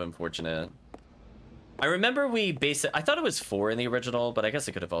 that's kind of unfortunate. I remember I thought it was 4 in the original, but I guess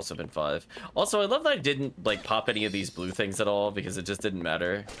it could have also been 5. Also, I love that I didn't like pop any of these blue things at all because it just didn't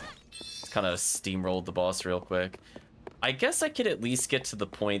matter. It's kind of steamrolled the boss real quick. I guess I could at least get to the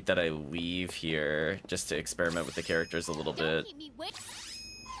point that I leave here just to experiment with the characters a little bit.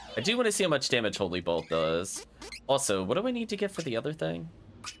 I do want to see how much damage Holy Bolt does. Also, what do I need to get for the other thing?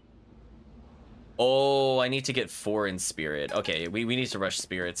 Oh, I need to get 4 in Spirit. Okay, we need to rush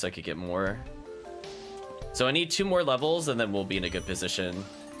Spirit so I could get more. So I need 2 more levels and then we'll be in a good position.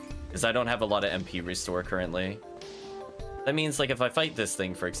 Because I don't have a lot of MP restore currently. That means like if I fight this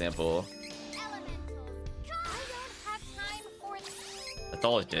thing, for example. That's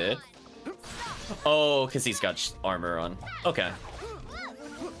all it did? Oh, because he's got armor on. Okay.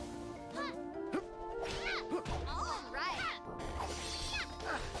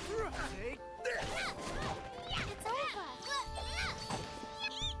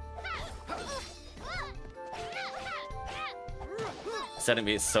 This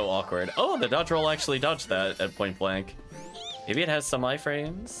enemy is so awkward. Oh, the dodge roll actually dodged that at point blank. Maybe it has some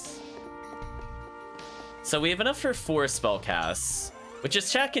iframes. So we have enough for 4 spell casts, which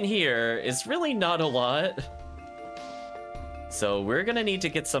as chat can hear is really not a lot. So we're gonna need to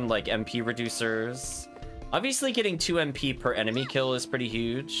get some like MP reducers. Obviously getting 2 MP per enemy kill is pretty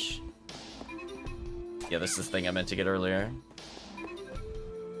huge. Yeah, this is the thing I meant to get earlier.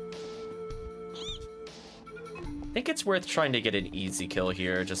 I think it's worth trying to get an easy kill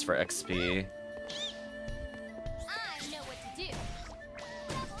here just for XP.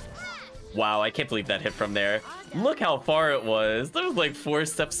 Wow, I can't believe that hit from there. Look how far it was. That was like 4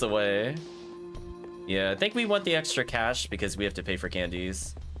 steps away. Yeah, I think we want the extra cash because we have to pay for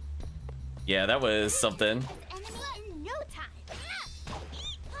candies. Yeah, that was something.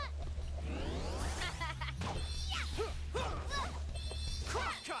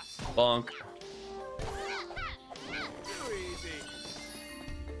 Bonk.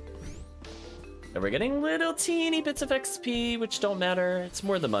 And we're getting little teeny bits of XP, which don't matter. It's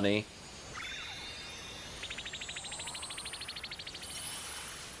more the money.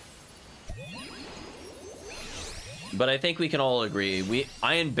 But I think we can all agree,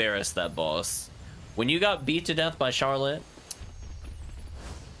 I embarrassed that boss. When you got beat to death by Charlotte.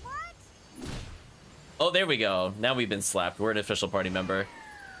 What? Oh, there we go. Now we've been slapped. We're an official party member.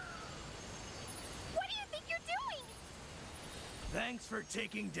 What do you think you're doing? Thanks for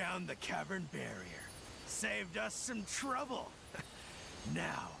taking down the cavern barrier. Saved us some trouble.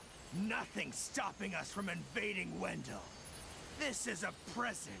 Now, nothing's stopping us from invading Wendell. This is a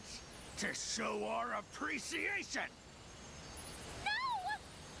present to show our appreciation. No!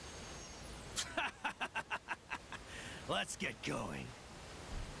 Let's get going.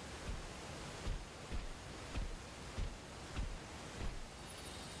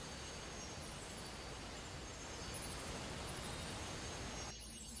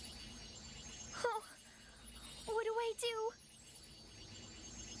 Oh, what do I do?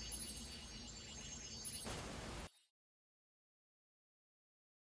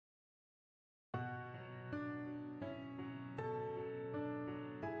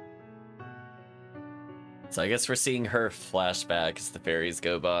 So I guess we're seeing her flashback as the fairies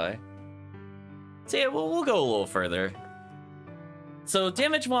go by. So yeah, we'll go a little further. So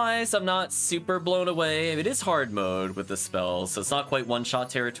damage-wise, I'm not super blown away. It is hard mode with the spell, so it's not quite one-shot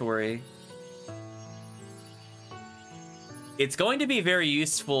territory. It's going to be very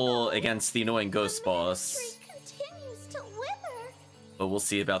useful against the annoying ghost boss. Continues to wither. But we'll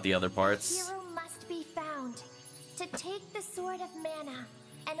see about the other parts. Hero must be found to take the sword of mana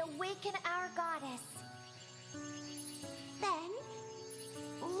and awaken our goddess. Then,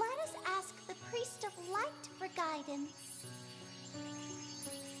 let us ask the priest of light for guidance.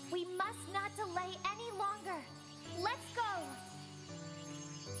 We must not delay any longer. Let's go.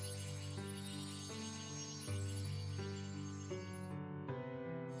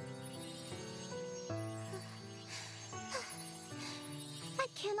 I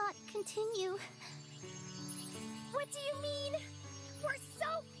cannot continue. What do you mean? We're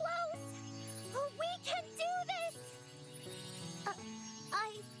so close! We can do this!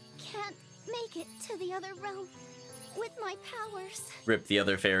 I can't make it to the other realm with my powers. Rip the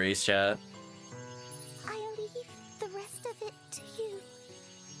other fairies, chat. I leave the rest of it to you.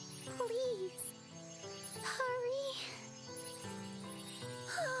 Please, hurry.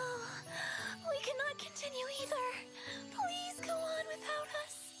 Oh, we cannot continue either. Please go on without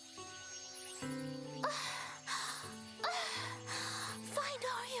us. Find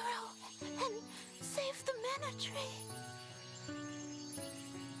our hero and save the mana tree.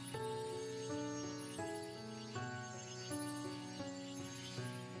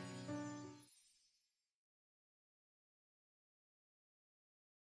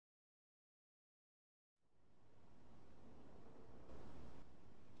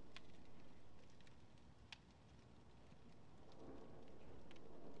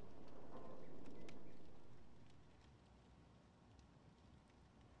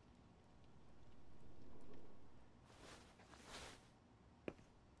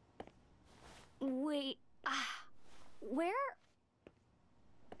 Wait, where?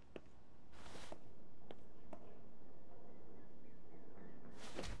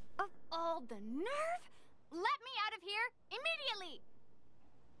 Of all the nerve! Let me out of here immediately!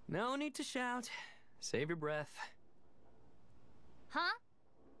 No need to shout. Save your breath. Huh?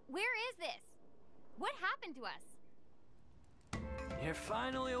 Where is this? What happened to us? You're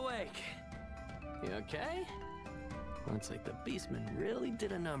finally awake. You okay? Looks like the Beastmen really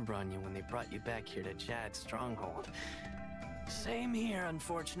did a number on you when they brought you back here to Jad's stronghold. Same here,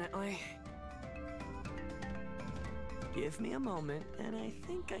 unfortunately. Give me a moment, and I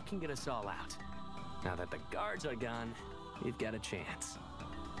think I can get us all out. Now that the guards are gone, you've got a chance.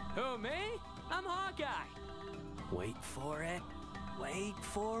 Who, me? I'm Hawkeye. Wait for it. Wait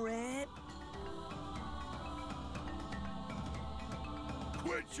for it.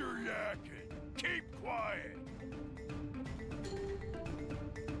 Quit your yakking. Keep quiet.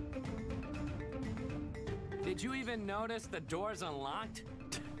 Did you even notice the door's unlocked?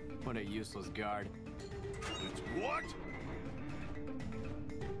 What a useless guard. It's what?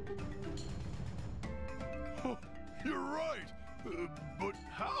 Oh, you're right. But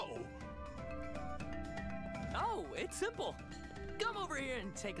how? Oh, it's simple. Come over here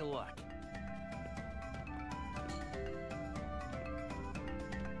and take a look.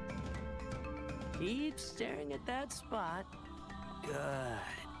 Keep staring at that spot. Good.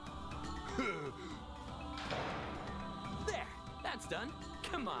 There, that's done.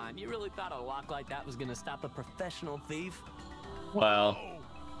 Come on, you really thought a lock like that was gonna stop a professional thief? Wow. Oh,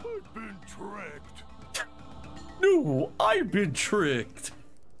 I've been tricked. No, I've been tricked.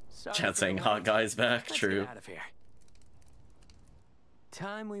 Sorry Chat for saying the hot wait. guys back. Let's True. get out of here.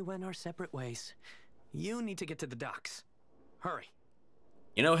 Time we went our separate ways. You need to get to the docks. Hurry.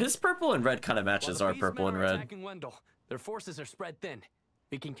 You know, his purple and red kind of matches While our the purple Beastmen and are red. attacking Wendell, their forces are spread thin.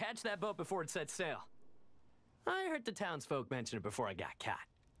 We can catch that boat before it sets sail. I heard the townsfolk mention it before I got caught.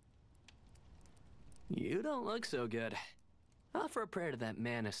 You don't look so good. Offer a prayer to that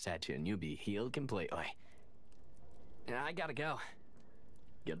mana statue and you'll be healed completely. I gotta go.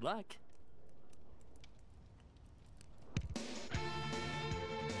 Good luck.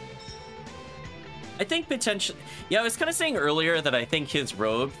 I think potentially... Yeah, I was kind of saying earlier that I think his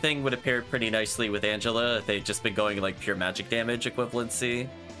robe thing would have paired pretty nicely with Angela if they'd just been going like pure magic damage equivalency.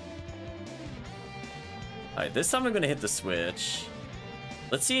 Alright, this time I'm going to hit the switch.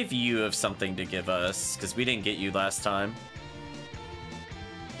 Let's see if you have something to give us, because we didn't get you last time.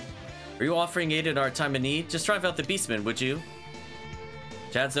 Are you offering aid in our time of need? Just drive out the Beastman, would you?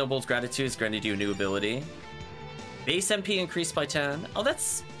 Jad's Noble's gratitude has granted you a new ability. Base MP increased by 10. Oh,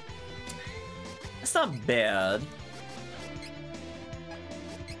 that's not bad.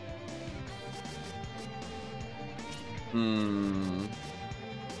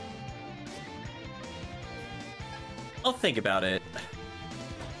 I'll think about it.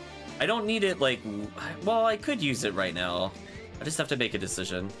 I don't need it like... Well, I could use it right now. I just have to make a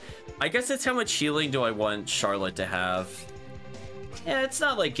decision. I guess it's how much healing do I want Charlotte to have. Yeah, it's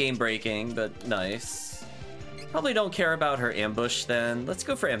not like game breaking, but nice. Probably don't care about her ambush then. Let's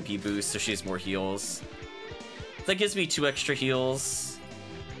go for MP boost so she has more heals. That gives me 2 extra heals.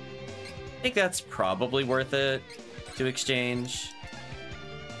 I think that's probably worth it to exchange.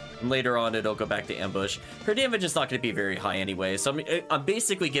 And later on, it'll go back to ambush. Her damage is not going to be very high anyway, so I'm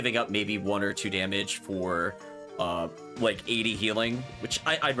basically giving up maybe 1 or 2 damage for like 80 healing, which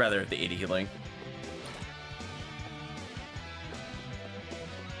I'd rather have the 80 healing.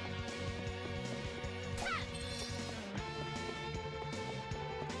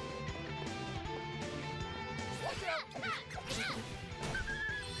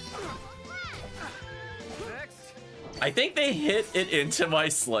 I think they hit it into my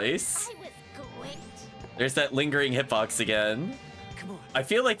slice. There's that lingering hitbox again. I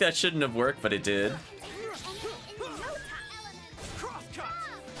feel like that shouldn't have worked, but it did.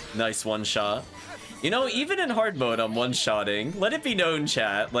 Nice one shot. You know, even in hard mode, I'm one-shotting. Let it be known,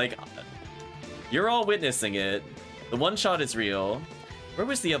 chat. Like, you're all witnessing it. The one shot is real. Where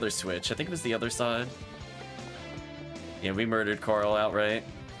was the other switch? I think it was the other side. Yeah, we murdered Carl outright.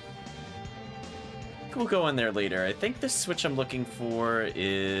 We'll go in there later. I think the switch I'm looking for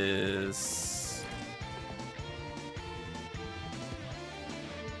is...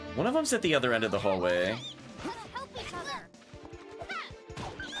 One of them's at the other end of the hallway.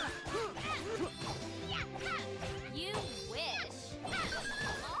 You wish.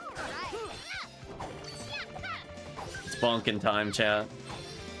 It's bonking time, chat.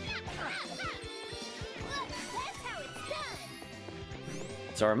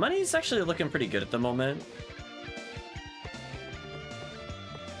 So our money's actually looking pretty good at the moment.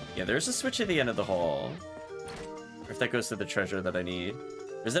 Yeah, there's a switch at the end of the hall. Or if that goes to the treasure that I need.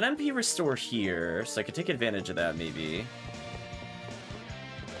 There's an MP restore here, so I could take advantage of that maybe.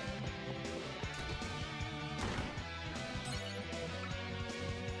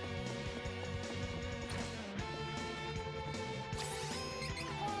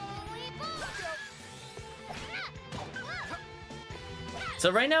 So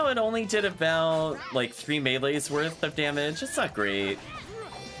right now it only did about like 3 melees worth of damage. It's not great.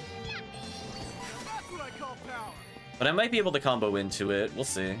 But I might be able to combo into it. We'll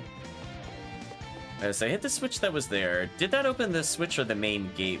see. So I hit the switch that was there. Did that open the switch or the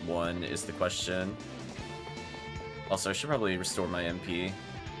main gate one is the question. Also, I should probably restore my MP.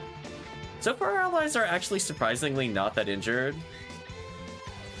 So far, our allies are actually surprisingly not that injured.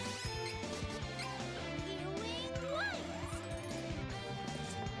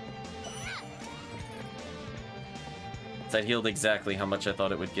 That healed exactly how much I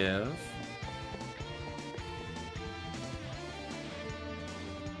thought it would give.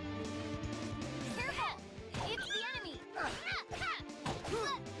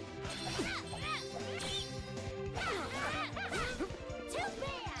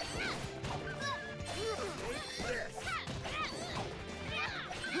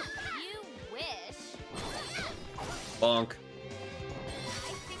 Bonk. I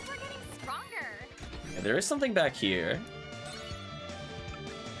think we're getting stronger. Yeah, there is something back here.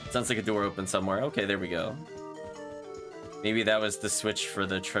 Sounds like a door open somewhere. Okay, there we go. Maybe that was the switch for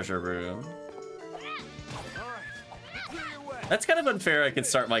the treasure room. That's kind of unfair. I could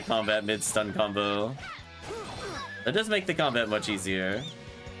start my combat mid-stun combo. That does make the combat much easier.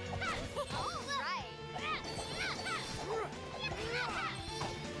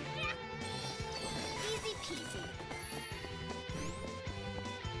 Easy peasy.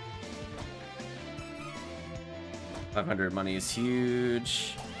 500 money is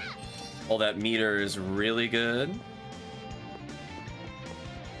huge. All that meter is really good.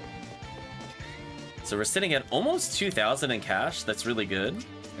 So we're sitting at almost 2,000 in cash. That's really good.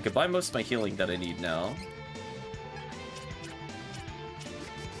 I could buy most of my healing that I need now.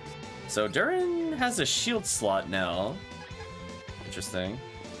 So Duran has a shield slot now. Interesting.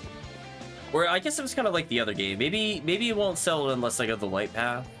 Or I guess it was kind of like the other game. Maybe it won't sell unless I go the light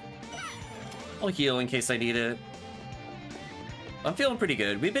path. I'll heal in case I need it. I'm feeling pretty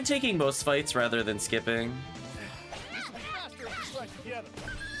good. We've been taking most fights rather than skipping.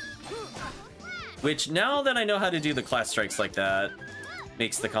 Which, now that I know how to do the class strikes like that,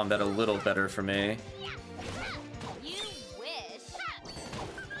 makes the combat a little better for me.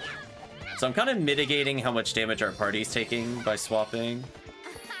 So I'm kind of mitigating how much damage our party's taking by swapping.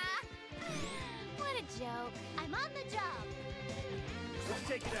 What a joke. I'm on the job. Let's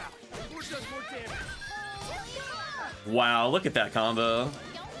take it out. Who does more damage? Wow, look at that combo.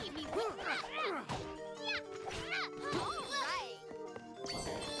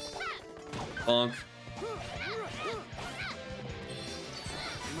 Bonk. You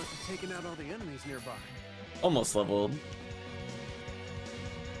must have taken out all the enemies nearby. Almost leveled.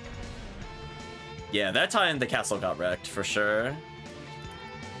 Yeah, that time the castle got wrecked, for sure.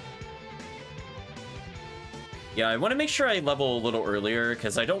 Yeah, I want to make sure I level a little earlier,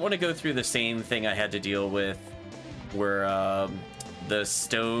 because I don't want to go through the same thing I had to deal with where the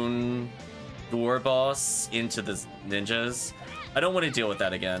stone door boss into the ninjas. I don't want to deal with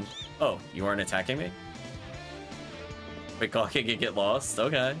that again. Oh, you aren't attacking me? Wait, Gawking can get lost?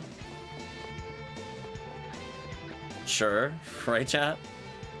 Okay. Sure. Right, chat?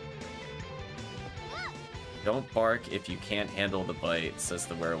 Don't bark if you can't handle the bite, says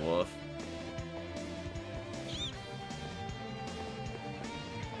the werewolf.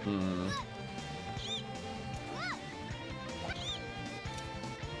 Hmm.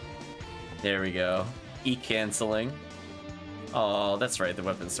 There we go. E-canceling. Oh, that's right, the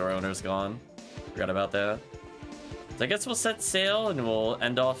weapon store owner's gone. Forgot about that. So I guess we'll set sail and we'll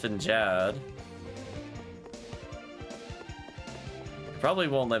end off in Jad. Probably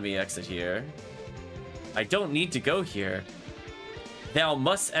won't let me exit here. I don't need to go here. Thou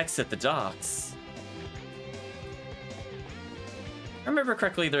must exit the docks. If I remember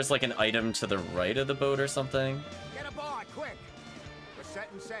correctly, there's like an item to the right of the boat or something. Get aboard, quick! We're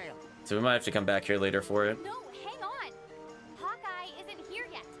setting sail. So we might have to come back here later for it. No, hang on. Hawkeye isn't here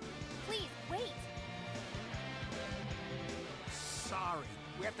yet. Please, wait. Sorry,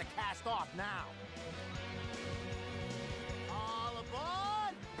 we have to cast off now. All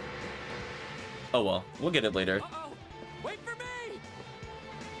aboard! Oh well, we'll get it later. Uh-oh! Wait for me!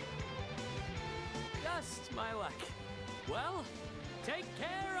 Just my luck. Well, take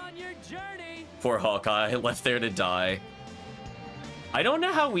care on your journey. Poor Hawkeye, left there to die. I don't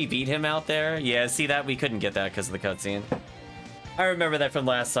know how we beat him out there. Yeah, see that? We couldn't get that because of the cutscene. I remember that from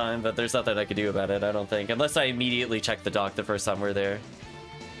last time, but there's nothing I could do about it, I don't think. Unless I immediately checked the dock the first time we're there.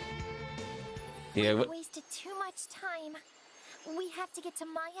 Yeah, We wasted too much time. We have to get to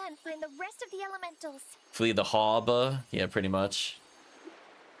Maya and find the rest of the elementals. flee the hub. Yeah, pretty much.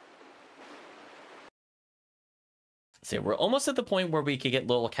 So we're almost at the point where we could get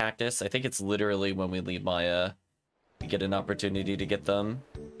little cactus. I think it's literally when we leave Maya, we get an opportunity to get them.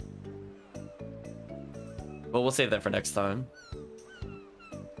 But we'll save that for next time.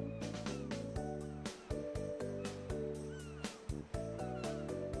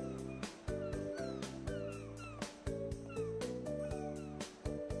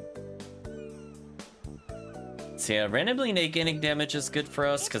 So yeah, randomly negating damage is good for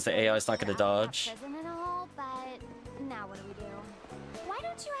us because the AI is not going to dodge. Prison and all, but now what do we do? Why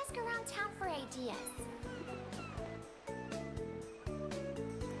don't you ask around town for ideas?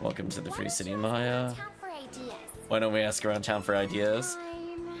 Welcome to the Free City, Maya. Town for ideas. Why don't we ask around town for ideas?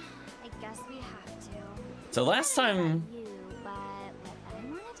 Fine. I guess we have to. So last time, You, but what I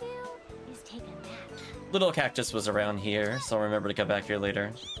want to do is take a nap. Little Cactus was around here, so I'll remember to come back here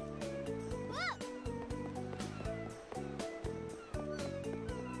later.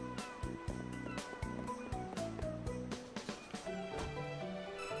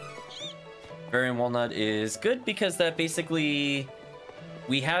 Berry Walnut is good because that basically...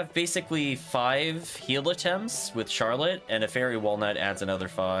 We have basically 5 heal attempts with Charlotte, and a Fairy Walnut adds another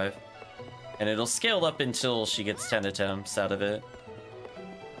 5. And it'll scale up until she gets 10 attempts out of it.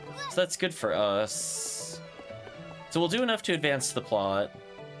 So that's good for us. So we'll do enough to advance the plot.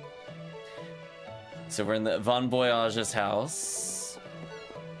 So we're in the Von Voyage's house.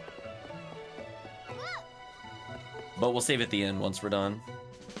 But we'll save at the end once we're done.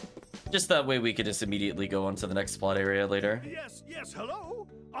 Just that way we could just immediately go on to the next plot area later. Yes, hello?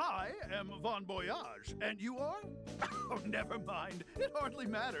 I am Von Voyage, and you are? Oh, never mind. It hardly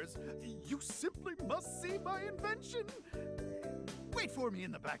matters. You simply must see my invention. Wait for me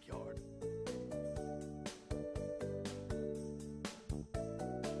in the backyard.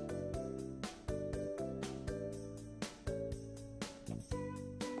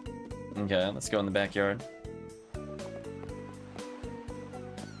 Okay, let's go in the backyard.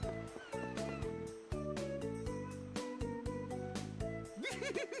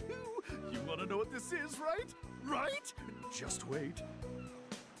 You wanna know what this is, right? Right? Just wait.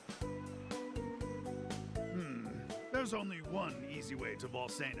 There's only one easy way to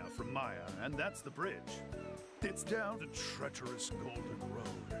Volsena from Maya, and that's the bridge. It's down the treacherous Golden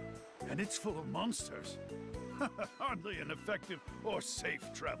Road, and it's full of monsters. Hardly an effective or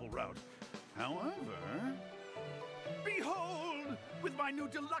safe travel route. However, behold! With my new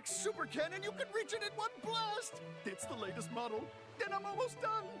deluxe super cannon, you can reach it in one blast! It's the latest model, and I'm almost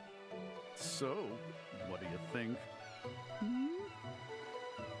done! So, what do you think?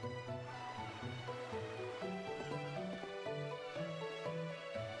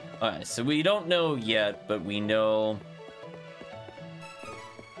 Alright, so we don't know yet, but we know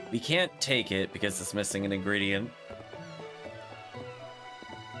we can't take it because it's missing an ingredient.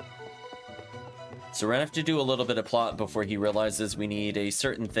 So we're gonna have to do a little bit of plot before he realizes we need a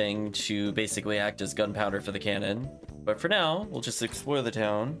certain thing to basically act as gunpowder for the cannon. But for now, we'll just explore the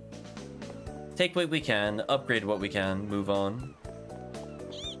town, take what we can, upgrade what we can, move on.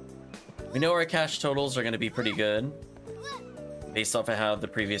 We know our cash totals are gonna be pretty good, based off of how the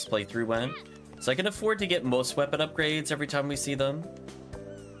previous playthrough went. So I can afford to get most weapon upgrades every time we see them.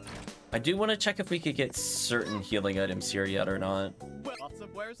 I do want to check if we could get certain healing items here yet or not. Lots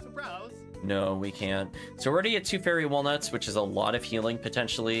of wares to browse. No, we can't. So we're already at 2 fairy walnuts, which is a lot of healing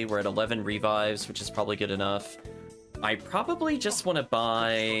potentially. We're at 11 revives, which is probably good enough. I probably just want to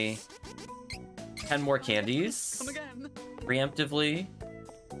buy 10 more candies. Come again. Preemptively.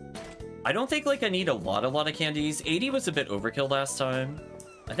 I don't think like I need a lot of candies. 80 was a bit overkill last time.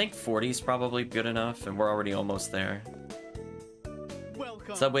 I think 40 is probably good enough, and we're already almost there.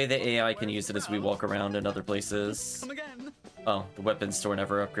 Welcome. So that way the AI can use it as we walk around in other places. Come again. Oh, the weapons store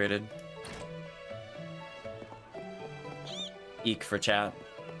never upgraded. Eek for chat.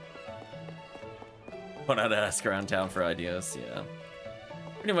 Went out to ask around town for ideas, yeah.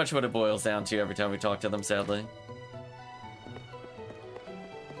 Pretty much what it boils down to every time we talk to them, sadly.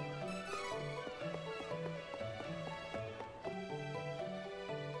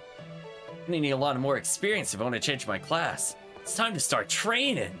 I need a lot more experience if I want to change my class. It's time to start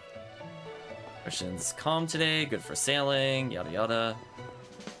training. Questions calm today, good for sailing, yada yada.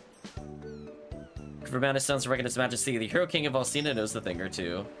 Verbanus sounds to reckon His Majesty, the Hero King of Volsena, knows a thing or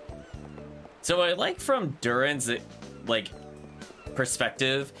two. So I like from Duran's like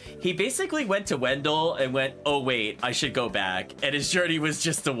perspective, he basically went to Wendell and went, oh wait, I should go back. And his journey was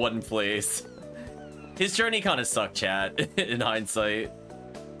just to one place. His journey kind of sucked, chat, in hindsight.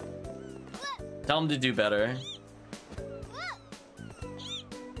 Tell him to do better.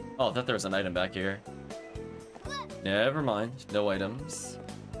 Oh, I thought there was an item back here. Never mind, no items.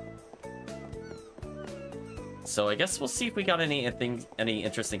 So I guess we'll see if we got any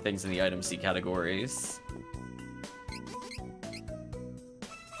interesting things in the item C categories.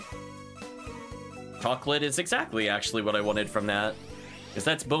 Chocolate is exactly actually what I wanted from that, because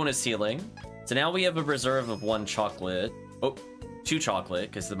that's bonus healing. So now we have a reserve of 1 chocolate. Oh, 2 chocolate,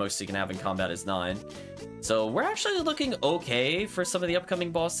 because the most you can have in combat is 9. So we're actually looking okay for some of the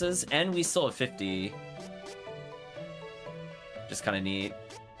upcoming bosses, and we still have 50. Just kind of neat.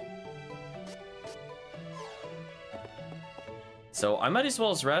 So I might as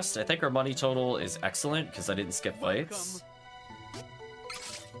well as rest. I think our money total is excellent, because I didn't skip fights.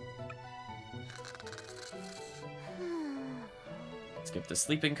 Skip the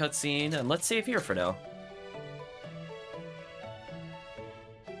sleeping cutscene, and let's save here for now.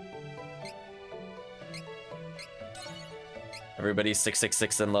 Everybody's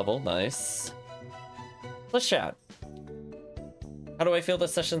 666 in level, nice. Let's chat. How do I feel the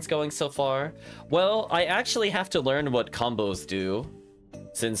session's going so far? Well, I actually have to learn what combos do.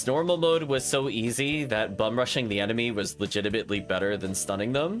 Since normal mode was so easy that bum rushing the enemy was legitimately better than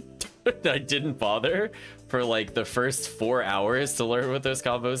stunning them, I didn't bother for like the first 4 hours to learn what those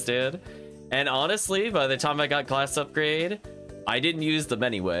combos did. And honestly, by the time I got class upgrade, I didn't use them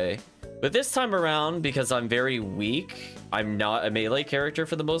anyway. But this time around, because I'm very weak, I'm not a melee character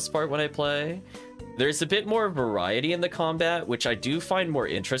for the most part when I play, there's a bit more variety in the combat, which I do find more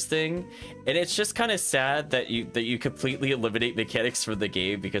interesting. And it's just kind of sad that you completely eliminate mechanics from the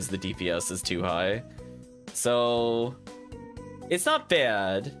game because the DPS is too high. So it's not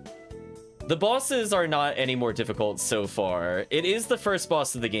bad. The bosses are not any more difficult so far. It is the first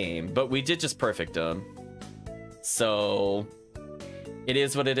boss of the game, but we did just perfect them. So it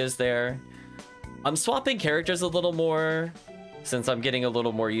is what it is there. I'm swapping characters a little more. since I'm getting a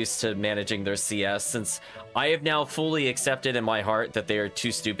little more used to managing their CS, since I have now fully accepted in my heart that they are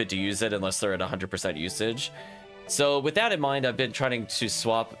too stupid to use it unless they're at 100% usage. So with that in mind, I've been trying to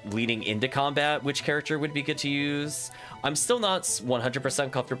swap leading into combat which character would be good to use. I'm still not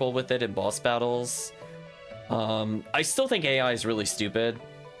 100% comfortable with it in boss battles. I still think AI is really stupid,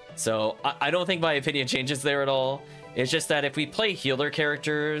 so I don't think my opinion changes there at all. It's just that if we play healer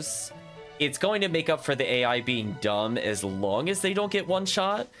characters, it's going to make up for the AI being dumb as long as they don't get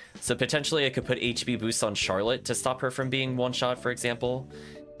one-shot. So potentially I could put HP boost on Charlotte to stop her from being one-shot, for example.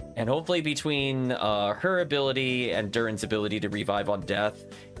 And hopefully between her ability and Duran's ability to revive on death,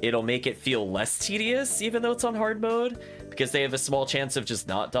 it'll make it feel less tedious, even though it's on hard mode, because they have a small chance of just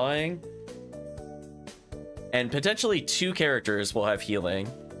not dying. And potentially 2 characters will have healing.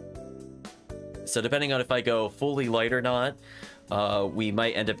 So depending on if I go fully light or not, we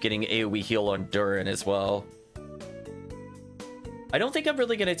might end up getting AoE heal on Duran as well. I don't think I'm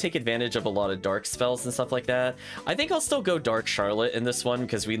really going to take advantage of a lot of dark spells and stuff like that. I think I'll still go Dark Charlotte in this one,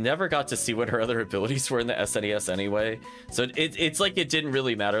 because we never got to see what her other abilities were in the SNES anyway. So it's like it didn't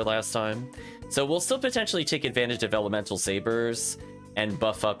really matter last time. So we'll still potentially take advantage of Elemental Sabers and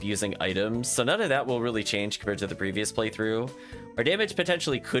buff up using items. So none of that will really change compared to the previous playthrough. Our damage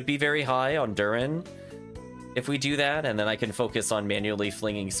potentially could be very high on Duran if we do that, and then I can focus on manually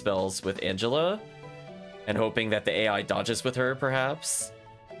flinging spells with Angela and hoping that the AI dodges with her, perhaps.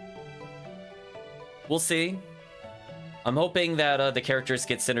 We'll see. I'm hoping that the characters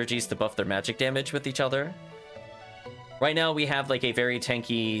get synergies to buff their magic damage with each other. Right now we have like a very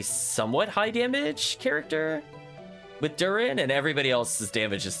tanky, somewhat high damage character with Duran, and everybody else's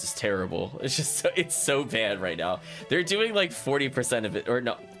damage is just terrible. It's just it's so bad right now. They're doing like 40% of it, or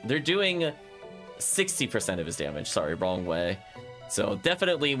no, they're doing 60% of his damage. Sorry, wrong way. So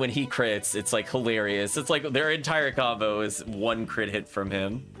definitely when he crits, it's like hilarious. It's like their entire combo is 1 crit hit from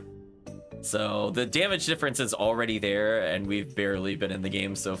him. So the damage difference is already there, and we've barely been in the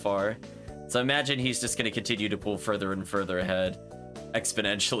game so far. So imagine he's just going to continue to pull further and further ahead,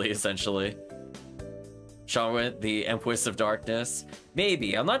 exponentially, essentially. Charlotte, the Empress of Darkness.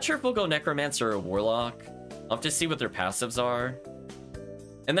 Maybe. I'm not sure if we'll go Necromancer or Warlock. I'll have to see what their passives are.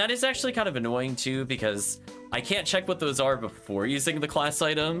 And that is actually kind of annoying too, because I can't check what those are before using the class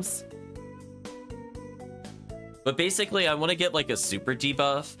items. But basically, I want to get like a super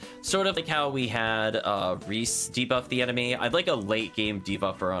debuff, sort of like how we had Reese debuff the enemy. I'd like a late game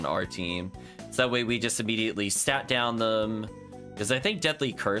debuffer on our team, so that way we just immediately stat down them. Because I think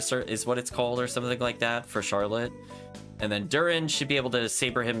Deadly Curse is what it's called, or something like that, for Charlotte. And then Duran should be able to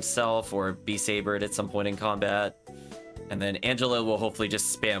saber himself or be sabered at some point in combat. And then Angela will hopefully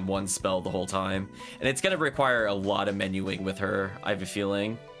just spam 1 spell the whole time. And it's going to require a lot of menuing with her, I have a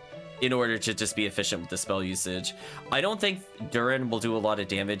feeling, in order to just be efficient with the spell usage. I don't think Duran will do a lot of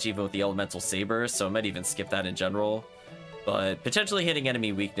damage even with the Elemental Saber, so I might even skip that in general. But potentially hitting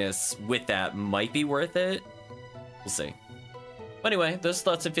enemy weakness with that might be worth it. We'll see. Anyway, those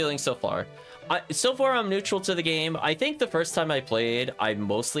thoughts and feelings so far. So far, I'm neutral to the game. I think the first time I played, I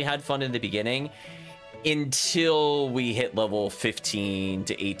mostly had fun in the beginning until we hit level 15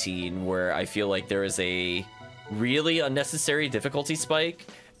 to 18, where I feel like there is a really unnecessary difficulty spike,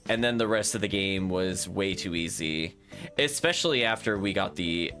 and then the rest of the game was way too easy, especially after we got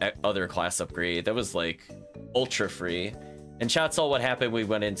the other class upgrade. That was like ultra free. And chat saw what happened when we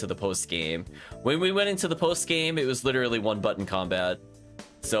went into the post-game. When we went into the post-game, it was literally 1-button combat.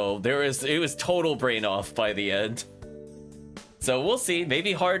 So it was total brain off by the end. So we'll see.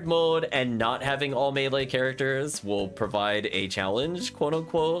 Maybe hard mode and not having all melee characters will provide a challenge,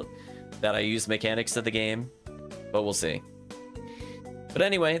 quote-unquote, that I use mechanics of the game. But we'll see. But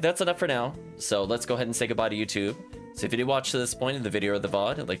anyway, that's enough for now. So let's go ahead and say goodbye to YouTube. So if you did watch to this point in the video or the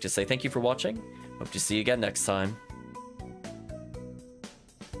VOD, I'd like to say thank you for watching. Hope to see you again next time.